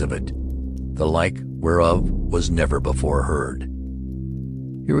noise of it, the like whereof was never before heard.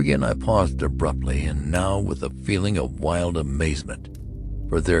 Here again I paused abruptly, and now with a feeling of wild amazement,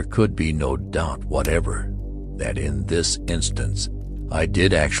 for there could be no doubt whatever that in this instance I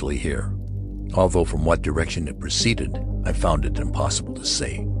did actually hear, although from what direction it proceeded I found it impossible to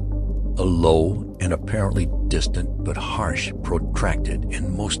say, a low and apparently distant but harsh, protracted,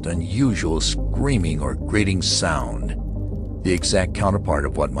 and most unusual screaming or grating sound, the exact counterpart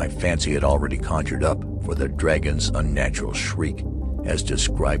of what my fancy had already conjured up for the dragon's unnatural shriek, as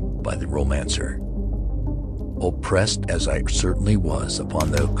described by the romancer. Oppressed as I certainly was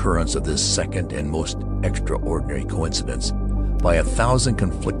upon the occurrence of this second and most extraordinary coincidence, by 1,000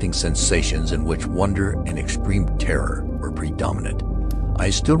 conflicting sensations in which wonder and extreme terror were predominant,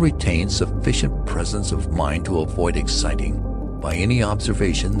 I still retained sufficient presence of mind to avoid exciting by any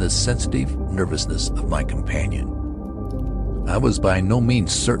observation the sensitive nervousness of my companion. I was by no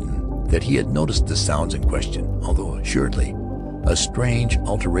means certain that he had noticed the sounds in question, although assuredly a strange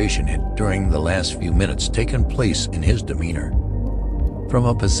alteration had during the last few minutes taken place in his demeanor. From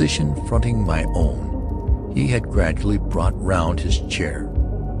a position fronting my own, he had gradually brought round his chair,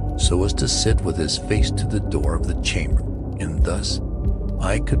 so as to sit with his face to the door of the chamber, and thus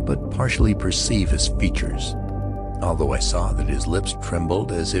I could but partially perceive his features, although I saw that his lips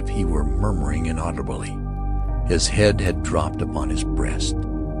trembled as if he were murmuring inaudibly. His head had dropped upon his breast,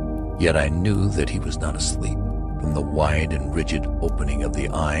 yet I knew that he was not asleep, from the wide and rigid opening of the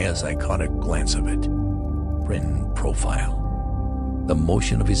eye as I caught a glance of it, in profile. The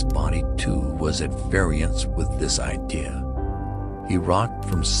motion of his body, too, was at variance with this idea. He rocked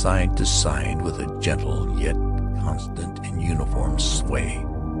from side to side with a gentle yet constant and uniform sway.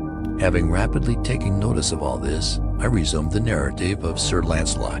 Having rapidly taken notice of all this, I resumed the narrative of Sir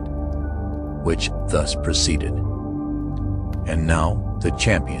Launcelot, which thus proceeded. And now the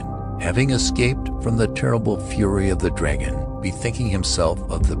champion, having escaped from the terrible fury of the dragon, bethinking himself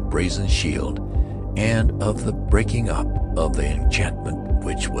of the brazen shield and of the breaking up of the enchantment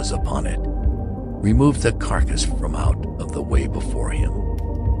which was upon it, removed the carcass from out of the way before him,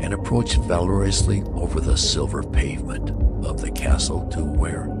 and approached valorously over the silver pavement of the castle to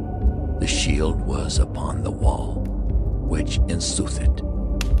where the shield was upon the wall, which ensoothed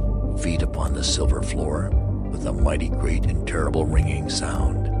feet upon the silver floor with a mighty great and terrible ringing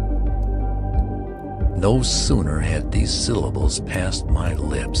sound. No sooner had these syllables passed my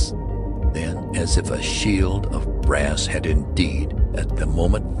lips than, as if a shield of brass had indeed at the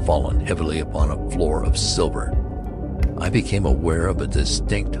moment fallen heavily upon a floor of silver, I became aware of a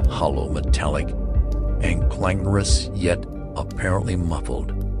distinct hollow metallic and clangorous yet apparently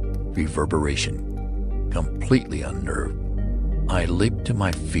muffled reverberation. Completely unnerved, I leaped to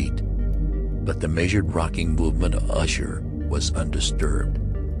my feet, but the measured rocking movement of Usher was undisturbed.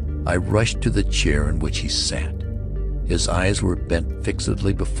 I rushed to the chair in which he sat. His eyes were bent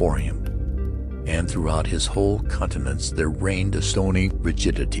fixedly before him, and throughout his whole countenance there reigned a stony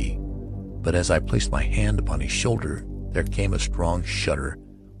rigidity. But as I placed my hand upon his shoulder, there came a strong shudder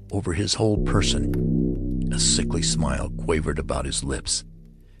over his whole person. A sickly smile quavered about his lips,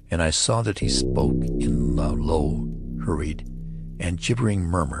 and I saw that he spoke in a low, hurried, and gibbering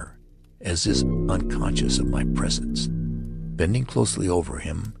murmur, as is unconscious of my presence. Bending closely over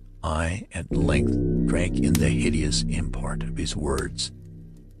him, I at length drank in the hideous import of his words.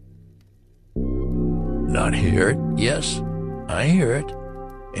 "Not hear it? Yes, I hear it,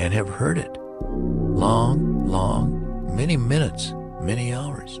 and have heard it. Long, many minutes, many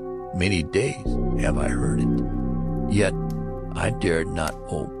hours, many days have I heard it. Yet I dared not,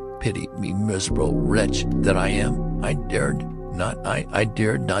 oh, pity me, miserable wretch that I am, I dared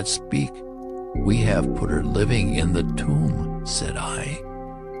not speak. We have put her living in the tomb, said I.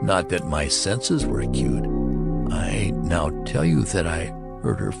 Not that my senses were acute. I now tell you that I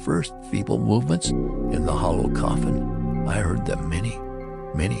heard her first feeble movements in the hollow coffin. I heard them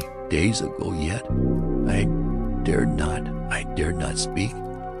many days ago, yet I dared not speak.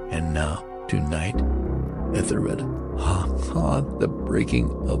 And now, tonight, at the the breaking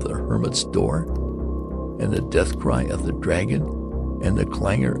of the hermit's door, and the death cry of the dragon, and the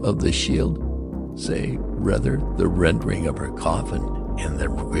clangor of the shield, say rather the rending of her coffin, and the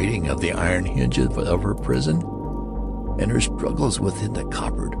grating of the iron hinges of her prison, and her struggles within the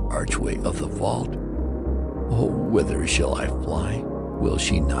coppered archway of the vault. Oh, whither shall I fly? Will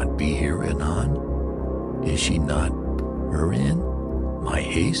she not be here anon? Is she not herein my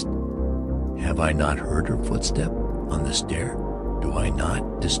haste? Have I not heard her footstep on the stair? Do I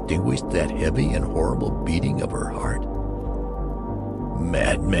not distinguish that heavy and horrible beating of her heart?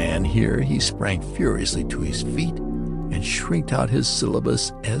 Madman! Here he sprang furiously to his feet and shrieked out his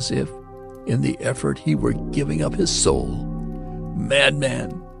syllables as if in the effort he were giving up his soul.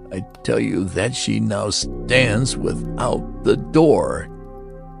 Madman! I tell you that she now stands without the door.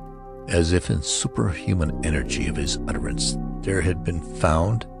 As if in superhuman energy of his utterance there had been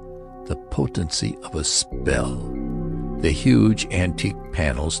found the potency of a spell. The huge antique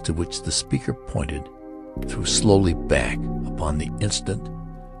panels to which the speaker pointed threw slowly back upon the instant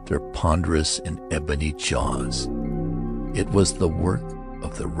their ponderous and ebony jaws. It was the work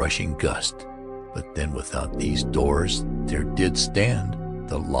of the rushing gust, but then without these doors there did stand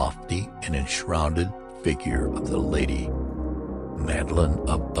the lofty and enshrouded figure of the Lady Madeline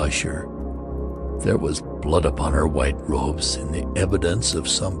of Usher. There was blood upon her white robes, and the evidence of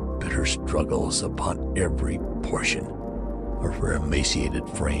some bitter struggles upon every portion of her emaciated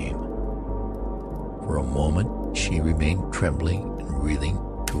frame. For a moment she remained trembling and reeling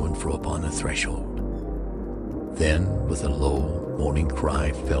to and fro upon the threshold. Then, with a low, moaning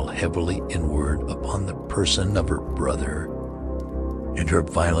cry, fell heavily inward upon the person of her brother, and her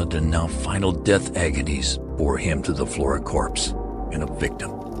violent and now final death agonies bore him to the floor a corpse and a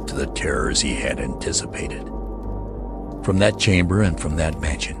victim to the terrors he had anticipated. From that chamber and from that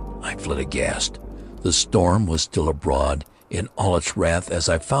mansion I fled aghast. The storm was still abroad in all its wrath as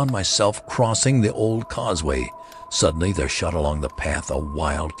I found myself crossing the old causeway. Suddenly there shot along the path a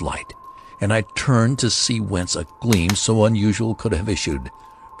wild light, and I turned to see whence a gleam so unusual could have issued,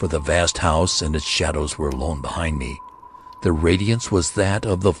 for the vast house and its shadows were alone behind me. The radiance was that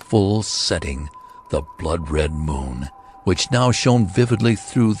of the full setting, the blood-red moon, which now shone vividly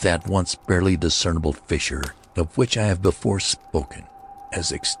through that once barely discernible fissure of which I have before spoken,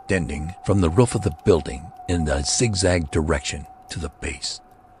 as extending from the roof of the building in a zigzag direction to the base.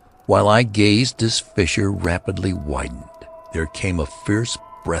 While I gazed, this fissure rapidly widened. There came a fierce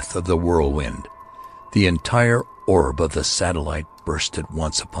breath of the whirlwind. The entire orb of the satellite burst at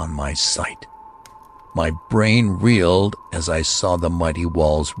once upon my sight. My brain reeled as I saw the mighty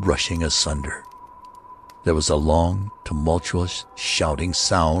walls rushing asunder. There was a long, tumultuous, shouting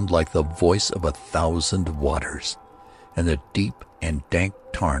sound like the voice of 1,000 waters, and the deep and dank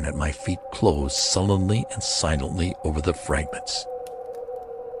tarn at my feet closed sullenly and silently over the fragments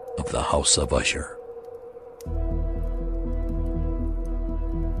of the House of Usher.